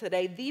it's still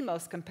today the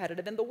most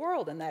competitive in the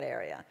world in that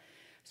area.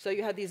 So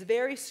you have these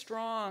very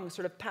strong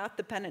sort of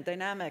path-dependent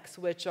dynamics,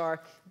 which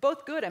are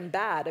both good and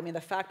bad. I mean,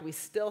 the fact we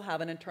still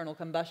have an internal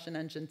combustion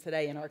engine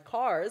today in our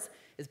cars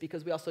is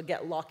because we also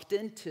get locked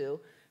into,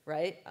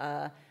 right,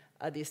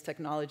 these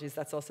technologies.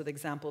 That's also the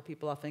example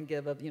people often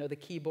give of, the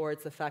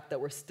keyboards, the fact that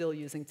we're still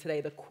using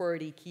today the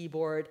QWERTY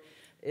keyboard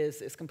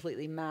is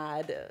completely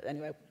mad.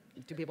 Anyway,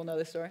 do people know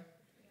this story?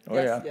 Oh,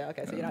 yes? yeah.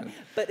 Okay, so you know.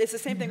 But it's the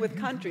same thing with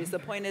countries. The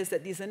point is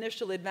that these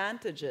initial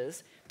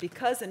advantages,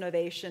 because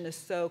innovation is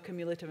so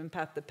cumulative and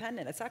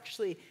path-dependent, it's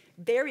actually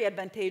very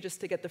advantageous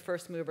to get the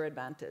first mover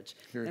advantage.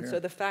 And so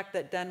the fact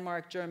that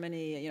Denmark,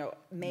 Germany,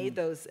 made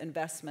those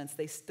investments,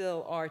 they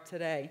still are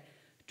today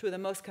two of the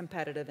most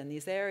competitive in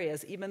these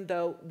areas, even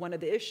though one of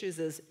the issues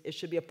is it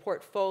should be a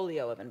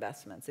portfolio of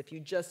investments. If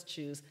you just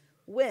choose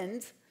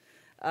wind,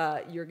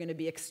 you're going to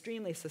be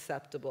extremely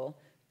susceptible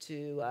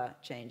to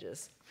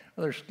changes.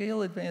 Are there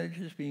scale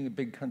advantages being a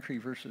big country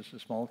versus a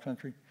small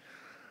country?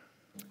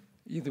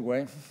 Either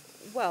way.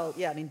 Well,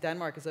 yeah, I mean,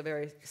 Denmark is a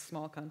very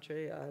small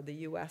country. The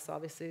U.S.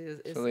 obviously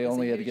is so they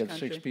only had to get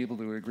country. 6 people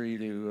to agree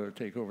to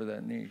take over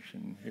that niche,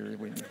 and here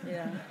we are.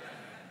 Yeah.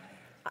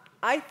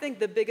 I think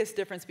the biggest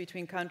difference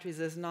between countries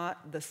is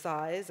not the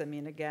size. I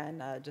mean,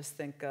 again, just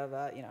think of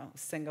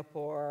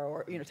Singapore,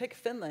 or take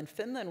Finland.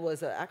 Finland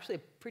was actually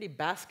a pretty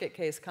basket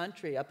case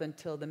country up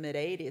until the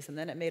mid-'80s, and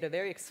then it made a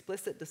very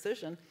explicit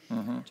decision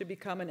to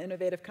become an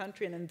innovative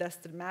country and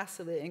invested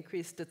massively. It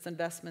increased its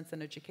investments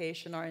in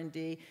education,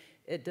 R&D.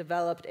 It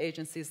developed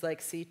agencies like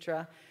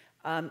Citra.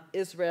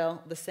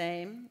 Israel, the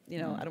same. I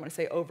don't want to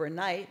say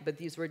overnight, but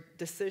these were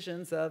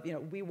decisions of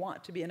we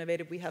want to be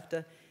innovative. We have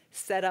to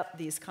set up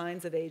these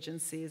kinds of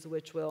agencies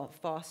which will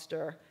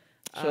foster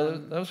So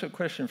that was a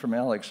question from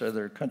Alex. Are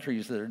there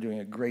countries that are doing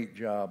a great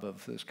job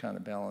of this kind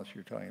of balance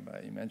you're talking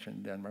about? You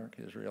mentioned Denmark,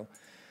 Israel,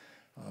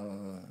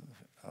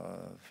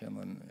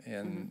 Finland,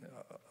 and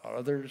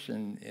others.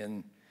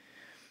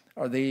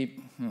 Are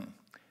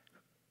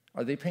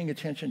they paying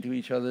attention to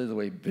each other the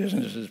way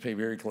businesses pay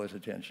very close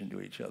attention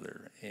to each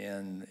other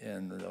and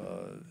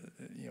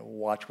you know,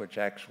 watch what's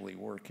actually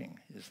working?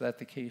 Is that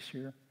the case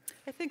here?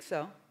 I think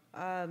so.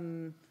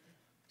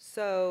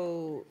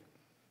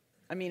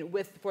 I mean,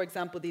 with, for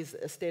example, these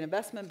state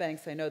investment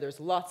banks, I know there's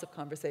lots of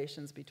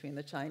conversations between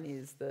the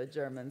Chinese, the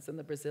Germans, and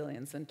the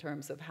Brazilians in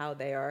terms of how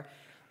they are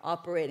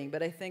operating.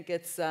 But I think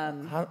it's...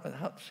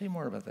 say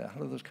more about that.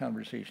 How do those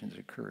conversations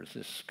occur? Is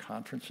this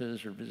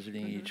conferences or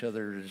visiting each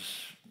other's,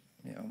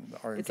 you know,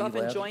 R&D It's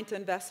often labs? joint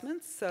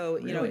investments. So,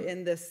 you know,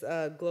 in this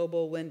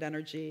global wind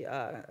energy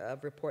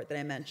report that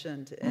I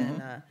mentioned,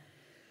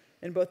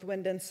 in both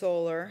wind and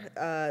solar,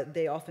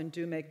 they often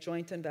do make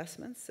joint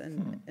investments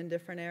in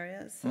different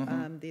areas.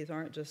 These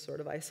aren't just sort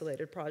of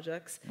isolated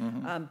projects.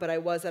 But I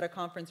was at a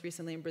conference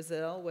recently in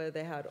Brazil where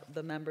they had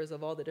the members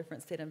of all the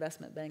different state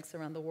investment banks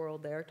around the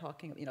world there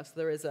talking, you know, so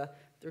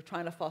they're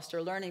trying to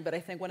foster learning. But I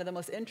think one of the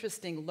most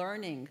interesting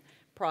learning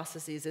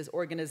processes is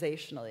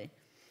organizationally.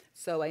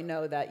 So I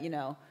know that, you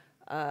know,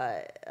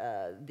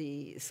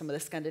 some of the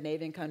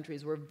Scandinavian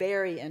countries were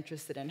very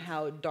interested in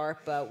how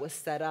DARPA was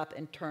set up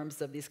in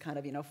terms of these kind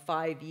of, you know,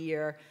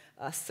 5-year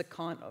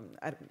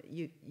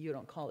you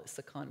don't call it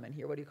secondment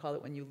here. What do you call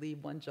it when you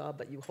leave one job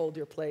but you hold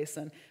your place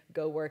and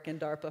go work in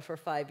DARPA for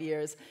 5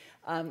 years?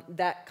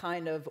 That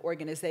kind of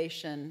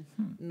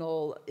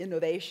organizational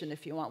innovation,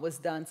 if you want, was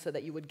done so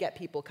that you would get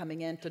people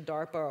coming into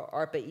DARPA or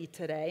ARPA-E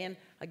today, and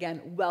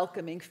again,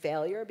 welcoming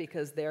failure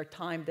because their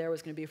time there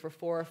was going to be for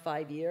 4 or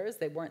 5 years.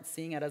 They weren't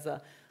seeing it as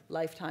a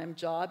lifetime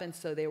job, and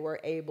so they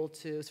were able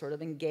to sort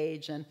of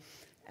engage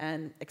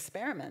and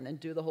experiment and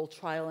do the whole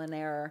trial and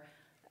error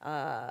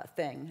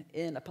thing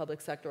in a public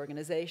sector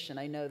organization.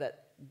 I know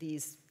that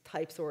these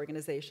types of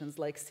organizations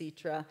like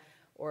CITRA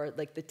or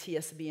like the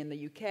TSB in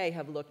the UK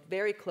have looked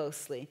very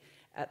closely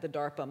at the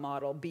DARPA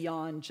model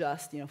beyond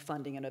just, you know,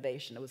 funding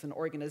innovation. It was an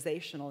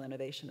organizational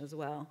innovation as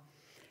well.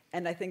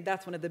 And I think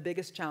that's one of the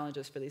biggest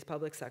challenges for these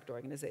public sector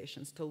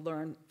organizations, to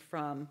learn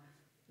from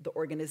the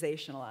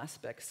organizational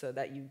aspects so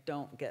that you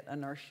don't get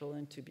inertial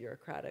into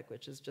bureaucratic,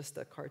 which is just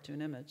a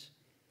cartoon image.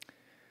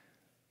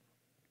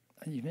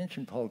 You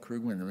mentioned Paul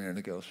Krugman a minute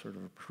ago, sort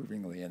of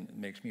approvingly, and it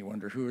makes me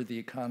wonder, who are the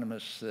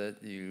economists that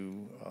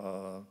you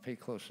pay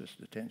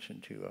closest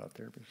attention to out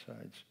there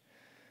besides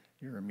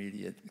your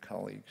immediate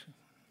colleagues?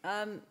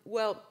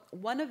 Well,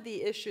 one of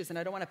the issues, and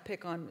I don't want to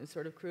pick on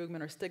sort of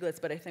Krugman or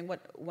Stiglitz, but I think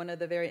one of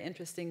the very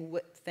interesting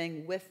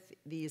thing with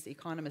these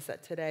economists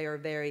that today are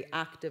very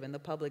active in the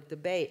public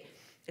debate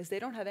is they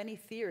don't have any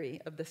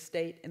theory of the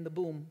state in the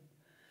boom.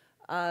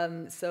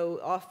 So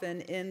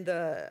often in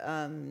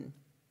the...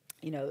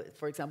 you know,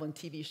 for example, in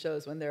TV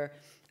shows, when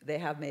they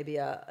have maybe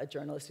a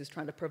journalist who's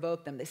trying to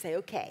provoke them, they say,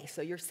 okay,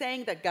 so you're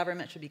saying that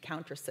government should be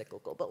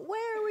counter-cyclical, but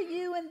where were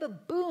you in the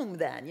boom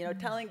then? You know,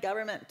 telling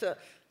government to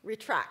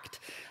retract.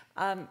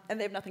 And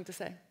they have nothing to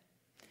say.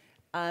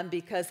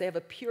 Because they have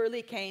a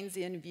purely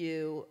Keynesian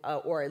view,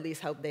 or at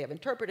least how they have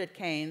interpreted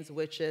Keynes,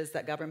 which is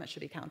that government should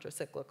be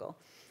counter-cyclical.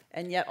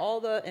 And yet all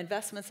the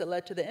investments that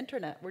led to the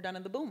internet were done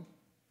in the boom.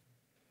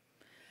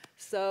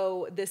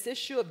 So this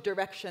issue of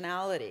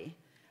directionality,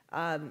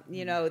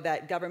 you know,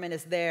 that government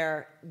is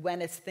there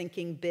when it's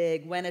thinking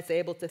big, when it's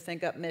able to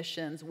think up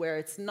missions, where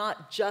it's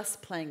not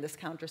just playing this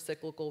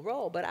counter-cyclical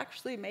role, but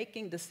actually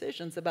making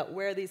decisions about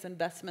where these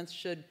investments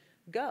should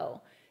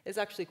go, is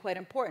actually quite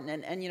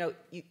important. And you know,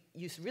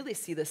 you really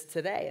see this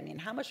today. I mean,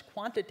 how much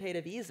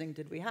quantitative easing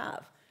did we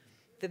have?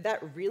 Did that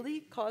really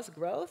cause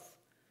growth?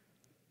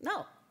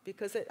 No,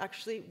 because it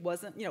actually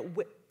wasn't, you know,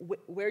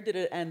 where did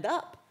it end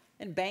up?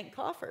 In bank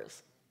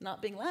coffers,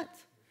 not being lent.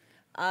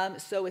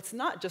 So it's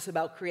not just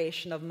about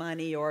creation of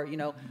money, or, you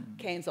know,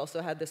 Keynes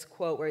also had this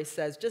quote where he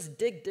says, just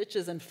dig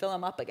ditches and fill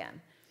them up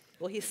again.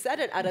 Well, he said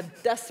it out of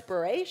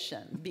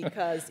desperation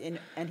because,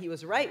 and he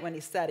was right when he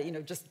said it, you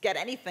know, just get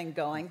anything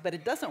going, but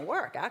it doesn't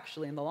work,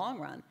 actually, in the long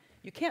run.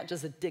 You can't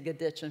just dig a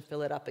ditch and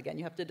fill it up again.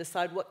 You have to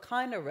decide what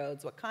kind of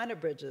roads, what kind of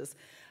bridges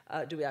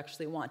do we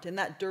actually want. And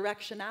that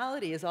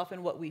directionality is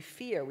often what we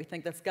fear. We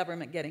think that's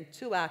government getting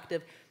too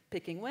active,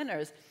 picking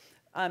winners.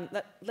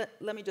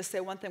 Let me just say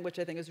one thing which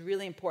I think is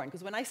really important,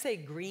 because when I say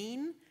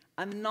green,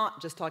 I'm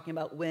not just talking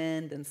about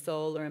wind and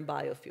solar and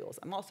biofuels.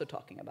 I'm also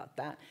talking about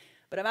that.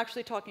 But I'm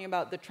actually talking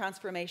about the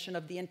transformation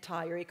of the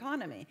entire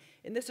economy.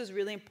 And this is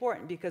really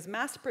important because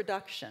mass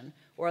production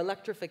or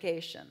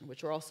electrification,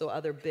 which are also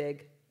other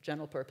big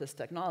general purpose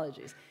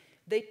technologies,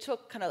 they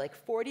took kind of like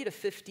 40 to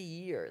 50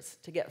 years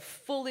to get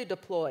fully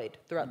deployed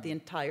throughout the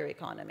entire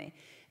economy.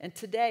 And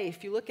today,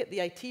 if you look at the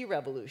IT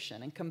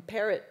revolution and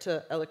compare it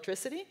to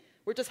electricity,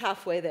 we're just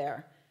halfway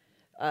there.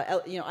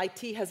 You know,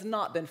 IT has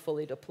not been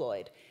fully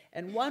deployed.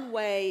 And one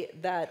way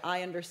that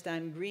I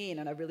understand green,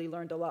 and I really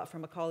learned a lot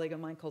from a colleague of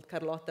mine called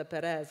Carlota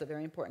Perez, a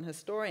very important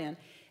historian,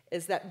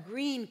 is that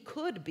green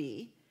could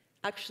be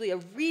actually a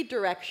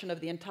redirection of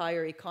the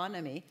entire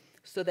economy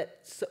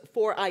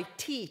for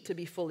IT to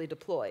be fully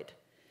deployed.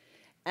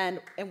 And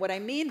what I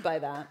mean by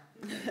that,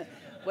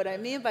 what I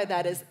mean by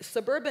that is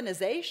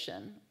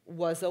suburbanization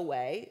was a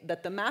way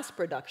that the mass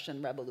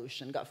production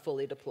revolution got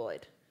fully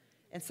deployed.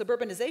 And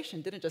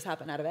suburbanization didn't just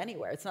happen out of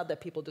anywhere. It's not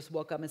that people just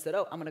woke up and said,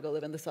 oh, I'm going to go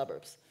live in the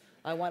suburbs.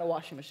 I want a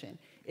washing machine.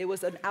 It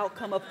was an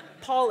outcome of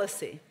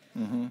policy.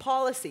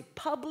 Policy,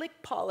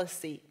 public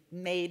policy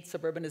made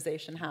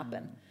suburbanization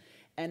happen.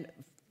 And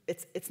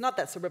it's not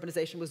that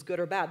suburbanization was good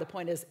or bad. The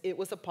point is it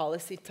was a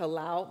policy to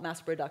allow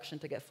mass production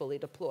to get fully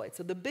deployed.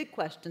 So the big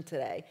question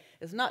today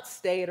is not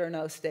state or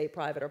no state,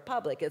 private or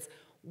public. It's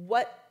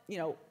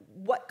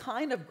what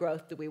kind of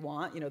growth do we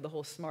want, the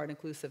whole smart,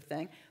 inclusive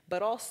thing,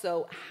 but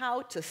also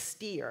how to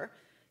steer.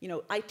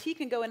 IT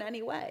can go in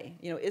any way.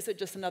 Is it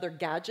just another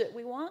gadget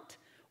we want?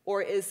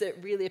 Or is it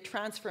really a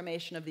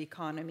transformation of the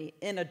economy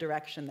in a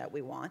direction that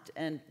we want?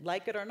 And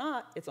like it or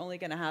not, it's only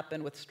going to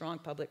happen with strong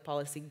public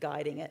policy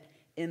guiding it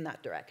in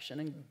that direction.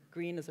 And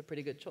green is a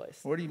pretty good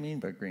choice. What do you mean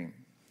by green?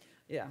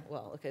 Yeah,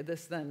 well, okay,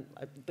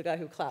 the guy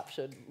who clapped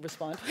should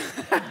respond.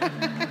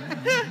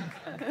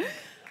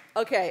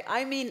 Okay,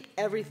 I mean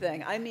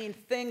everything. I mean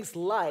things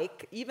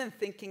like even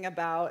thinking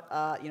about,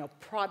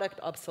 product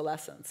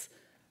obsolescence.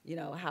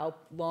 How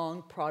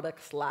long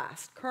products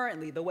last.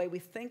 Currently, the way we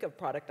think of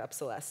product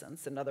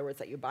obsolescence, in other words,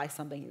 that you buy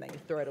something and then you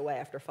throw it away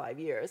after 5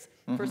 years,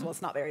 first of all,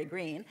 it's not very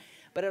green,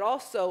 but it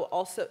also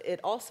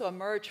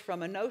emerged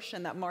from a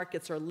notion that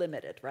markets are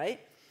limited, right?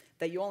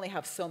 That you only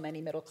have so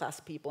many middle-class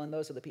people, and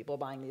those are the people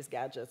buying these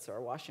gadgets or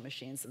washing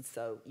machines, and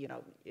so,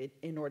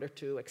 in order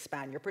to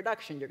expand your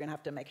production, you're going to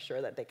have to make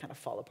sure that they kind of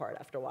fall apart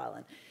after a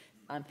while.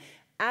 And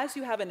as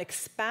you have an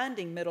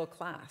expanding middle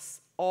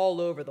class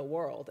all over the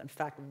world, in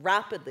fact,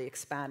 rapidly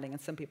expanding,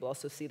 and some people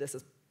also see this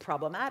as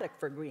problematic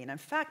for green. In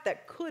fact,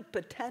 that could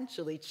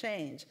potentially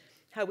change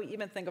how we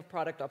even think of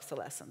product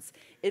obsolescence.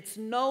 It's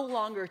no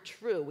longer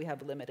true we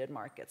have limited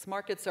markets.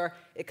 Markets are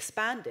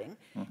expanding,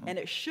 and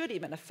it should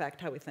even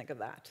affect how we think of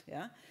that,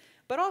 yeah?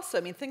 But also,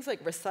 I mean, things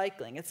like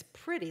recycling, it's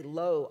pretty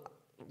low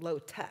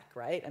tech,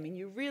 right? I mean,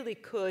 you really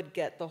could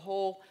get the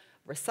whole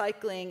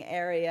recycling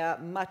area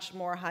much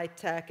more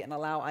high-tech and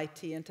allow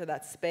IT into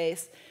that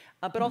space.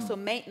 But also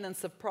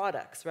maintenance of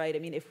products, right? I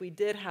mean, if we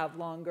did have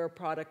longer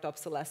product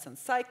obsolescence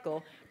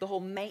cycle, the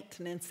whole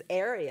maintenance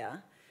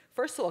area,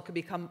 first of all, could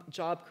become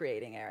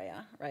job-creating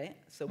area, right?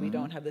 So we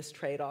don't have this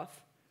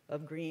trade-off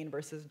of green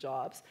versus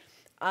jobs.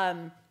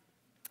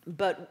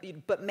 But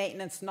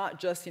maintenance, not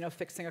just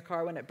fixing a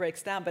car when it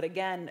breaks down, but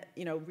again,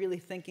 really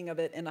thinking of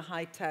it in a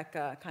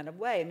high-tech kind of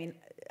way. I mean,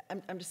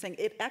 I'm just saying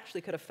it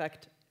actually could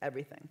affect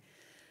everything.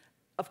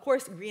 Of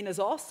course, green is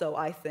also,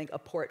 I think, a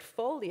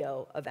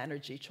portfolio of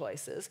energy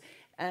choices.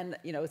 And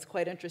it's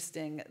quite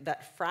interesting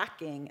that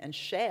fracking and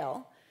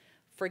shale,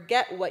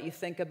 forget what you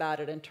think about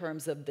it in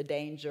terms of the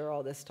danger,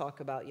 all this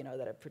talk about,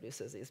 that it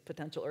produces these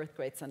potential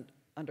earthquakes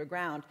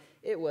underground.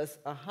 It was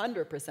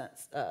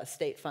 100%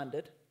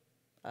 state-funded.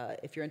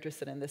 If you're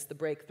interested in this, the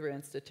Breakthrough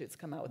Institute's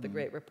come out with a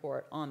great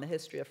report on the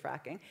history of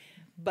fracking.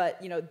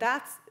 But,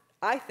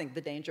 I think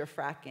the danger of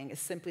fracking is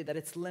simply that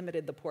it's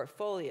limited the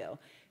portfolio.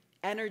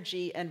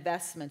 Energy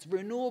investments,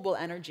 renewable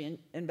energy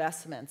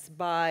investments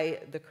by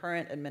the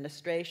current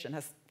administration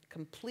has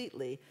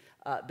completely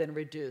been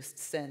reduced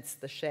since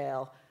the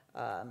shale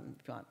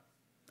if you want,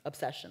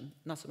 obsession,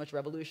 not so much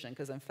revolution,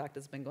 because in fact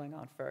it's been going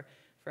on for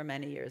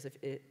many years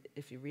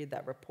if you read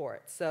that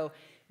report. So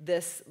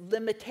this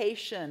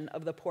limitation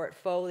of the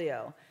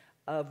portfolio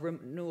of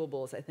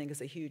renewables, I think,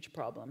 is a huge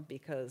problem,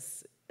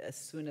 because as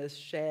soon as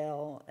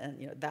shale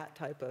and that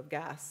type of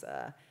gas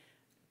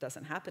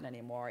doesn't happen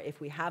anymore,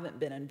 if we haven't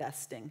been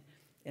investing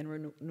in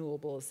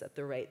renewables at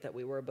the rate that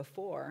we were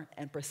before,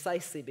 and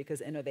precisely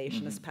because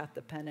innovation is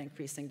path-dependent,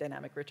 increasing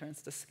dynamic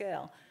returns to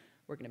scale,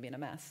 we're going to be in a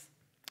mess.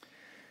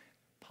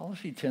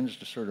 Policy tends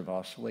to sort of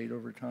oscillate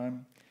over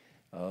time.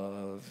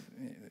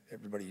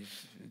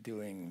 Everybody's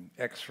doing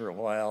X for a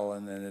while,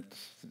 and then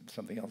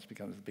something else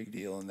becomes a big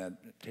deal, and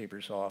that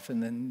tapers off,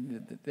 and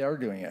then they are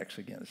doing X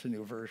again. It's a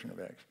new version of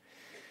X.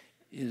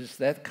 Is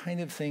that kind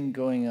of thing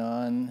going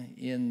on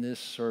in this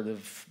sort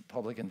of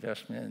public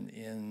investment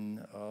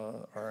in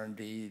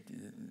R&D?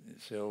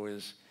 So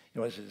is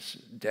it's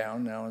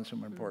down now in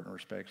some important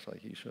respects,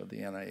 like you showed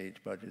the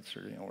NIH budgets,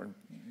 or we're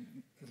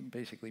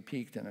basically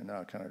peaked and are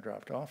now kind of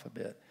dropped off a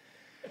bit.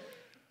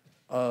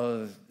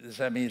 Does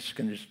that mean it's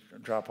going to just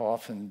drop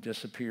off and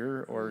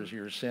disappear, or is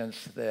your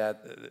sense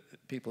that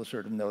people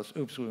sort of know,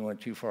 oops, we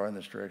went too far in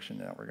this direction,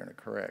 now we're going to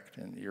correct,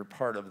 and you're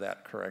part of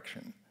that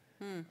correction?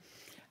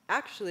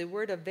 Actually,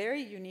 we're at a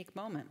very unique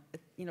moment.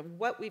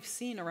 What we've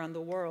seen around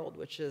the world,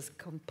 which is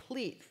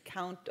complete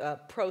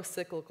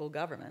pro-cyclical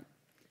government,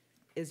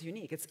 is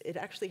unique. It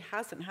actually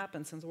hasn't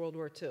happened since World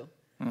War II.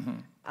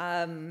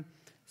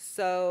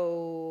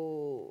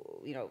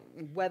 So,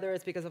 whether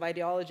it's because of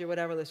ideology or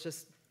whatever, let's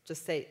just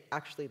say,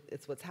 actually,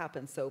 it's what's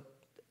happened. So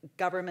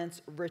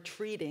governments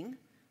retreating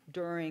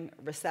during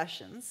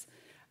recessions,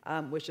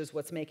 which is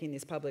what's making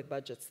these public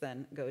budgets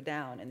then go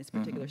down in these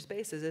particular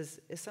spaces,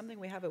 is something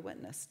we haven't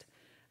witnessed.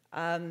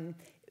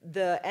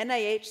 the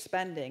NIH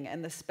spending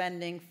and the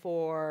spending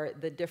for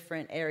the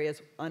different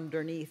areas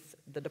underneath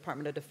the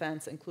Department of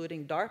Defense,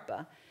 including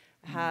DARPA,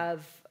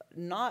 have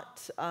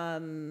not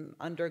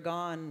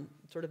undergone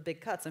sort of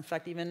big cuts. In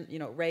fact, even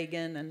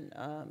Reagan, and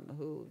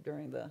who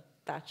during the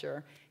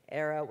Thatcher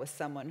era was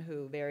someone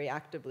who very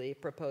actively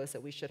proposed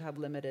that we should have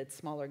limited,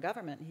 smaller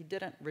government. He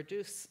didn't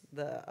reduce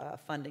the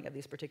funding of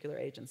these particular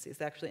agencies.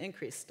 They actually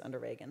increased under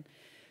Reagan.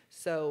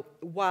 So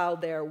while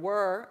there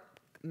were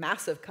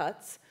massive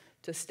cuts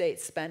to state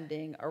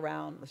spending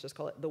around, let's just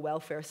call it the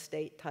welfare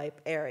state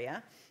type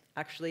area,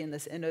 actually in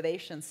this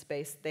innovation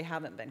space, they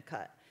haven't been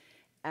cut.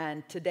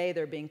 And today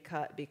they're being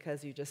cut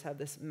because you just have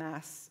this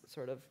mass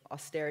sort of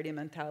austerity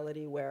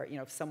mentality where,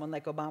 someone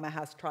like Obama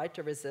has tried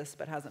to resist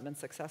but hasn't been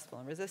successful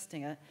in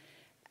resisting it.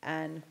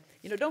 And,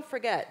 don't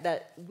forget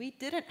that we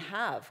didn't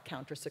have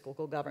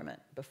counter-cyclical government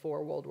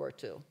before World War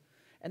II.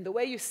 And the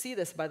way you see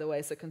this, by the way,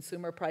 is the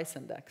Consumer Price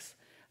Index.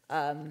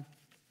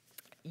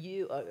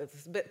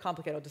 It's a bit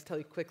complicated, I'll just tell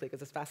you quickly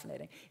because it's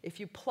fascinating. If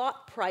you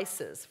plot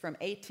prices from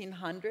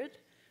 1800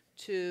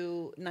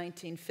 to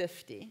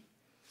 1950,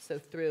 so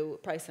through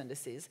price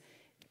indices,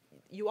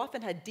 you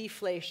often had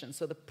deflation.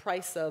 So the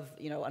price of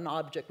an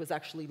object was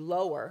actually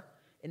lower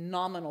in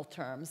nominal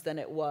terms than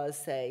it was,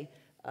 say,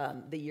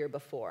 the year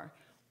before.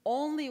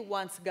 Only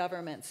once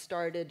government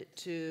started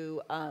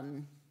to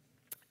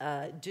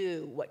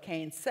do what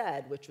Keynes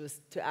said, which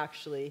was to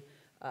actually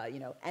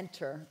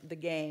enter the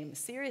game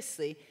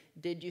seriously,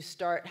 did you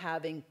start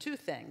having two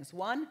things.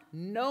 One,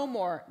 no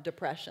more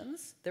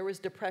depressions. There was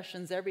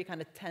depressions every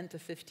kind of 10 to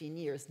 15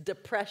 years.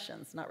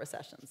 Depressions, not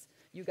recessions.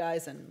 You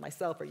guys and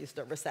myself are used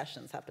to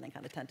recessions happening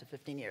kind of 10 to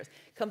 15 years.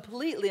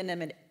 Completely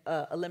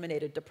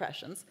eliminated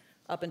depressions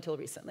up until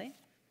recently,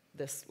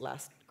 this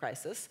last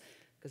crisis,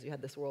 because you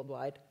had this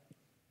worldwide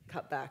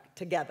cutback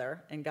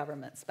together in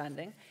government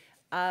spending.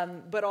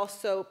 But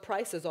also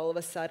prices all of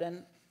a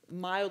sudden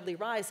mildly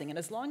rising. And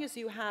as long as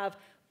you have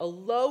a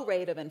low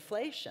rate of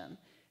inflation,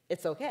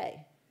 it's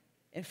okay.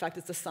 In fact,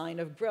 it's a sign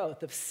of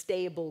growth, of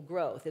stable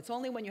growth. It's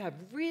only when you have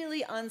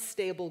really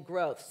unstable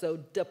growth, so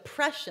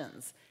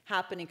depressions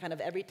happening kind of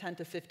every 10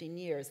 to 15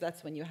 years,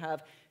 that's when you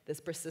have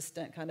this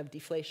persistent kind of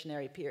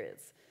deflationary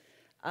periods.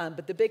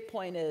 But the big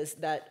point is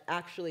that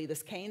actually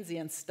this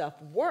Keynesian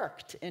stuff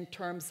worked in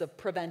terms of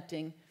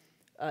preventing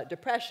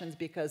depressions,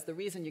 because the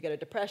reason you get a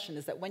depression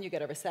is that when you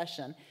get a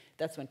recession,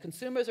 that's when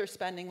consumers are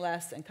spending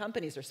less and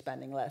companies are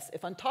spending less.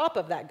 If on top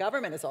of that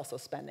government is also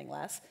spending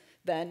less,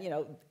 then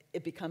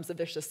it becomes a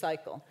vicious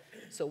cycle.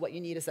 So what you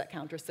need is that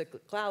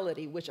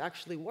counter-cyclicality, which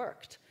actually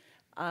worked.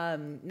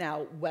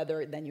 Now,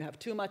 whether then you have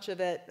too much of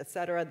it, et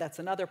cetera, that's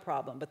another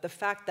problem. But the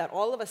fact that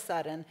all of a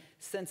sudden,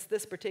 since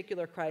this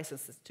particular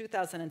crisis, since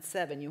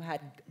 2007, you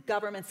had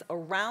governments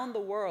around the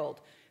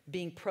world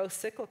being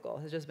pro-cyclical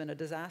has just been a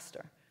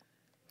disaster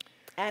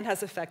and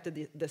has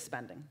affected the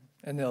spending.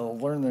 And they'll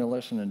learn their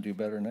lesson and do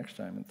better next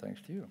time, and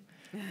thanks to you.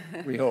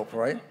 We hope,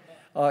 right?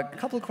 A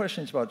couple of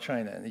questions about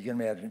China, and you can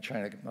imagine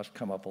China must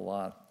come up a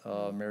lot.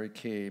 Mary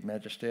Kay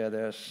Majestad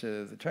asks,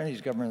 the Chinese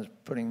government is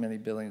putting many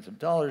billions of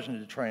dollars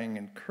into trying to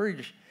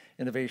encourage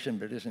innovation,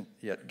 but isn't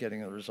yet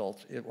getting the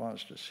results it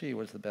wants to see.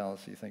 What's the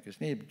balance do you think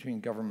is needed between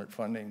government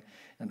funding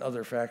and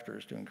other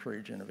factors to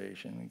encourage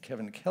innovation? And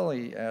Kevin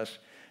Kelly asks,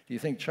 do you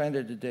think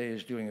China today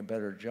is doing a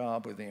better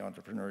job with the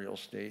entrepreneurial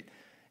state,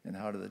 and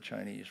how do the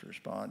Chinese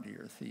respond to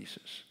your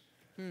thesis?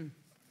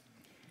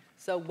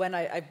 So when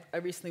I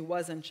recently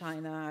was in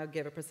China, I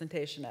gave a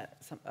presentation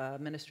at a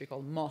ministry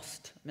called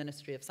MOST,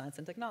 Ministry of Science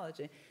and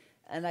Technology,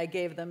 and I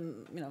gave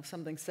them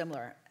something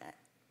similar,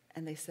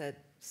 and they said,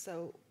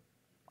 so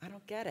I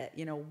don't get it,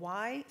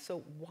 why?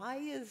 So why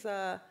is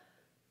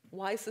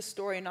the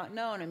story not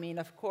known? I mean,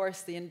 of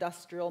course, the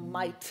industrial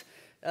might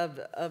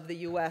of the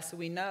U.S.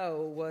 we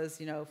know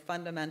was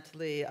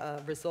fundamentally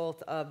a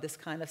result of this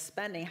kind of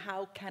spending.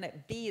 How can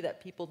it be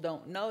that people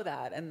don't know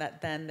that, and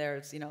that then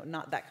there's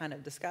not that kind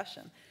of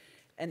discussion?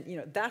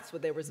 And that's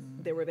what they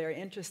were very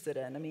interested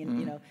in. I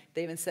mean,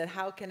 they even said,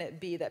 how can it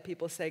be that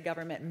people say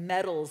government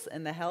meddles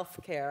in the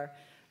healthcare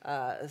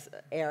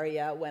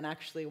area when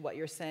actually what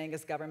you're saying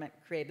is government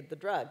created the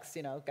drugs?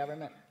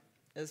 Government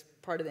is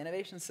part of the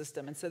innovation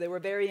system. And so they were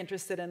very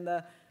interested in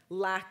the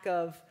lack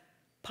of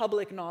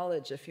public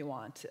knowledge, if you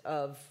want,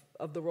 of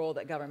the role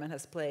that government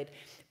has played.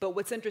 But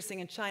what's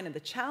interesting in China, the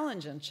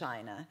challenge in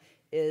China,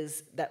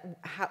 is that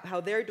how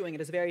they're doing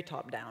it is very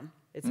top-down.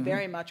 It's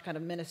very much kind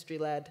of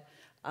ministry-led.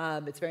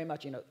 It's very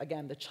much,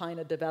 again, the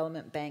China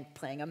Development Bank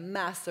playing a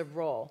massive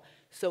role.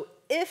 So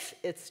if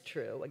it's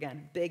true,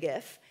 again, big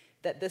if,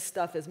 that this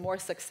stuff is more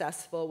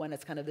successful when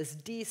it's kind of this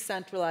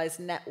decentralized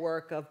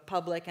network of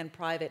public and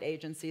private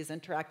agencies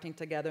interacting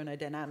together in a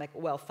dynamic,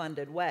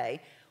 well-funded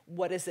way,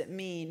 what does it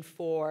mean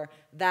for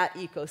that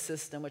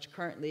ecosystem, which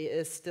currently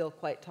is still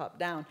quite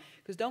top-down?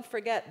 Because don't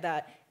forget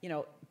that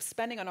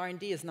spending on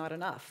R&D is not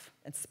enough,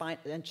 and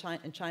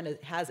China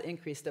has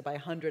increased it by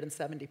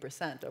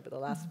 170% over the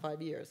last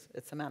 5 years,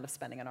 its amount of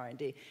spending on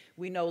R&D.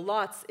 We know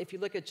lots. If you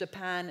look at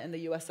Japan and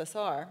the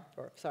USSR,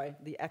 or sorry,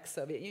 the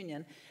ex-Soviet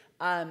Union,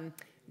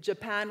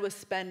 Japan was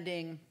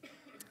spending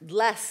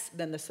less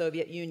than the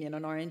Soviet Union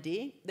on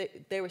R&D.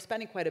 They were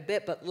spending quite a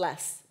bit, but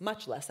less,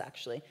 much less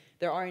actually.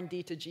 Their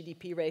R&D to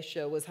GDP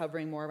ratio was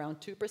hovering more around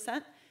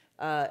 2%,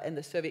 and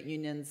the Soviet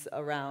Union's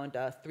around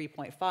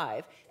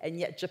 3.5, and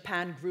yet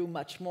Japan grew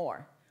much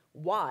more.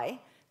 Why?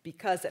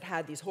 Because it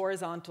had these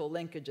horizontal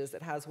linkages.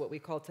 It has what we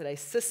call today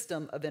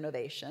system of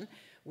innovation,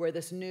 where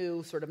this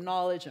new sort of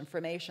knowledge,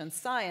 information,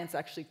 science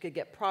actually could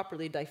get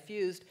properly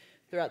diffused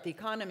throughout the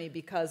economy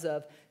because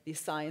of these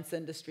science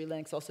industry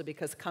links, also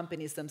because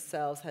companies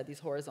themselves had these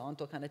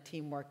horizontal kind of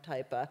teamwork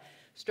type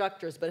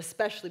structures, but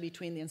especially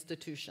between the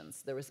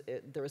institutions. There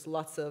was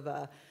lots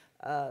of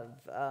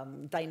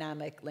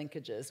dynamic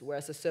linkages,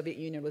 whereas the Soviet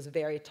Union was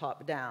very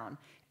top-down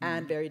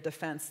and very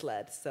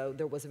defense-led. So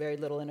there was very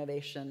little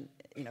innovation,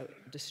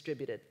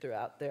 distributed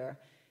throughout their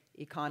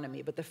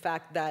economy. But the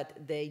fact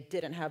that they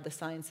didn't have the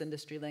science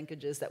industry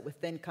linkages, that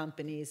within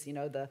companies,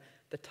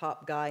 the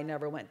top guy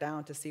never went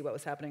down to see what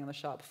was happening on the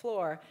shop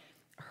floor,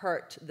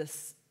 hurt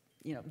this,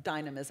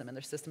 dynamism in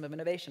their system of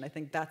innovation. I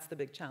think that's the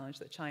big challenge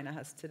that China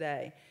has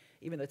today,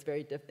 even though it's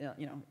very,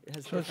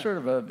 So it's sort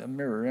of a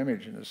mirror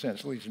image in a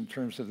sense, at least in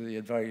terms of the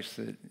advice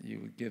that you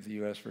would give the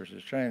U.S.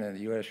 versus China. In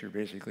the U.S., you're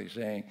basically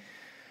saying,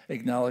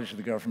 acknowledge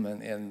the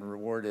government and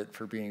reward it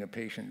for being a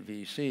patient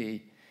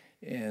VC.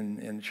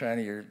 In China,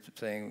 you're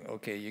saying,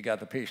 okay, you got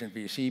the patient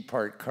VC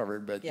part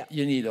covered, but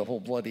you need a whole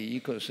bloody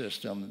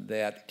ecosystem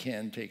that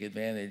can take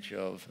advantage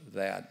of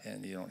that,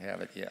 and you don't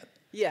have it yet.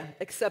 Yeah,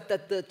 except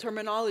that the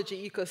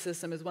terminology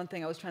ecosystem is one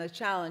thing I was trying to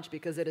challenge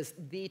because it is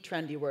the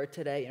trendy word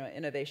today,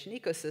 innovation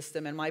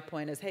ecosystem. And my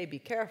point is, hey, be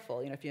careful.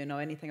 If you know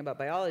anything about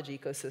biology,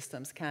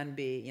 ecosystems can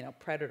be,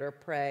 predator,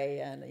 prey,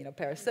 and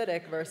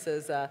parasitic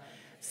versus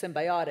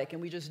symbiotic.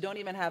 And we just don't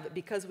even have,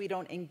 because we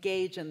don't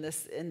engage in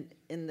this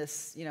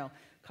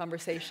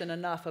conversation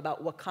enough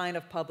about what kind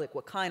of public,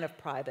 what kind of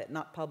private,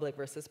 not public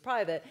versus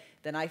private,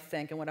 then I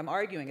think, and what I'm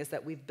arguing is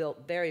that we've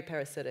built very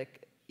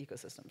parasitic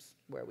ecosystems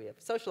where we have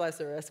socialized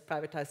the risk,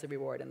 privatized the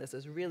reward, and this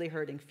is really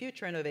hurting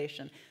future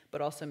innovation,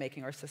 but also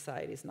making our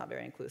societies not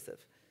very inclusive.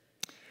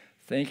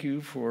 Thank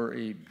you for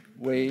a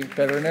way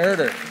better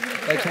narrative.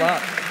 Thanks a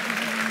lot.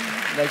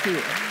 Thank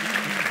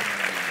you.